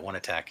using that one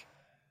attack.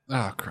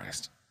 Oh,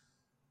 Christ.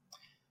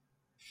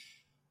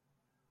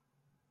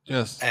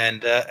 Yes.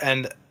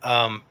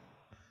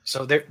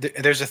 So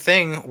there's a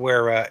thing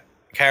where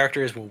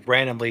characters will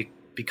randomly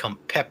become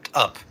pepped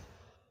up,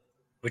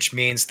 which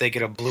means they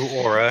get a blue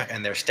aura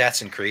and their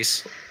stats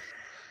increase.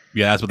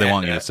 Yeah, that's what they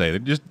want you to say.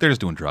 They're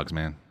just doing drugs,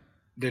 man.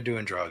 They're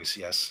doing drugs,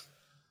 yes.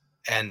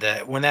 And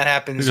when that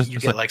happens, you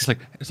get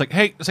it's like,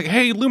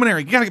 hey,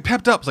 Luminary, you gotta get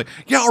pepped up. It's like,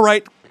 yeah, all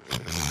right.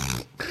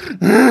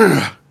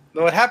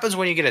 No, it happens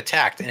when you get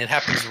attacked, and it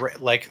happens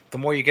like the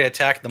more you get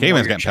attacked, the more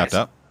Caveman's getting pepped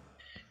up.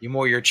 The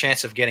more your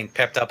chance of getting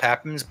pepped up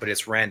happens, but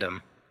it's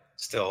random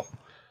still.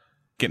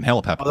 Getting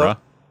hella pepped, bro.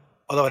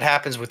 Although it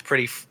happens with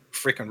pretty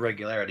frequent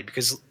regularity,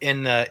 because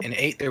in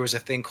 8 there was a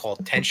thing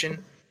called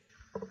tension,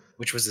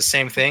 which was the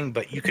same thing,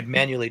 but you could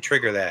manually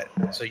trigger that.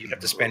 So you'd have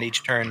to spend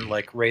each turn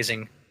like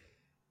raising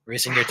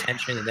your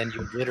tension, and then you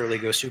would literally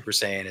go Super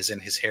Saiyan, as in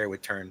his hair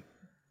would turn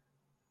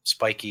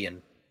spiky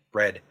and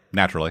red.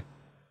 Naturally.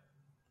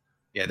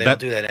 Yeah, they don't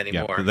do that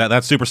anymore. Yeah,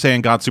 that's Super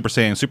Saiyan God, Super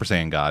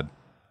Saiyan God.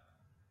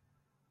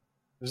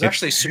 It was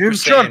actually Super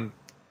Saiyan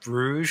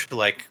Rouge,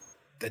 like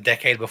a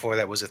decade before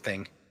that was a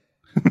thing.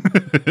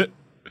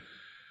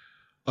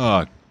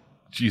 Oh,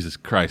 Jesus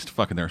Christ.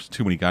 Fucking there's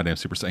too many goddamn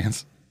Super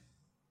Saiyans.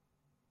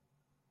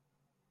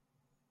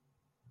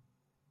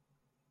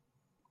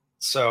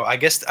 So I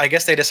guess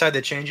they decided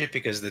to change it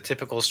because the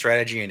typical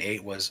strategy in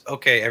 8 was,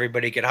 okay,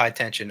 everybody get high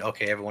tension.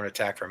 Okay, everyone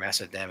attack for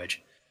massive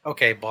damage.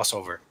 Okay, boss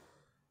over.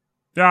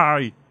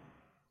 Die.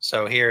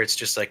 So here it's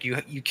just like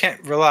you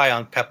can't rely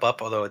on pep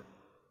up, although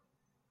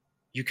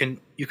you can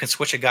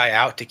switch a guy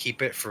out to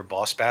keep it for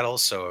boss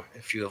battles. So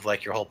if you have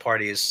like your whole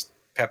party is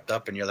pepped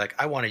up and you're like,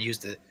 I want to use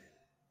the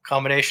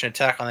combination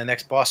attack on the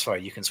next boss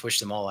fight, you can switch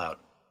them all out.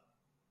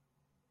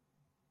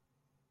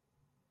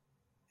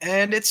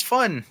 And it's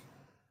fun.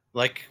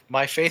 Like,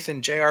 my faith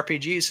in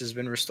JRPGs has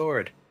been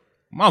restored.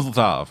 Mazel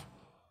tov.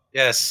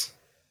 Yes.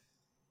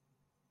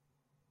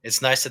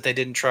 It's nice that they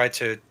didn't try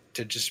to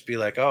just be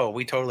like, oh,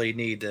 we totally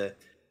need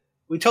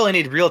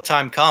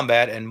real-time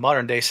combat in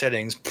modern-day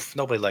settings. Pff,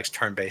 nobody likes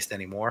turn-based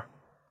anymore.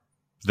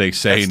 They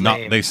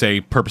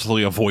say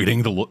purposely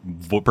avoiding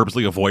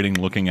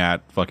looking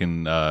at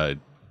fucking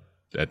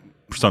at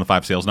Persona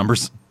 5 sales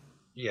numbers.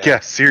 Yeah,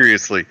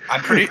 seriously.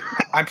 I'm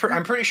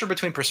pretty sure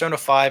between Persona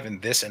 5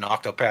 and this and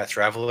Octopath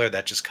Traveler,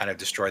 that just kind of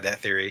destroyed that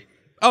theory.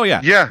 Oh yeah.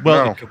 Yeah.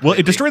 Well,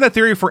 it destroyed that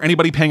theory for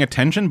anybody paying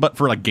attention, but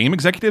for like game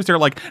executives, they're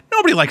like,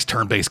 nobody likes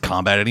turn-based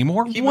combat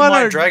anymore. Keep in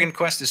mind, Dragon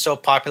Quest is so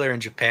popular in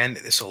Japan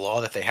that it's a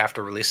law that they have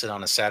to release it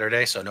on a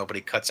Saturday, so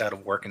nobody cuts out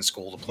of work and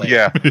school to play it.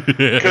 Yeah,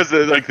 because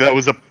like that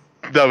was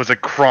a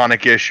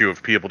chronic issue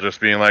of people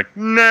just being like,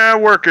 nah,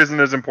 work isn't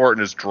as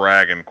important as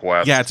Dragon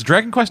Quest. Yeah, it's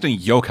Dragon Quest and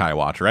Yokai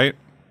Watch, right?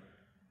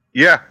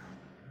 Yeah.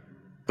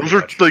 Those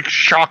are like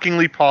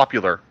shockingly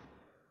popular.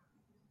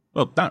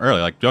 Well, not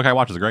really. Like Yokai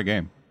Watch is a great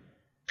game.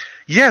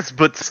 Yes,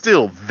 but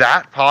still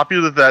that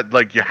popular that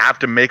like you have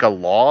to make a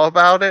law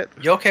about it.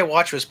 Yokai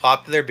Watch was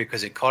popular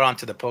because it caught on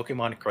to the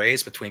Pokemon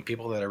craze between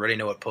people that already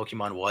know what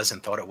Pokemon was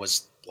and thought it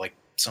was like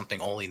something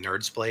only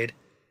nerds played.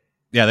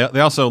 Yeah, they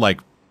also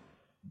like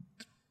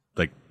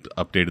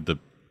updated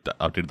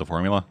the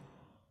formula.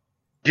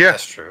 Yeah,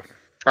 that's true.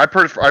 I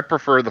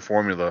prefer the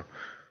formula.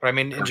 But I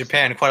mean, in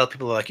Japan, quite a lot of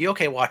people are like,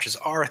 Yokai Watch is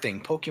our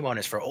thing. Pokemon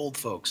is for old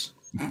folks.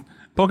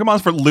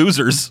 Pokemon's for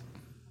losers.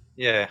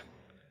 Yeah.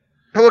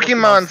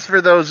 Pokemon's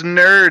for those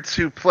nerds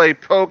who play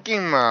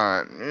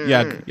Pokemon.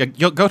 Yeah,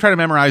 go try to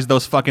memorize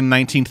those fucking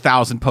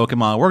 19,000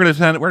 Pokemon. We're gonna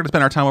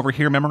spend our time over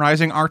here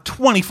memorizing our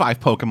 25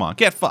 Pokemon.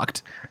 Get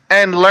fucked.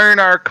 And learn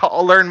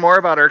more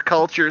about our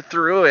culture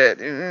through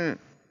it.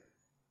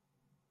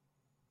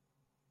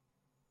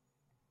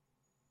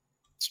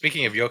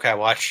 Speaking of Yokai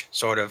Watch,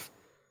 sort of,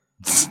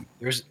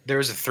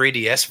 there's a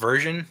 3DS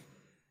version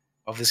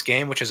of this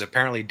game, which is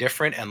apparently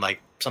different and like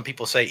some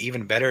people say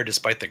even better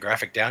despite the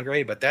graphic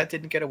downgrade, but that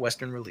didn't get a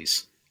Western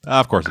release.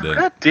 Of course it did.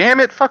 God damn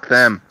it, fuck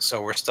them.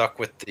 So we're stuck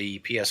with the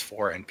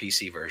PS4 and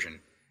PC version.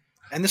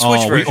 And the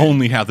Switch version. We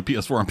only have the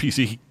PS4 and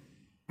PC.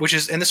 Which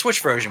is in the Switch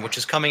version, which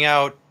is coming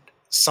out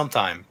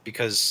sometime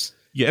because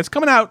yeah, it's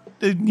coming out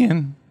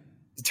again.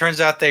 It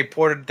turns out they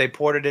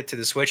ported it to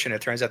the Switch, and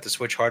it turns out the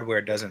Switch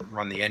hardware doesn't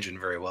run the engine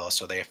very well,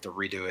 so they have to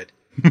redo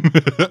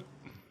it.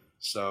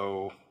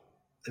 So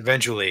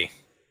eventually.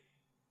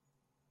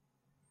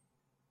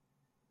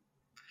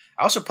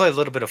 I also played a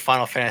little bit of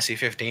Final Fantasy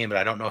 15, but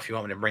I don't know if you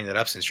want me to bring that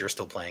up since you're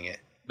still playing it.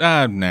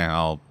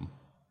 Nah,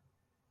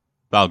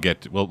 we'll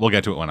get to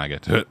it when I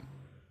get to it.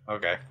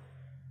 Okay.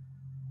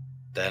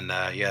 Then,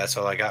 yeah, that's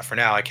all I got for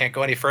now. I can't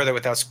go any further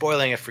without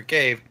spoiling it for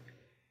Cave.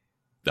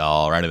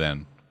 Alrighty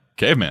then.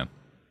 Caveman.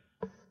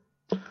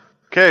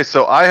 Okay,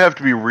 so I have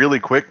to be really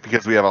quick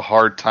because we have a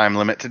hard time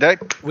limit today.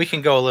 We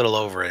can go a little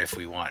over it if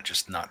we want,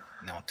 just not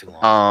too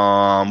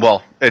long.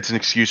 Well, it's an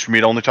excuse for me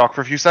to only talk for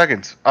a few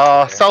seconds.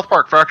 Okay. South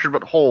Park Fractured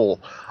But Whole.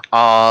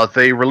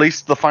 They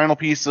released the final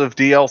piece of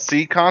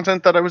DLC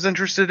content that I was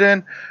interested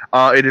in.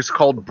 It is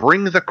called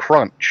Bring the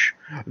Crunch.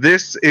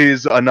 This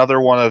is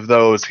another one of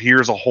those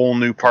here's a whole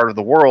new part of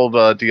the world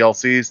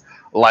DLCs,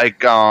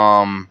 like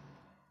I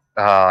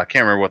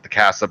can't remember what the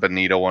Casa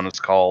Bonita one was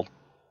called.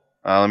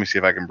 Let me see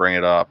if I can bring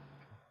it up.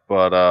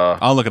 But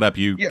I'll look it up.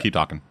 You keep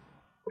talking.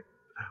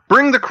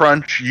 Bring the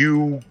Crunch.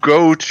 You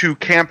go to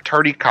Camp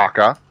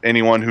Titicaca.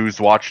 Anyone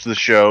who's watched the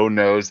show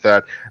knows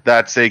that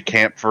that's a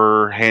camp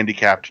for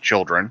handicapped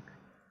children.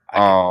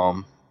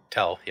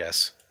 Tell,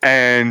 yes.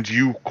 And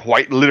you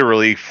quite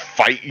literally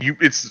fight.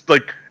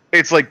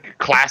 It's like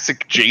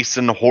classic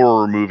Jason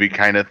horror movie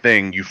kind of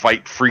thing. You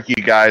fight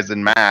freaky guys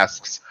in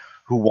masks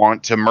who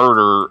want to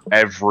murder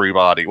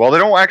everybody. Well, they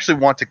don't actually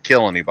want to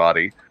kill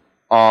anybody.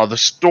 The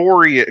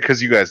story,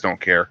 because you guys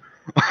don't care.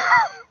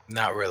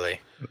 Not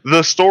really.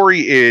 The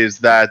story is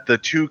that the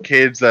two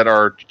kids that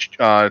are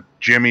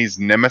Jimmy's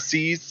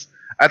nemesis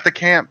at the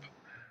camp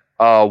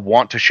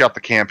want to shut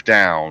the camp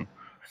down.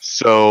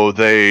 So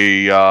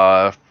they,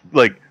 the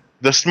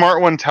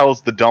smart one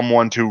tells the dumb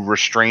one to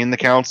restrain the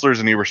counselors,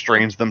 and he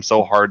restrains them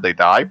so hard they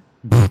die.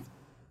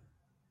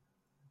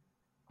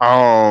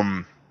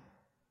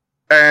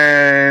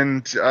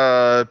 And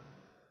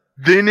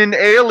then an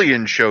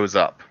alien shows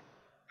up.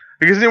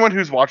 Because anyone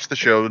who's watched the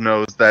show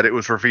knows that it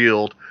was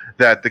revealed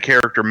that the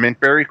character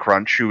Mintberry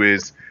Crunch, who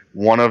is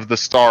one of the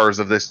stars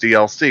of this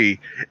DLC,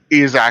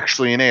 is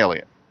actually an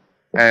alien.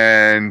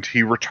 And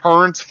he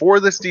returns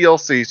for this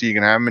DLC so you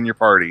can have him in your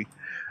party.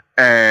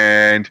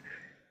 And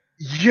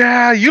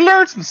yeah, you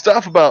learn some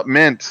stuff about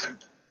Mint.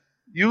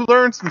 You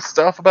learn some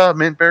stuff about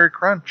Mintberry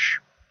Crunch.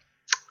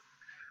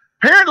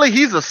 Apparently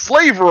he's a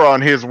slaver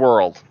on his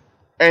world.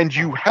 And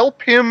you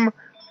help him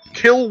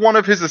kill one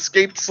of his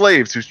escaped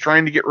slaves who's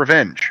trying to get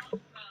revenge.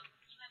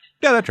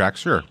 Yeah, that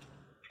tracks, sure.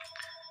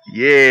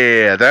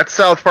 Yeah, that's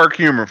South Park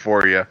humor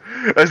for you.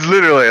 It's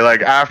literally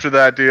like after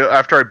that deal,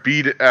 after I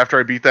beat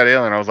that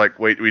alien, I was like,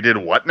 wait, we did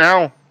what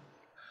now?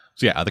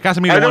 So yeah, the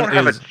Casa Bonita one I don't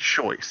have a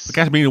choice. The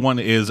Casa Bonita one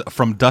is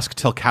From Dusk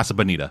Till Casa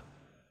Bonita.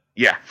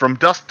 Yeah, From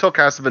Dusk Till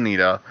Casa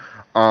Bonita.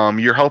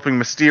 You're helping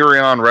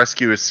Mysterion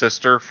rescue his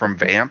sister from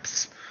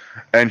vamps,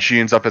 and she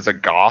ends up as a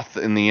goth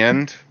in the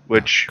end,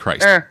 which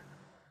Christ.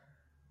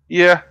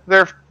 Yeah,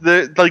 I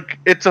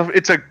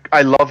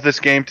love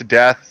this game to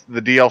death.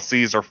 The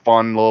DLCs are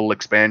fun little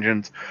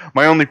expansions.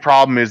 My only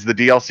problem is the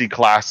DLC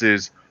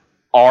classes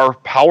are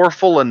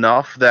powerful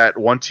enough that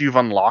once you've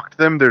unlocked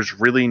them, there's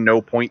really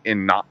no point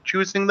in not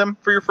choosing them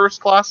for your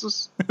first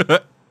classes.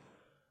 It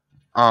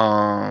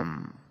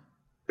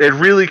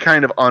really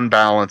kind of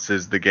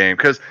unbalances the game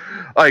because,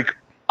 like,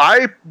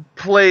 I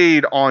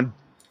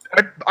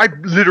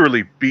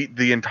literally beat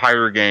the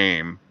entire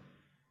game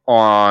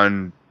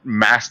on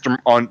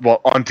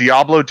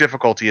Diablo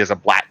difficulty as a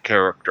black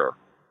character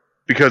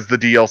because the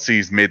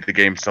DLCs made the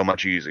game so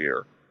much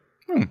easier.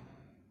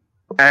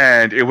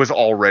 And it was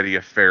already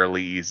a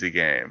fairly easy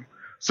game.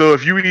 So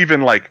if you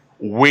even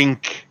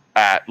wink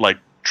at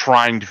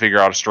trying to figure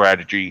out a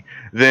strategy,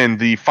 then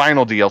the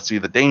final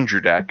DLC, the Danger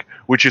Deck,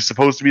 which is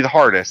supposed to be the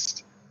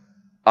hardest,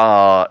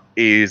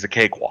 is a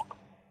cakewalk.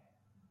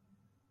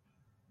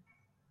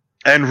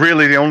 And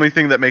really, the only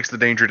thing that makes the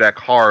Danger Deck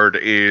hard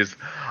is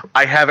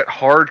I have it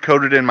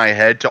hard-coded in my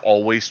head to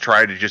always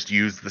try to just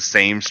use the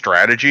same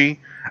strategy.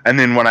 And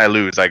then when I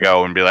lose, I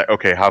go and be like,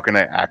 okay, how can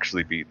I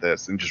actually beat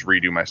this? And just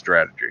redo my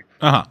strategy.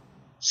 Uh-huh.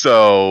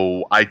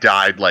 So I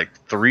died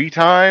 3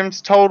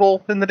 times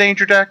total in the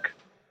Danger Deck.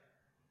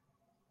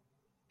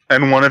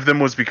 And one of them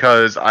was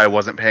because I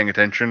wasn't paying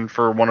attention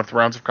for one of the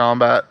rounds of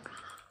combat.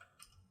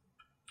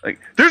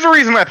 There's a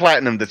reason I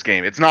platinumed this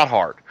game. It's not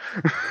hard.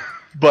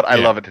 But I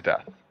love it to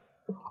death.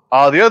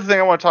 The other thing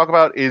I want to talk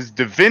about is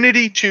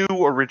Divinity 2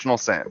 Original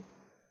Sin.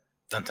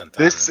 Dun, dun, dun.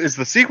 This is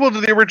the sequel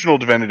to the original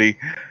Divinity.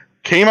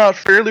 Came out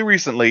fairly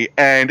recently,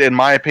 and in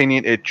my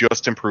opinion, it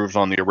just improves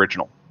on the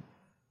original.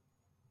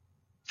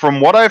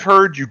 From what I've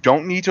heard, you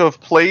don't need to have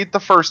played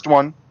the first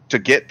one to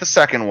get the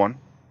second one.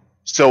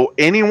 So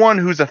anyone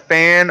who's a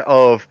fan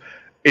of,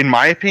 in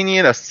my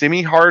opinion, a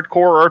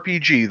semi-hardcore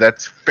RPG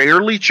that's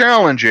fairly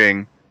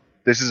challenging,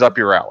 this is up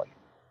your alley.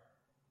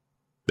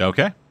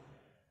 Okay.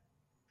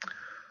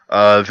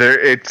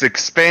 It's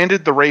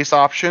expanded the race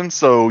options,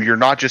 so you're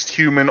not just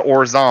human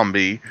or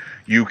zombie.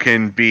 You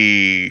can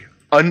be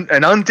an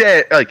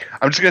undead.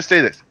 I'm just gonna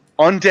say this: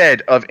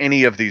 undead of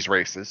any of these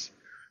races.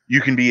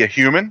 You can be a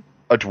human,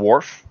 a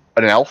dwarf,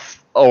 an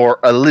elf, or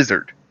a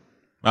lizard.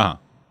 Uh-huh.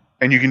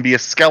 And you can be a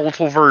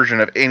skeletal version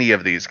of any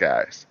of these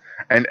guys.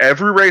 And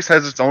every race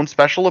has its own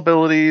special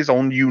abilities,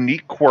 own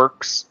unique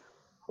quirks.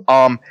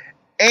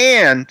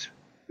 And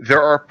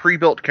there are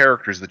pre-built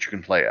characters that you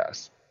can play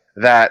as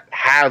that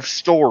have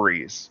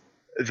stories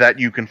that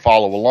you can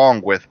follow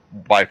along with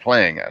by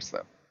playing as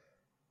them.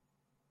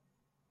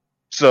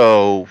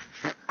 So,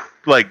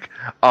 like,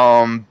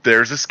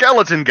 there's a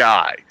skeleton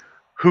guy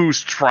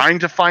who's trying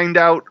to find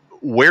out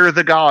where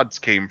the gods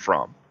came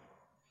from,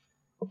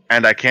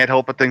 and I can't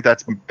help but think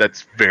that's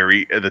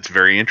very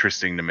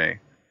interesting to me.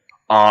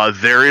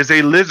 There is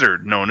a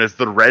lizard known as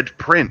the Red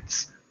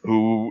Prince,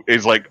 who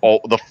is like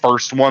the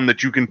first one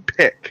that you can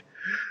pick,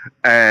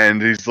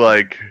 and he's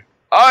like,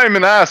 I'm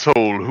an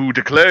asshole who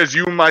declares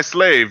you my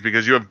slave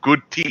because you have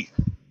good teeth.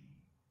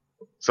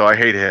 So I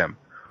hate him.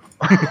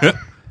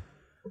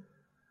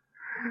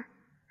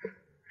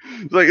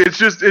 Like,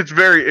 it's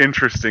very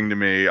interesting to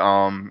me,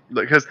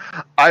 because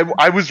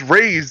I was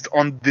raised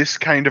on this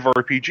kind of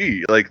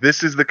RPG. Like,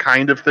 this is the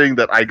kind of thing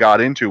that I got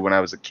into when I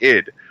was a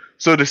kid.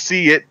 So to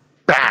see it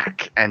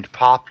back and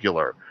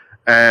popular,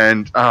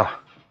 and I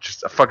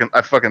fucking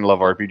love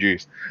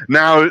RPGs.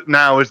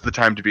 Now is the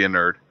time to be a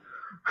nerd.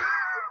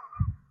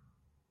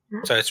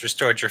 So it's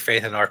restored your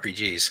faith in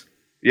RPGs.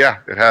 Yeah,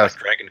 it has.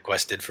 Like Dragon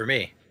Quest did for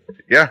me.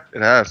 Yeah,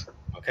 it has.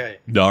 Okay.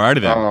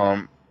 Alrighty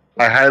then.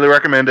 I highly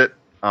recommend it.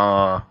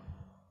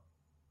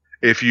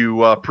 If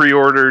you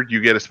pre-ordered,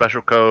 you get a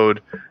special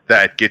code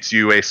that gets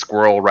you a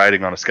squirrel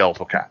riding on a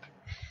skeletal cat.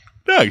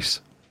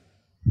 Nice.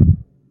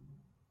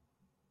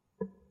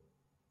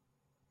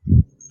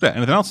 Yeah,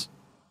 anything else?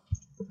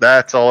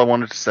 That's all I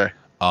wanted to say.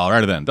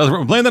 Alrighty then. Doesn't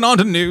we're playing then on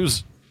to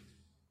news.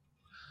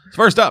 So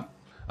first up,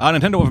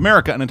 Nintendo of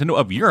America and Nintendo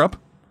of Europe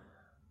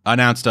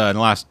announced in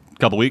the last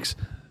couple weeks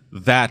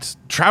that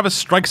Travis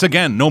Strikes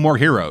Again, No More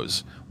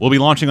Heroes will be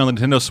launching on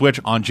the Nintendo Switch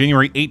on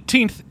January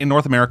 18th in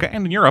North America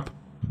and in Europe.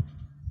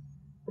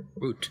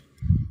 Woot.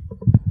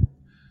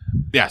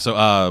 Yeah, so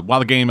while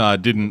the game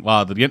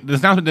this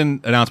announcement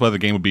didn't announce whether the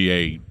game would be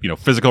a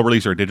physical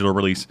release or a digital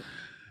release,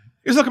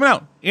 it's still coming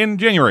out in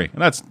January,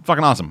 and that's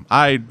fucking awesome.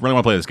 I really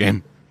want to play this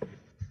game.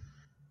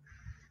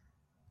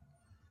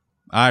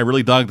 I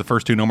really dug the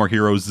first two No More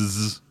Heroes.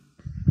 So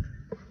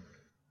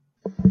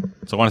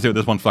I want to see what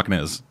this one fucking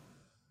is.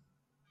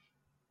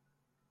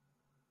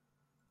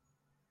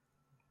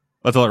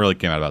 That's all that really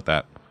came out about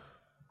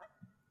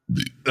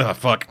that.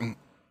 Fuck.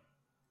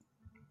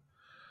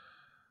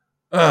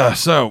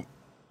 So,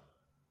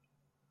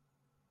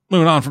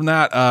 moving on from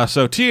that.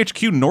 So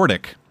THQ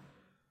Nordic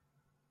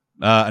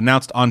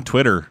announced on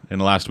Twitter in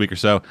the last week or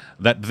so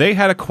that they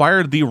had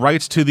acquired the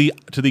rights to the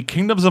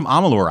Kingdoms of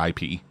Amalur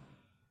IP.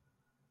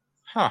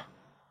 Huh.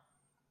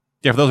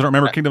 Yeah, for those who don't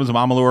remember, Kingdoms of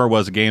Amalur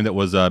was a game that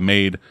was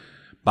made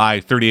by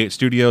 38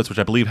 Studios, which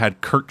I believe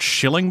had Curt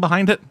Schilling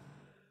behind it.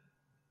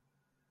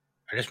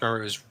 I just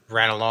remember it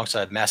ran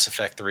alongside Mass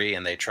Effect 3,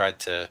 and they tried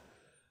to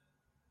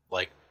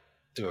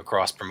do a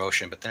cross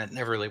promotion, but then it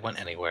never really went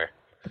anywhere.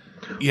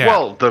 Yeah.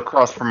 Well, the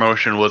cross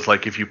promotion was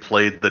like if you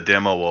played the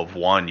demo of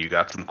one, you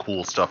got some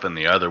cool stuff in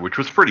the other, which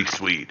was pretty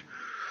sweet.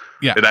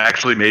 Yeah. It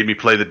actually made me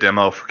play the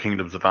demo for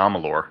Kingdoms of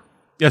Amalur.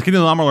 Yeah,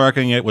 Kingdoms of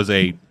Amalur, it was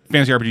a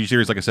fantasy RPG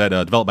series, like I said,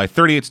 developed by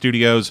 38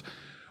 Studios,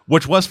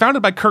 which was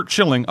founded by Curt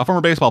Schilling, a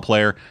former baseball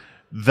player.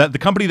 That the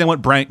company then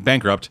went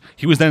bankrupt.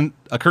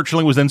 Curt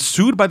Schilling was then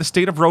sued by the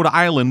state of Rhode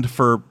Island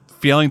for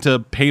failing to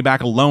pay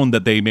back a loan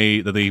that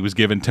he was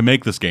given to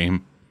make this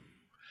game.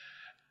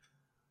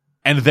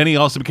 And then he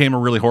also became a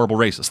really horrible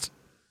racist.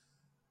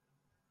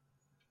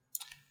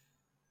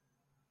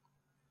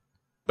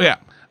 But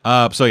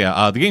yeah.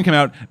 The game came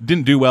out,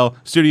 didn't do well.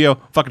 Studio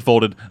fucking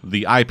folded.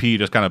 The IP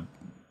just kind of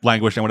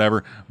languished and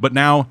whatever. But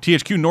now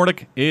THQ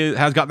Nordic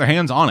has got their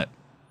hands on it.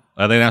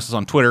 They announced this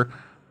on Twitter.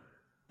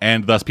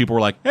 And thus people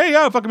were like, hey,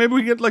 yeah, fucking maybe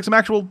we can get some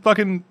actual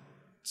fucking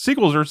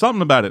sequels or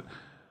something about it.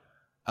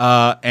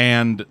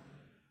 And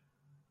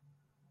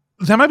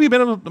that might be a bit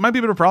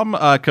of a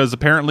problem because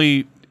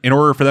apparently in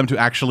order for them to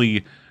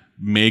actually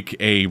make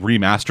a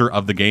remaster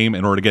of the game,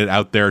 in order to get it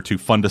out there to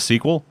fund a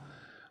sequel,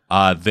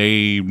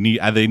 they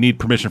need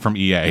permission from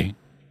EA,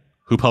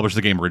 who published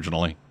the game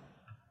originally.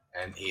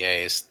 And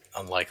EA is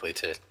unlikely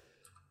to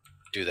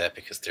do that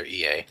because they're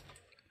EA.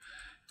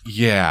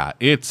 Yeah,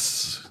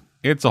 it's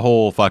a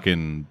whole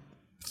fucking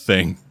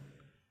thing.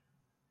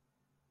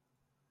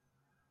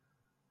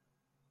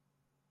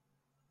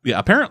 Yeah,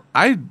 apparently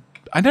I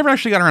never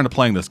actually got around to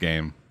playing this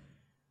game.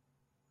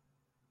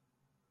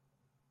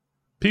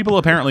 People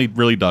apparently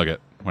really dug it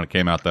when it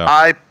came out, though.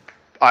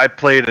 I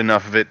played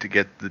enough of it to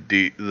get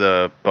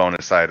the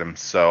bonus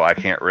items, so I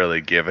can't really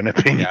give an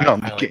opinion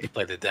on the game. I only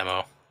played the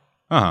demo.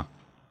 Uh-huh.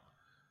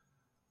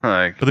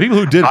 Like, but the people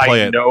who did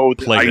play it,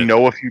 I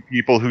know a few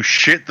people who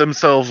shit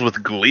themselves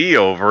with glee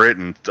over it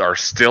and are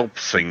still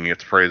singing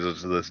its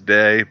praises to this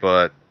day,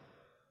 but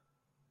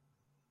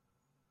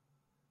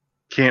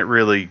can't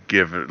really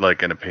give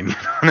an opinion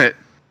on it.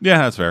 Yeah,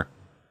 that's fair.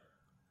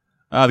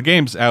 The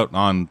game's out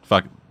on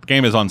the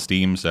game is on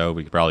Steam, so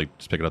we could probably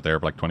just pick it up there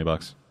for like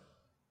 $20.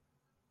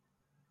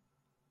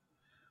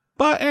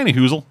 But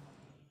anyhoozle.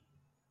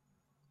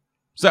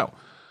 So,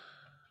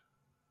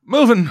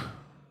 moving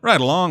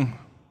right along.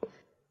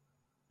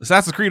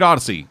 Assassin's Creed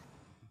Odyssey.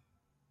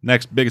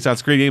 Next big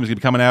Assassin's Creed game is going to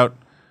be coming out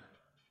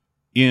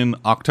in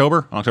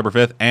October, on October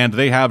 5th, and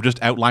they have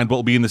just outlined what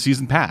will be in the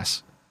season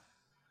pass.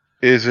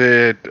 Is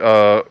it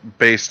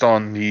based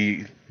on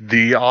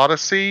the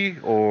Odyssey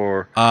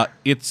or?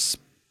 It's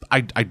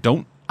I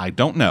don't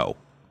know.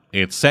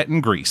 It's set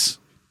in Greece.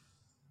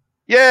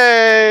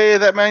 Yay!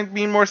 That might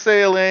mean more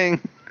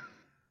sailing.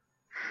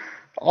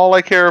 All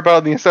I care about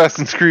in the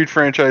Assassin's Creed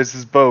franchise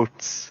is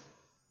boats.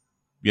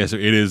 Yes,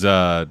 it is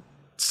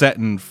set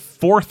in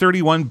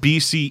 431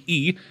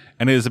 BCE,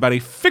 and it is about a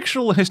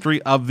fictional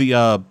history of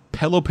the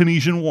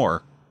Peloponnesian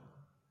War.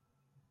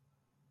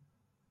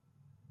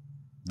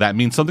 That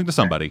means something to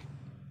somebody.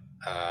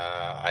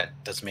 It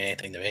doesn't mean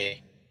anything to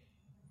me.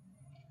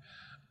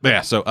 But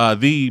yeah, so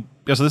the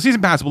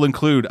season pass will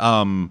include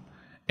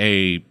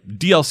a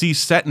DLC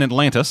set in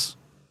Atlantis.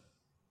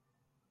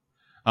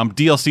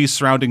 DLC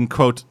surrounding,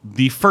 quote,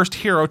 the first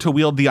hero to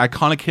wield the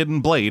iconic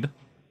hidden blade,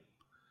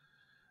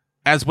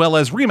 as well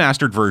as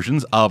remastered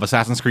versions of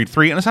Assassin's Creed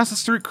 3 and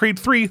Assassin's Creed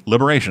 3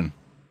 Liberation.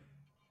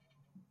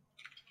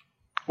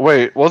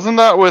 Wait, wasn't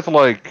that with,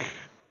 like,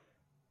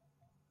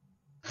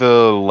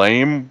 the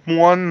lame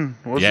one?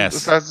 Yes.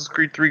 Assassin's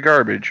Creed 3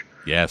 garbage?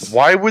 Yes.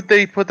 Why would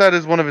they put that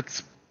as one of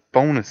its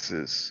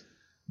bonuses?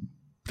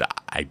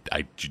 I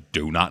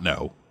do not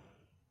know.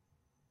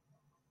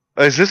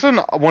 Is this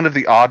one of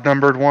the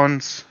odd-numbered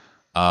ones?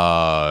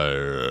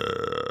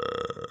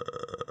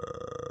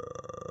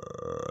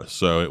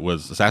 So it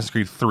was Assassin's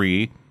Creed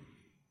 3,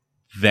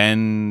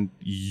 then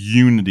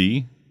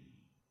Unity,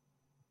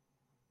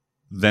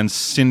 then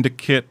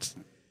Syndicate,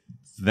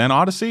 then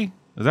Odyssey?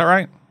 Is that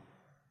right?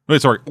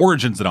 Wait, sorry,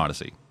 Origins and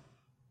Odyssey.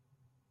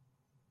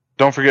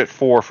 Don't forget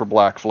 4 for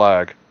Black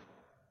Flag.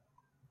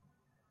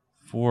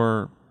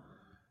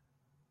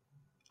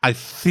 I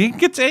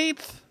think it's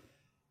 8th?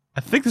 I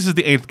think this is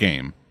the 8th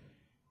game.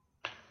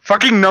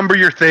 Fucking number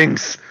your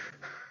things.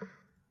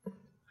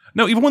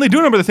 No, even when they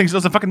do number the things, it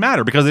doesn't fucking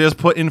matter because they just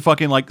put in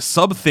fucking like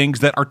sub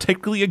things that are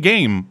technically a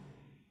game.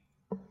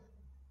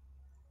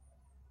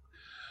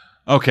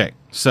 Okay,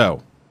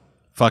 so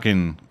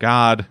fucking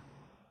god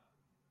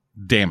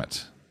damn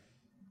it.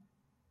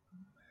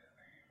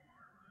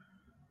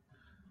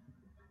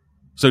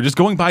 So just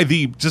going by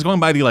the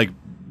like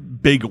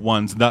big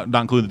ones, not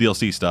including the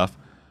DLC stuff.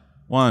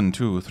 1,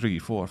 2, 3,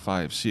 4,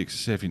 5, 6,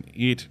 7,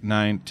 8,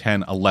 9,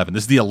 10, 11.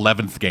 This is the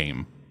 11th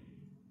game.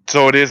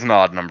 So it is an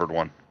odd-numbered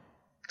one.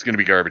 It's going to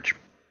be garbage.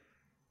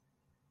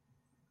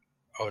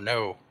 Oh,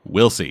 no.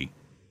 We'll see.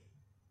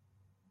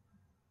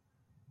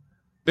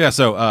 Yeah,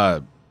 so,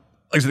 like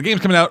I said, the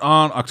game's coming out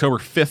on October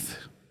 5th.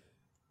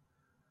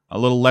 A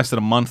little less than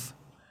a month.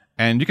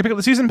 And you can pick up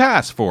the season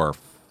pass for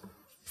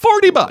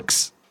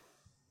 $40.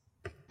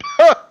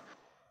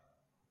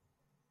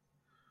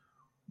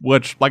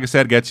 Which, like I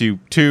said, gets you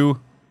 2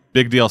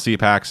 big DLC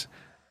packs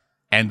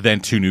and then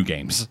 2 new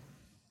games.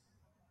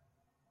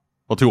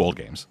 Well, 2 old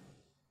games.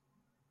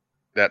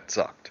 That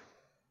sucked.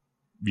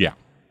 Yeah.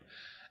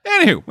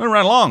 Anywho, we're gonna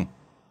run along.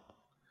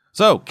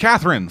 So,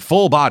 Catherine,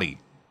 Full Body.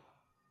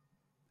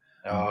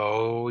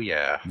 Oh,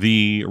 yeah.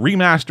 The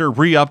remaster,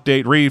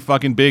 re-update,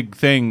 re-fucking big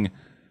thing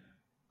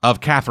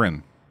of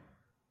Catherine.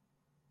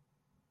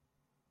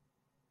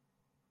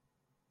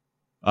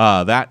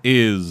 That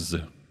is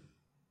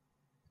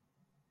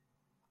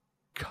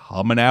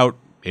coming out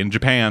in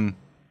Japan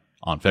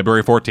on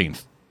February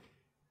 14th.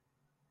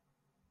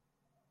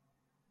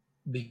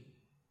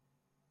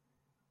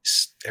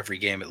 Every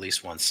game at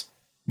least once.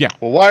 Yeah.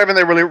 Well, why haven't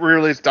they really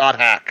re-released Dot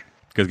Hack?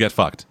 Because get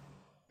fucked.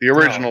 The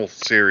original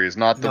series,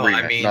 not the No,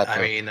 remake, not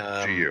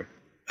the GU.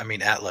 I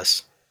mean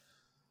Atlas.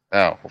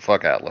 Oh, well,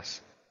 fuck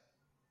Atlas.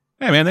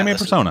 Hey, man, they made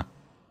Atlas Persona.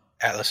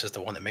 Atlas is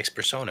the one that makes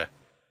Persona.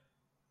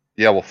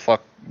 Yeah, well,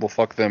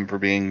 fuck them for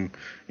being,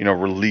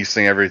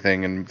 releasing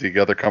everything, and the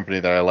other company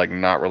that I like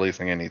not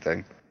releasing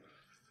anything.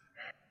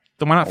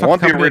 Then why not I fuck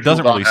want the the company that original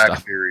doesn't Dot release Hack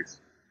stuff?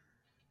 series.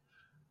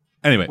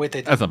 Anyway, Wait,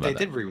 they that's did, not they bad.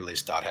 did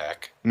re-release Dot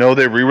Hack. No,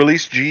 they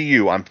re-released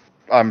GU.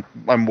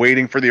 I'm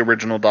waiting for the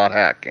original Dot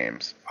Hack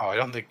games. Oh, I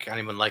don't think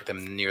anyone liked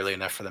them nearly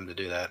enough for them to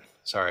do that.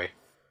 Sorry.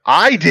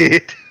 I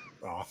did.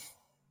 Oh,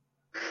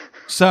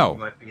 So, you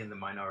might be in the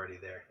minority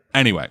there.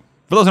 anyway,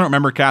 for those who don't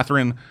remember,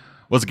 Catherine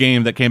was a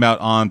game that came out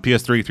on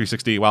PS3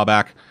 360 a while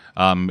back.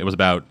 It was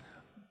about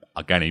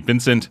a guy named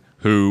Vincent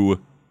who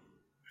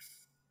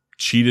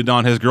cheated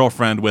on his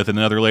girlfriend with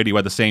another lady who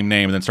had the same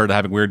name and then started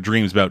having weird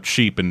dreams about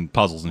sheep and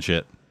puzzles and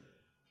shit.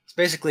 It's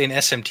basically an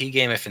SMT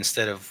game if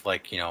instead of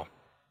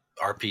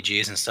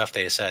RPGs and stuff,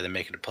 they decided to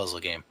make it a puzzle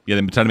game. Yeah,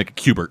 they tried to make a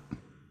Cubert.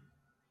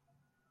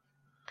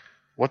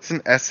 What's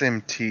an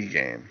SMT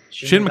game?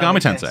 Shin Megami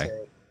Tensei.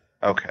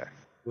 Okay.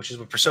 Which is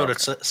what Persona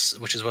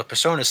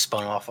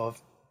spun off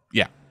of.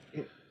 Yeah.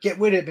 Get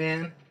with it,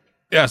 man.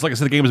 Yeah, it's like I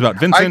said, the game is about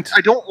Vincent.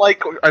 I don't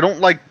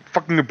like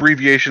fucking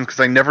abbreviations because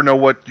I never know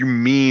what you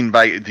mean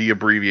by the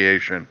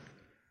abbreviation.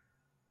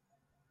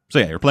 So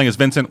yeah, you're playing as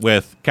Vincent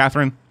with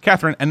Catherine,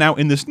 and now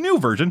in this new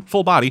version,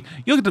 Full Body,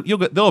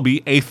 there'll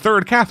be a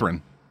third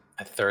Catherine.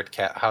 A third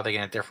cat. How are they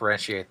going to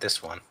differentiate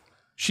this one?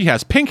 She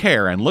has pink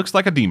hair and looks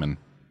like a demon.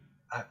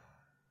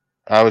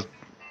 I was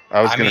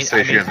going to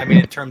say she has. I mean,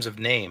 in terms of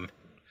name.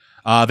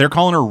 They're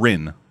calling her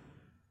Rin.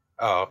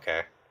 Oh,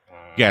 okay.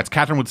 Yeah, it's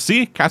Catherine with a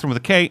C, Catherine with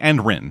a K,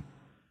 and Rin.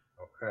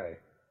 Okay.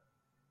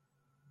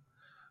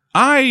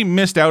 I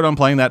missed out on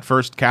playing that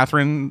first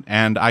Catherine,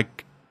 and I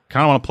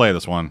kind of want to play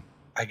this one.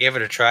 I gave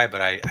it a try,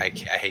 but I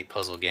hate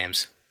puzzle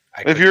games.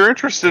 If you're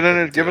interested in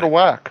it, give it a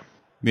whack.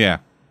 Yeah.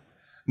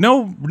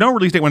 No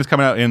release date when it's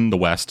coming out in the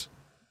West.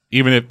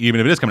 Even if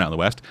it is coming out in the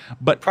West.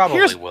 But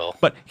Probably will.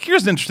 But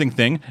here's an interesting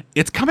thing.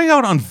 It's coming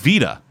out on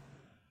Vita.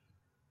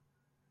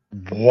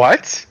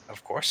 What?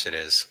 Of course it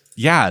is.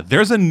 Yeah,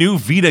 there's a new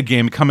Vita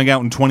game coming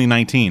out in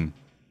 2019.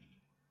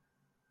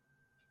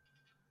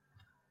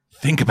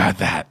 Think about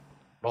that.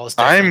 Well, it's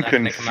I'm definitely not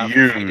gonna come out for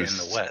Vita in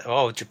confused. the West.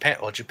 Oh, Japan.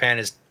 Well, Japan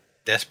is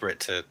desperate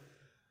to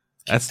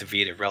keep the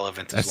Vita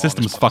relevant. That As long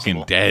system's as fucking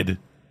possible. dead.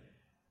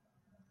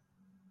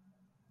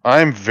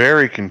 I'm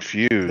very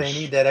confused. They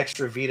need that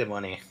extra Vita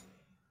money.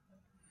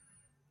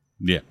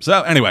 Yeah.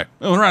 So anyway,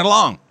 moving right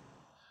along.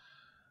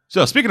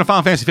 So speaking of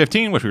Final Fantasy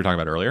 15, which we were talking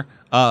about earlier,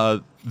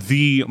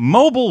 the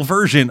mobile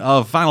version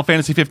of Final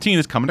Fantasy 15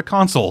 is coming to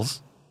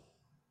consoles.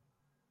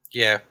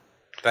 Yeah,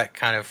 that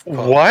kind of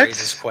What?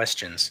 raises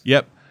questions.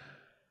 Yep.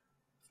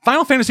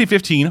 Final Fantasy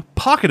 15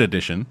 Pocket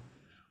Edition,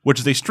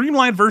 which is a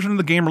streamlined version of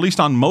the game released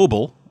on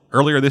mobile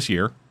earlier this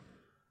year,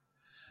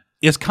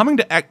 is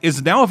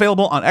now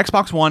available on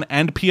Xbox One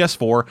and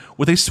PS4,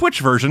 with a Switch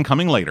version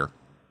coming later.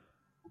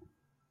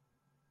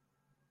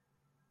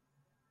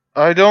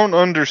 I don't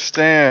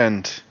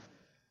understand.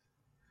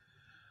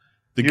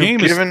 The You've game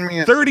is given me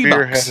a $30.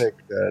 severe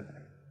headache, Dad.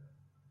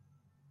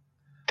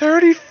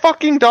 $30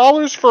 fucking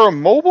dollars for a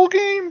mobile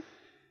game?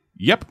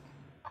 Yep.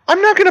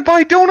 I'm not gonna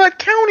buy Donut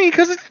County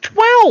because it's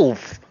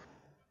 12.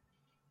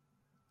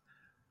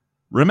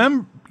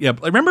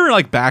 Remember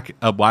like back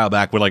a while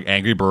back when like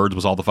Angry Birds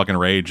was all the fucking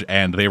rage,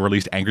 and they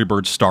released Angry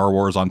Birds Star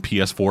Wars on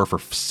PS4 for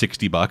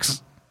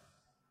 $60.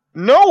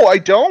 No, I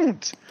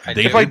don't.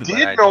 They If I did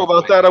did know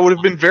about that, I would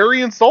have been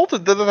very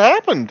insulted that it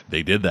happened.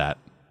 They did that.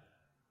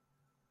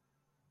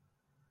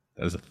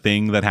 That is a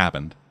thing that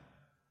happened.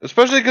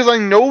 Especially because I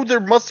know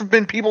there must have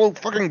been people who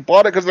fucking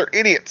bought it because they're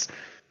idiots.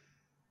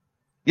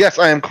 Yes,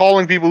 I am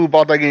calling people who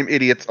bought that game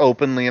idiots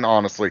openly and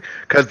honestly,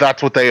 because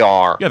that's what they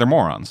are. Yeah, they're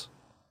morons.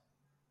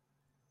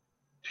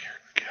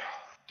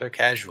 They're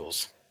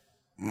casuals.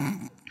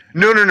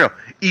 No.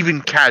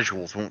 Even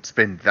casuals won't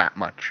spend that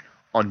much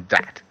on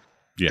that.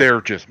 Yeah.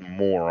 They're just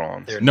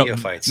morons. They're No,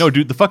 neophytes. no,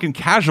 dude, the fucking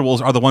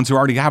casuals are the ones who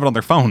already have it on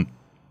their phone.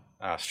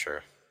 Oh, that's true.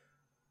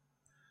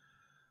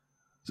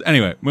 So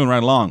anyway, moving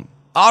right along.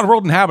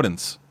 Oddworld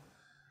Inhabitants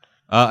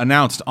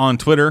announced on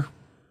Twitter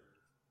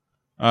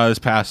this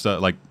past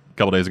like a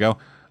couple days ago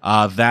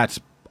that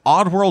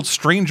Oddworld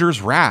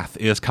Stranger's Wrath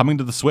is coming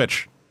to the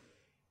Switch.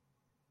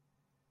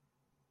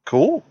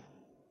 Cool.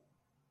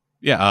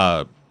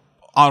 Yeah,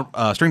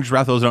 Stranger's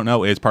Wrath, those who don't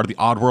know, is part of the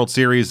Oddworld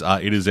series.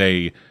 It is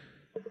a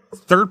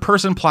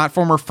third-person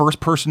platformer,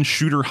 first-person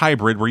shooter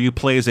hybrid where you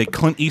play as a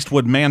Clint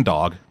Eastwood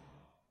man-dog.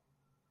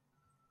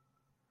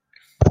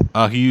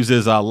 He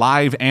uses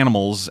live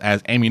animals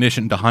as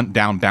ammunition to hunt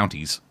down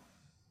bounties.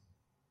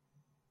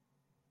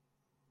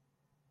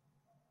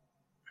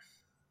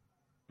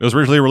 It was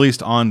originally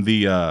released on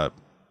the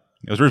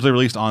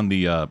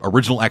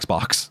original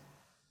Xbox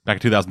back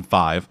in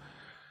 2005.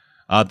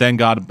 Then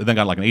got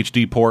like an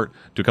HD port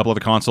to a couple other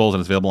consoles, and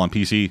it's available on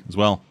PC as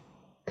well.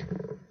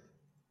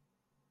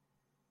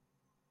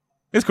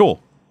 It's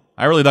cool.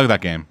 I really dug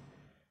that game,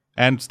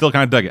 and still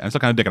kind of dig it.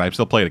 I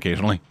still play it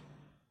occasionally.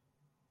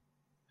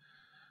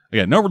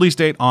 Again, no release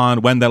date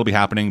on when that'll be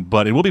happening,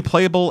 but it will be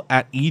playable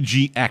at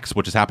EGX,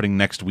 which is happening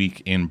next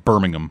week in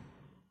Birmingham.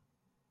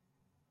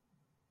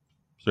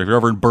 So if you're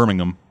over in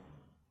Birmingham,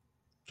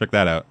 check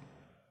that out.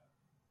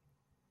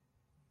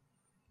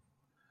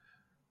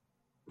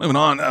 Moving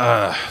on,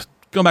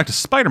 going back to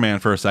Spider-Man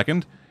for a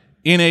second.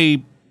 In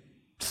a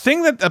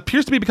thing that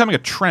appears to be becoming a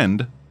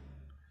trend,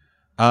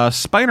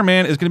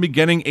 Spider-Man is going to be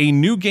getting a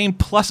New Game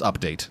Plus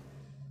update.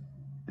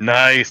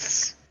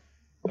 Nice.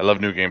 I love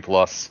New Game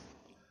Plus.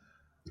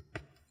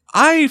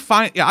 I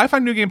find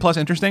New Game Plus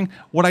interesting.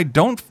 What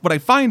I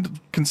find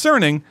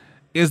concerning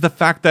is the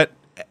fact that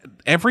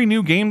every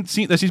new game that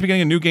seems to be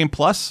getting a New Game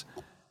Plus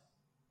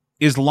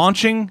is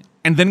launching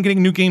and then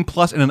getting New Game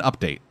Plus in an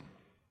update,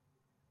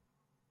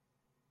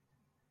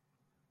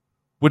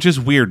 which is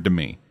weird to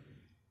me.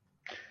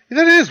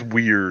 That is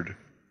weird.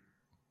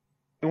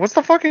 What's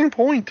the fucking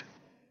point?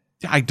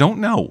 I don't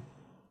know.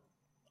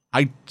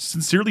 I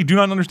sincerely do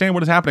not understand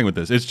what is happening with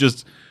this. It's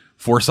just,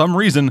 for some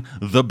reason,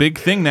 the big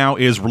thing now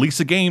is release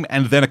a game,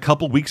 and then a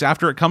couple weeks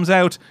after it comes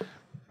out,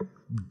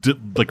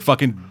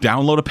 fucking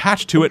download a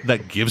patch to it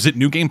that gives it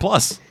New Game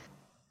Plus.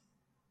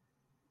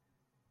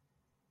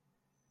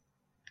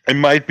 It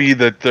might be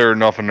that there are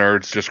enough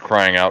nerds just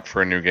crying out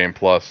for a New Game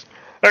Plus.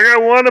 Like, I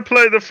want to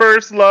play the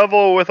first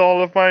level with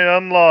all of my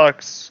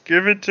unlocks.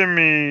 Give it to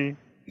me.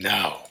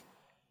 No.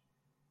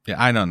 Yeah,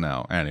 I don't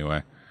know.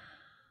 Anyway.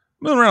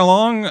 Moving right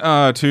along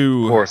Of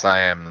course, I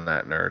am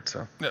that nerd,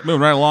 so.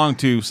 Moving right along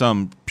to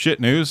some shit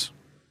news.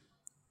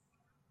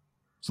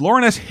 So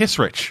Lauren S.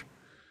 Hissrich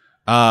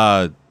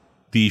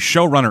the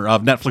showrunner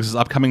of Netflix's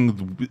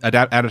upcoming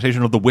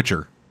adaptation of The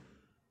Witcher.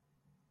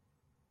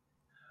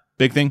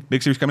 Big thing,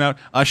 big series coming out.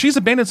 She's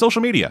abandoned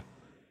social media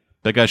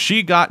because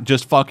she got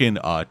just fucking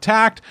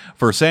attacked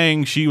for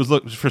saying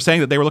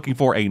that they were looking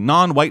for a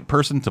non-white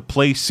person to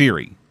play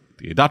Ciri,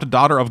 the adopted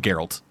daughter of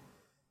Geralt.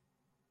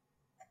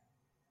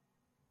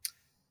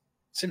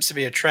 Seems to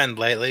be a trend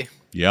lately.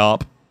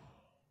 Yup.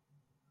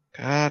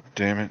 God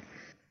damn it.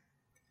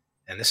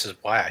 And this is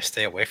why I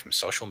stay away from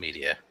social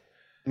media.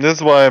 This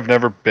is why I've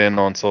never been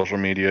on social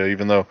media,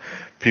 even though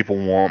people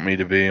want me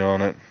to be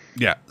on it.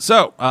 Yeah.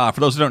 So, for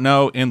those who don't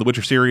know, in the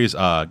Witcher series,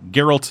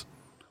 Geralt,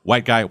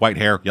 white guy, white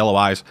hair, yellow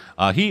eyes,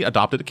 he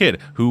adopted a kid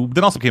who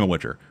then also became a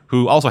Witcher,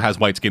 who also has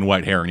white skin,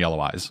 white hair, and yellow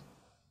eyes.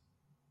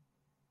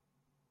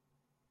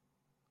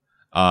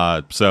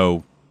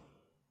 So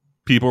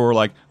people were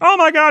like, "Oh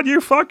my god, you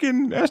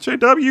fucking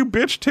SJW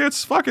bitch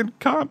tits, fucking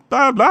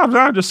blah blah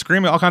blah," just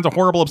screaming all kinds of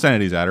horrible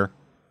obscenities at her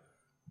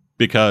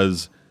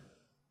because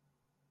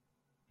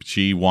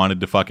she wanted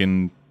to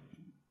fucking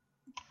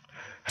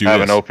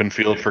have an open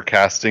field for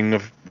casting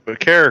of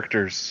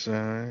characters.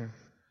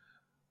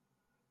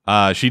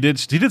 She did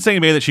say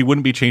in May that she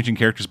wouldn't be changing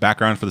characters'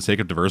 background for the sake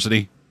of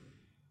diversity.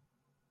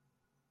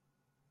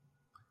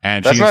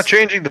 And that's not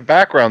changing the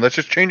background. That's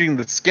just changing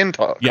the skin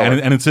tone. Yeah,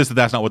 and insists that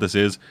that's not what this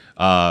is,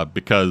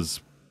 because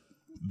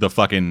the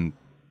fucking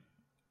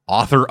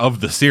author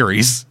of the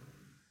series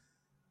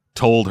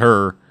told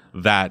her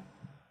that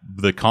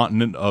the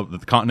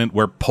continent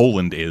where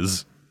Poland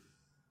is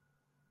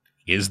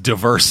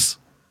diverse.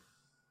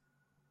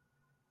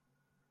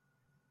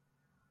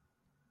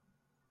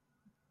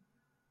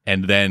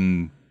 And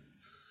then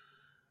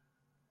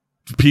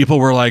people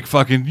were like,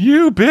 "Fucking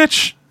you,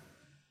 bitch!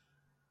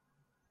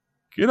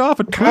 Get off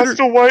of Twitter. Cast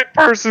a white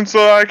person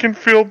so I can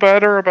feel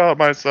better about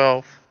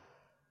myself.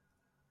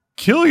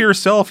 Kill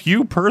yourself,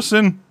 you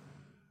person."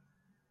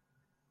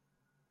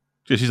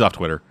 She's off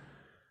Twitter.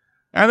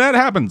 And that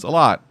happens a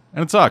lot.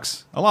 And it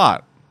sucks. A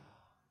lot.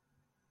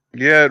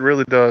 Yeah, it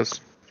really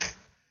does.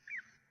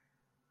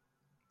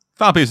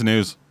 Final piece of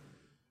news.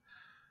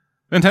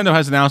 Nintendo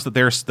has announced that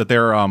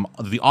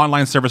the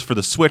online service for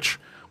the Switch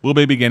will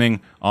be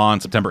beginning on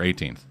September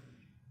 18th.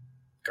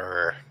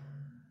 Grr.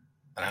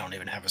 And I don't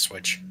even have a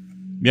Switch.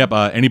 Yep.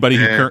 Anybody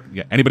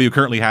who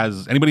currently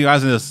has a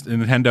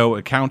Nintendo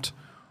account,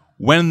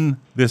 when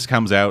this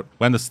comes out,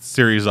 when the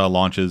series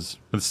launches,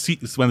 when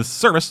the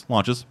service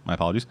launches, my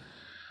apologies,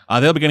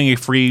 they'll be getting a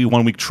free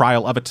 1-week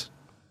trial of it.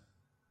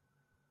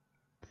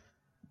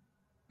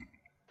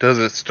 Does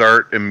it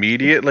start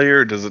immediately,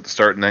 or does it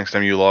start next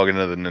time you log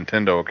into the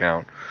Nintendo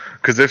account?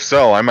 Because if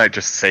so, I might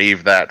just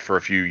save that for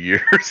a few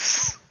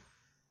years.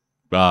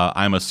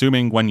 I'm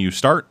assuming when you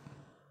start,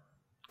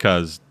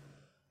 because,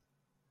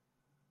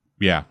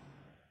 yeah.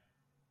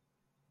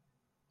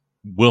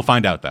 We'll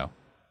find out, though.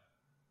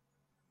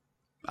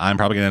 I'm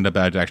probably going to end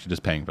up actually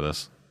just paying for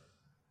this.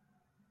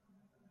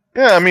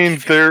 Yeah, I mean,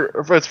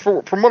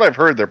 from what I've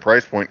heard, their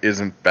price point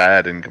isn't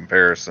bad in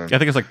comparison. Yeah, I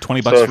think it's like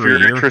 $20 for a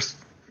year.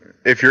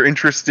 If you're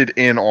interested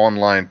in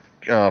online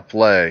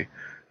play,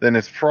 then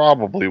it's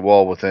probably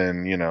well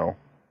within,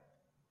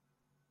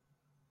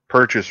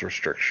 purchase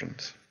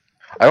restrictions.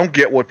 I don't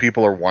get what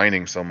people are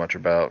whining so much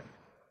about.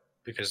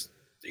 Because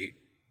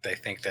they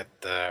think that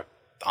the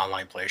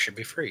online play should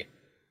be free.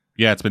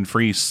 Yeah, it's been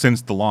free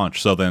since the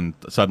launch, so then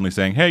suddenly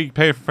saying, "Hey,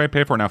 pay for it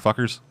now,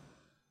 fuckers."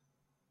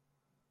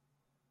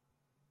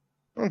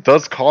 It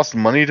does cost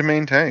money to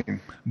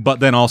maintain. But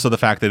then also the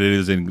fact that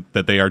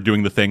that they are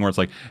doing the thing where it's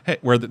like, hey,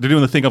 where they're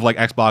doing the thing of like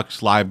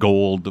Xbox Live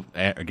Gold,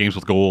 Games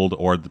with Gold,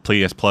 or the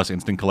PS Plus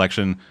Instant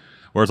Collection,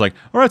 where it's like,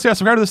 all right, so yeah,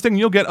 subscribe to this thing,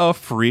 you'll get a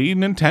free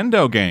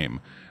Nintendo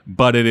game.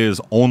 But it is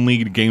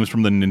only games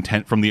from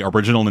the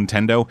original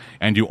Nintendo,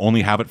 and you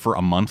only have it for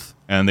a month,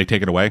 and they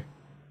take it away.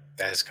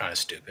 That is kind of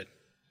stupid.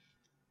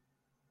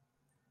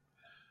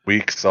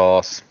 Weak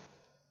sauce.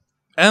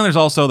 And there's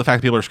also the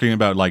fact that people are screaming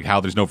about like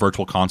how there's no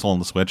virtual console on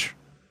the Switch.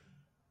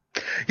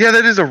 Yeah,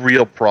 that is a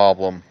real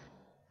problem.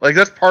 Like,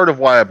 that's part of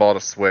why I bought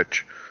a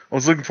Switch. I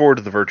was looking forward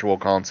to the virtual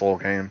console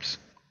games.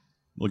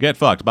 Well, get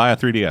fucked. Buy a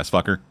 3DS,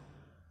 fucker.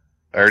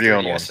 I already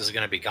own one. 3DS is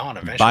going to be gone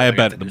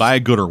eventually. Buy a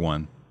gooder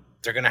one.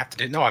 They're going to have to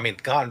do... No, I mean,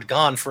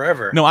 gone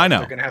forever. No, I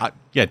know.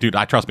 Yeah, dude,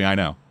 trust me, I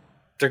know.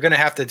 They're going to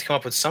have to come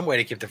up with some way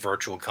to keep the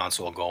virtual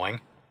console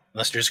going.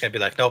 Unless they're just going to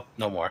be like, nope,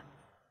 no more.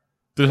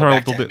 That's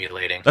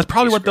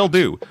probably what they'll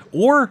do.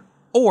 Or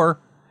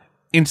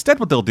instead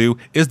what they'll do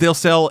is they'll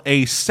sell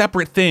a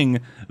separate thing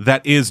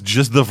that is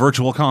just the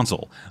virtual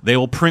console. They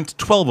will print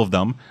 12 of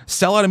them,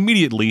 sell out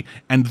immediately,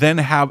 and then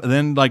have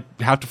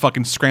to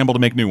fucking scramble to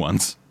make new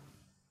ones.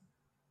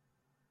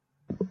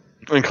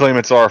 And claim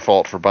it's our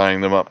fault for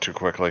buying them up too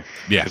quickly.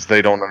 Yeah. Because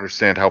they don't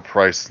understand how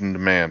price and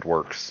demand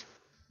works.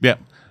 Yeah.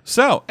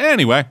 So,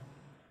 anyway,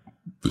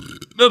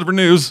 notable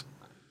news.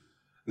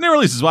 New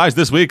releases wise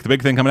this week, the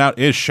big thing coming out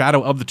is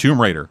Shadow of the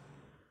Tomb Raider.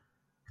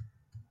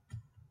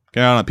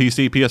 Coming out on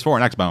PC,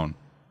 PS4, and Xbox.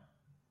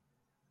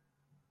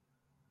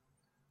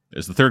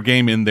 It's the third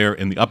game in the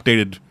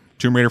updated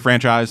Tomb Raider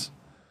franchise,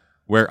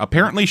 where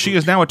apparently she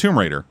is now a Tomb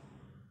Raider.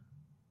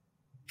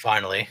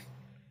 Finally.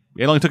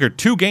 It only took her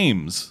 2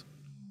 games,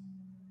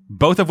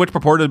 both of which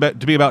purported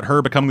to be about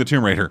her becoming the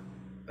Tomb Raider.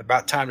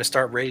 About time to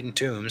start raiding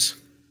tombs.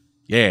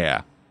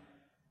 Yeah.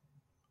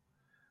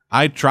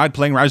 I tried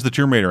playing Rise of the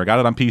Tomb Raider. I got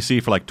it on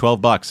PC for like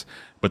 $12,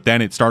 but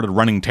then it started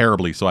running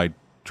terribly, so I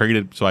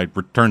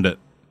returned it.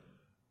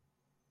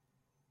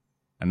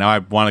 And now I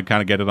want to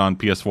kind of get it on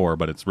PS4,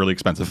 but it's really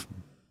expensive.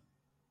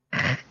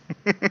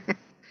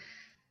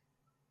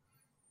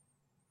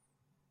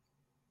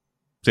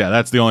 So yeah,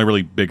 that's the only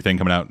really big thing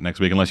coming out next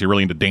week, unless you're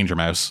really into Danger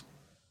Mouse.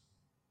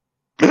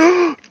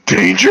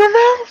 Danger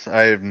Mouse?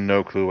 I have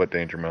no clue what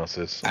Danger Mouse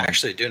is. I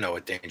actually do know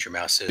what Danger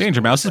Mouse is. Danger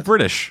Mouse is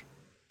British.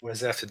 What does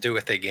that have to do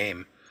with a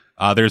game?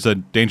 There's a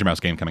Danger Mouse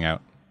game coming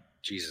out.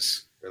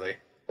 Jesus, really?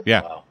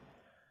 Yeah. Wow.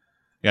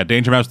 Yeah,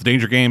 Danger Mouse, the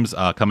Danger games,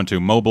 coming to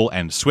mobile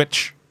and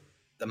Switch.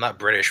 I'm not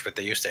British, but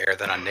they used to air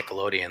that on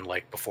Nickelodeon,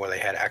 like before they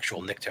had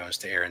actual Nicktoons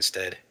to air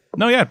instead.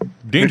 No, yeah,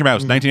 Danger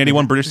Mouse,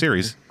 1981 British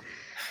series.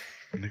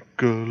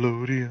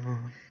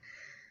 Nickelodeon.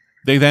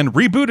 They then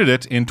rebooted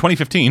it in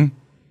 2015.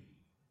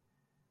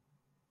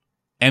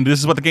 And this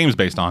is what the game's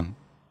based on.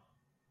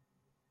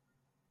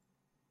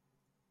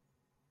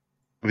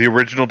 The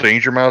original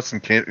Danger Mouse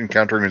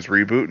encountering his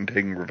reboot and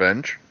taking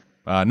revenge?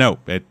 No,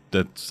 it's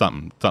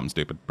something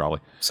stupid,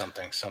 probably.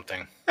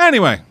 Something.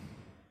 Anyway.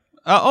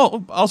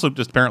 Also,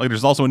 just apparently,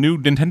 there's also a new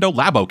Nintendo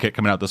Labo kit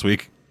coming out this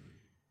week.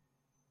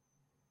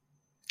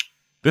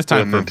 This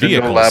time the for Nintendo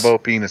vehicles.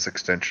 Labo penis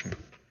extension.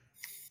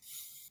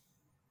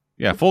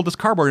 Yeah, fold this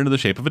cardboard into the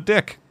shape of a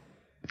dick.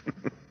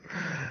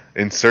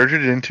 Insert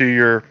it into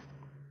your...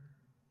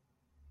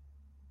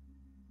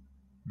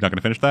 Not going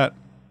to finish that?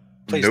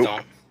 Please Nope.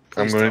 don't.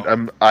 Please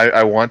don't.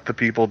 I want the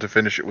people to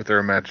finish it with their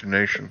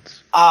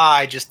imaginations.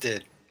 I just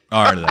did.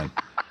 All right, then.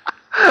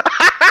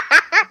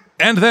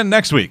 And then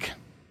next week,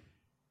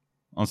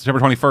 on September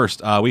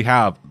 21st, we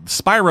have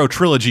Spyro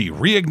Trilogy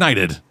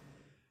Reignited.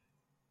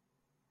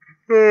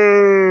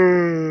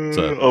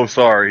 Oh,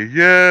 sorry.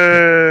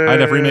 Yay!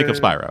 High-def remake of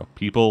Spyro.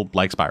 People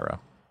like Spyro.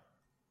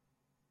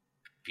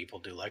 People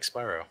do like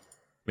Spyro.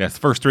 Yeah, it's the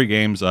first 3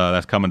 games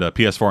that's coming to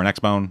PS4 and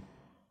Xbone.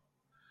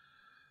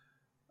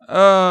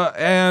 I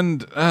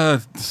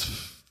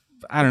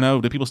don't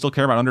know. Do people still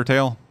care about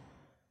Undertale?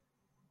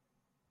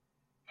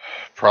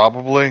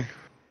 Probably.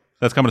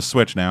 That's coming to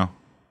Switch now.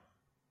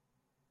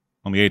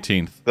 On the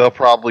 18th. They'll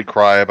probably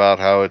cry about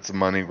how it's a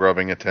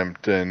money-grubbing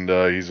attempt and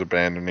he's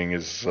abandoning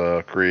his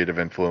creative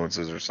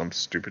influences or some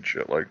stupid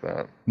shit like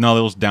that. No,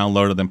 they'll just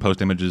download it and then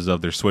post images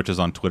of their Switches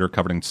on Twitter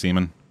covered in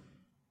semen.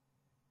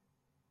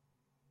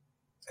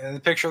 And the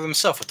picture of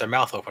themselves with their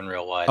mouth open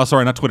real wide. Oh,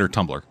 sorry, not Twitter,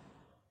 Tumblr.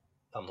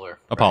 Tumblr.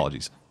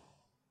 Apologies.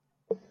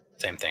 Right.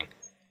 Same thing.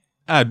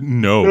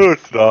 No. No,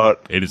 it's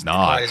not. It is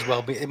not.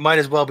 It might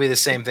as well be the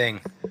same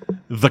thing.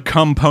 The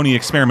cum pony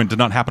experiment did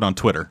not happen on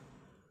Twitter.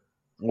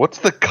 What's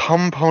the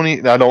cum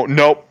pony? I don't.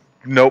 Nope.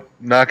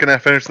 Not gonna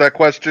finish that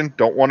question.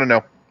 Don't want to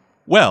know.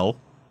 Well,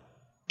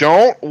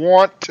 don't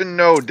want to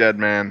know, dead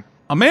man.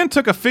 a man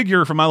took a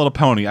figure from My Little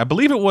Pony. I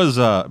believe it was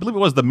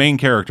the main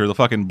character, the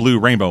fucking blue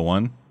rainbow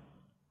one.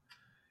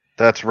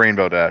 That's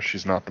Rainbow Dash.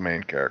 She's not the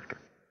main character.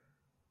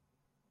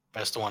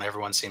 That's the one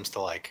everyone seems to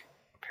like,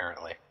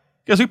 apparently.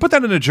 Yes, we put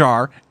that in a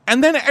jar,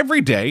 and then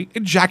every day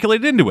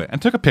ejaculated into it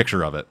and took a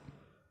picture of it.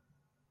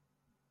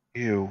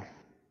 Ew.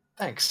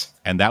 Thanks.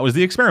 And that was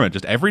the experiment.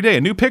 Just every day,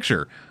 a new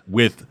picture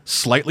with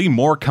slightly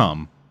more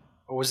cum.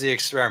 What was the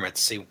experiment?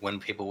 To see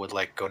when people would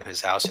like go to his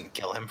house and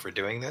kill him for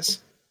doing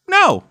this?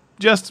 No,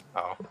 just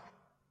Oh.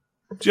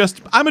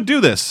 I'm gonna do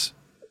this.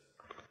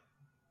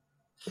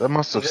 That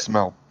must have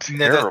smelled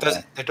No, terrible.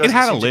 that doesn't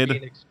had a seem to lid.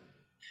 be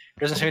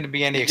doesn't seem to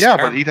be any Yeah,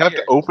 experiment. but he'd have to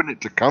here. open it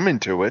to come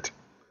into it.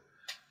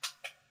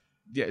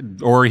 Yeah,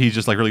 or he's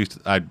just like really.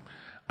 I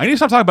need to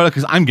stop talking about it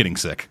because I'm getting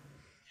sick.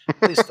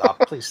 Please stop.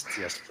 Please.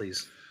 Yes,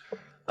 please.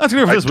 That's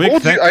gonna do it for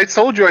this week. I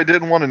told you I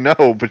didn't want to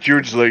know, but you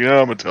were just like, no,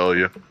 I'm gonna tell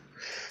you.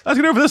 That's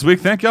gonna do it for this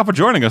week. Thank y'all for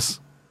joining us.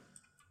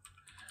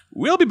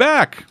 We'll be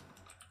back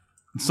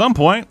at some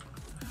point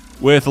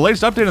with the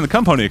latest update on the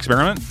cum pony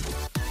experiment.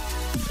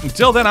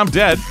 Until then, I'm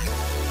dead.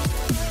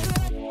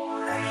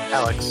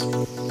 Alex.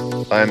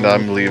 And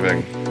I'm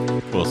leaving.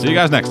 We'll see you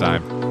guys next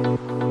time.